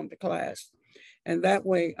sent them on to class. And that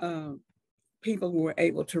way, same people were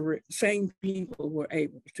able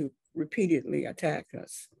to repeatedly attack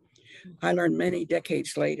us. I learned many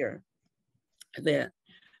decades later that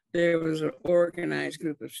there was an organized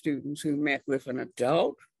group of students who met with an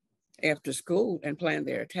adult after school and planned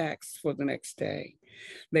their attacks for the next day.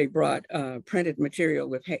 They brought printed material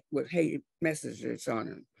with hate messages on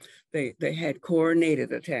them. They had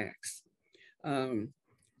coordinated attacks. The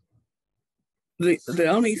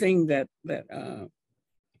only thing that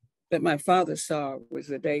my father saw was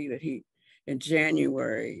the day that in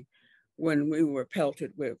January, when we were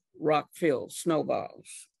pelted with rock-filled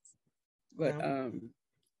snowballs. But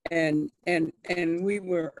and we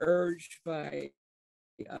were urged by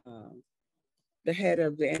the head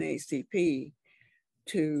of the NACP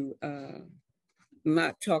to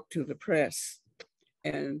not talk to the press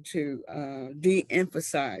and to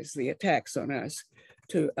de-emphasize the attacks on us,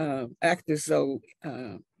 to act as though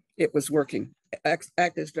it was working, act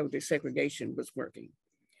as though desegregation was working.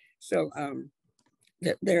 So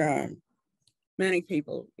there are many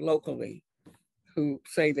people locally who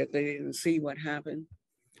say that they didn't see what happened.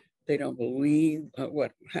 They don't believe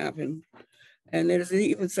what happened. And there's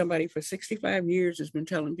even somebody for 65 years has been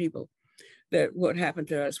telling people that what happened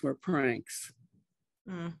to us were pranks.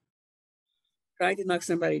 Trying to knock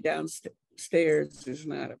somebody downstairs is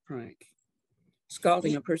not a prank.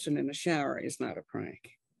 Scalding a person in the shower is not a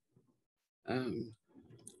prank.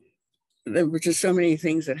 There were just so many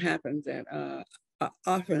things that happened that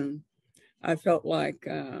often I felt like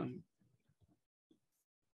the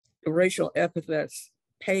racial epithets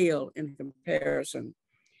pale in comparison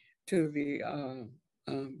to the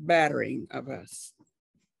battering of us.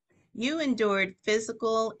 You endured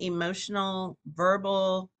physical, emotional,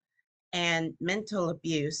 verbal, and mental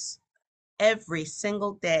abuse. every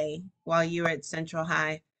single day while you were at Central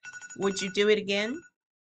High. Would you do it again?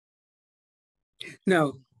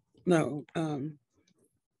 No, no.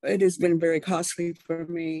 It has been very costly for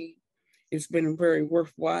me. It's been very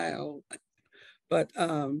worthwhile, but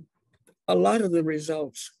a lot of the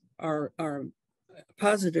results are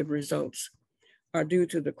positive results are due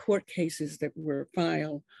to the court cases that were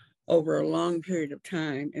filed over a long period of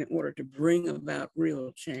time in order to bring about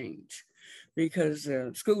real change, because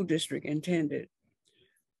the school district intended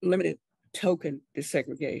limited token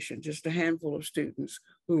desegregation, just a handful of students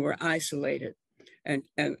who were isolated, and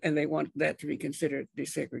they want that to be considered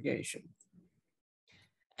desegregation.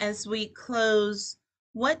 As we close,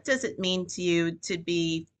 what does it mean to you to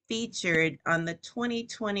be featured on the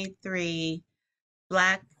 2023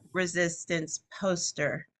 Black Resistance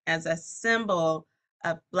poster as a symbol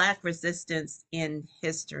of Black resistance in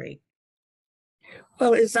history?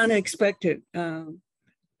 Well, it's unexpected, but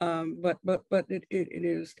it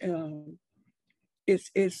is.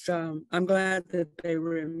 I'm glad that they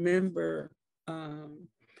remember,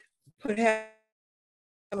 have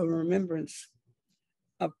a remembrance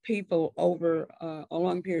of people over a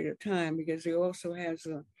long period of time, because he also has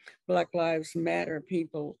Black Lives Matter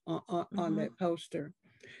people on that poster.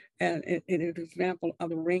 And it is an example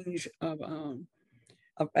of a range of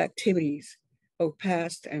activities, both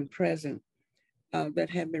past and present,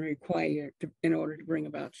 that have been required in order to bring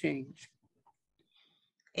about change.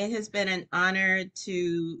 It has been an honor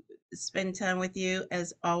to spend time with you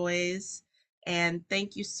as always. And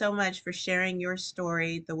thank you so much for sharing your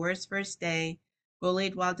story, The Worst First Day,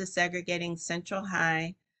 Bullied While Desegregating Central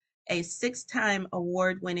High, a 6-time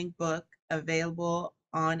award-winning book available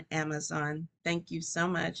on Amazon. Thank you so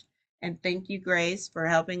much. And thank you, Grace, for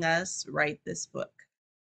helping us write this book.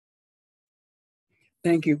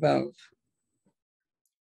 Thank you both.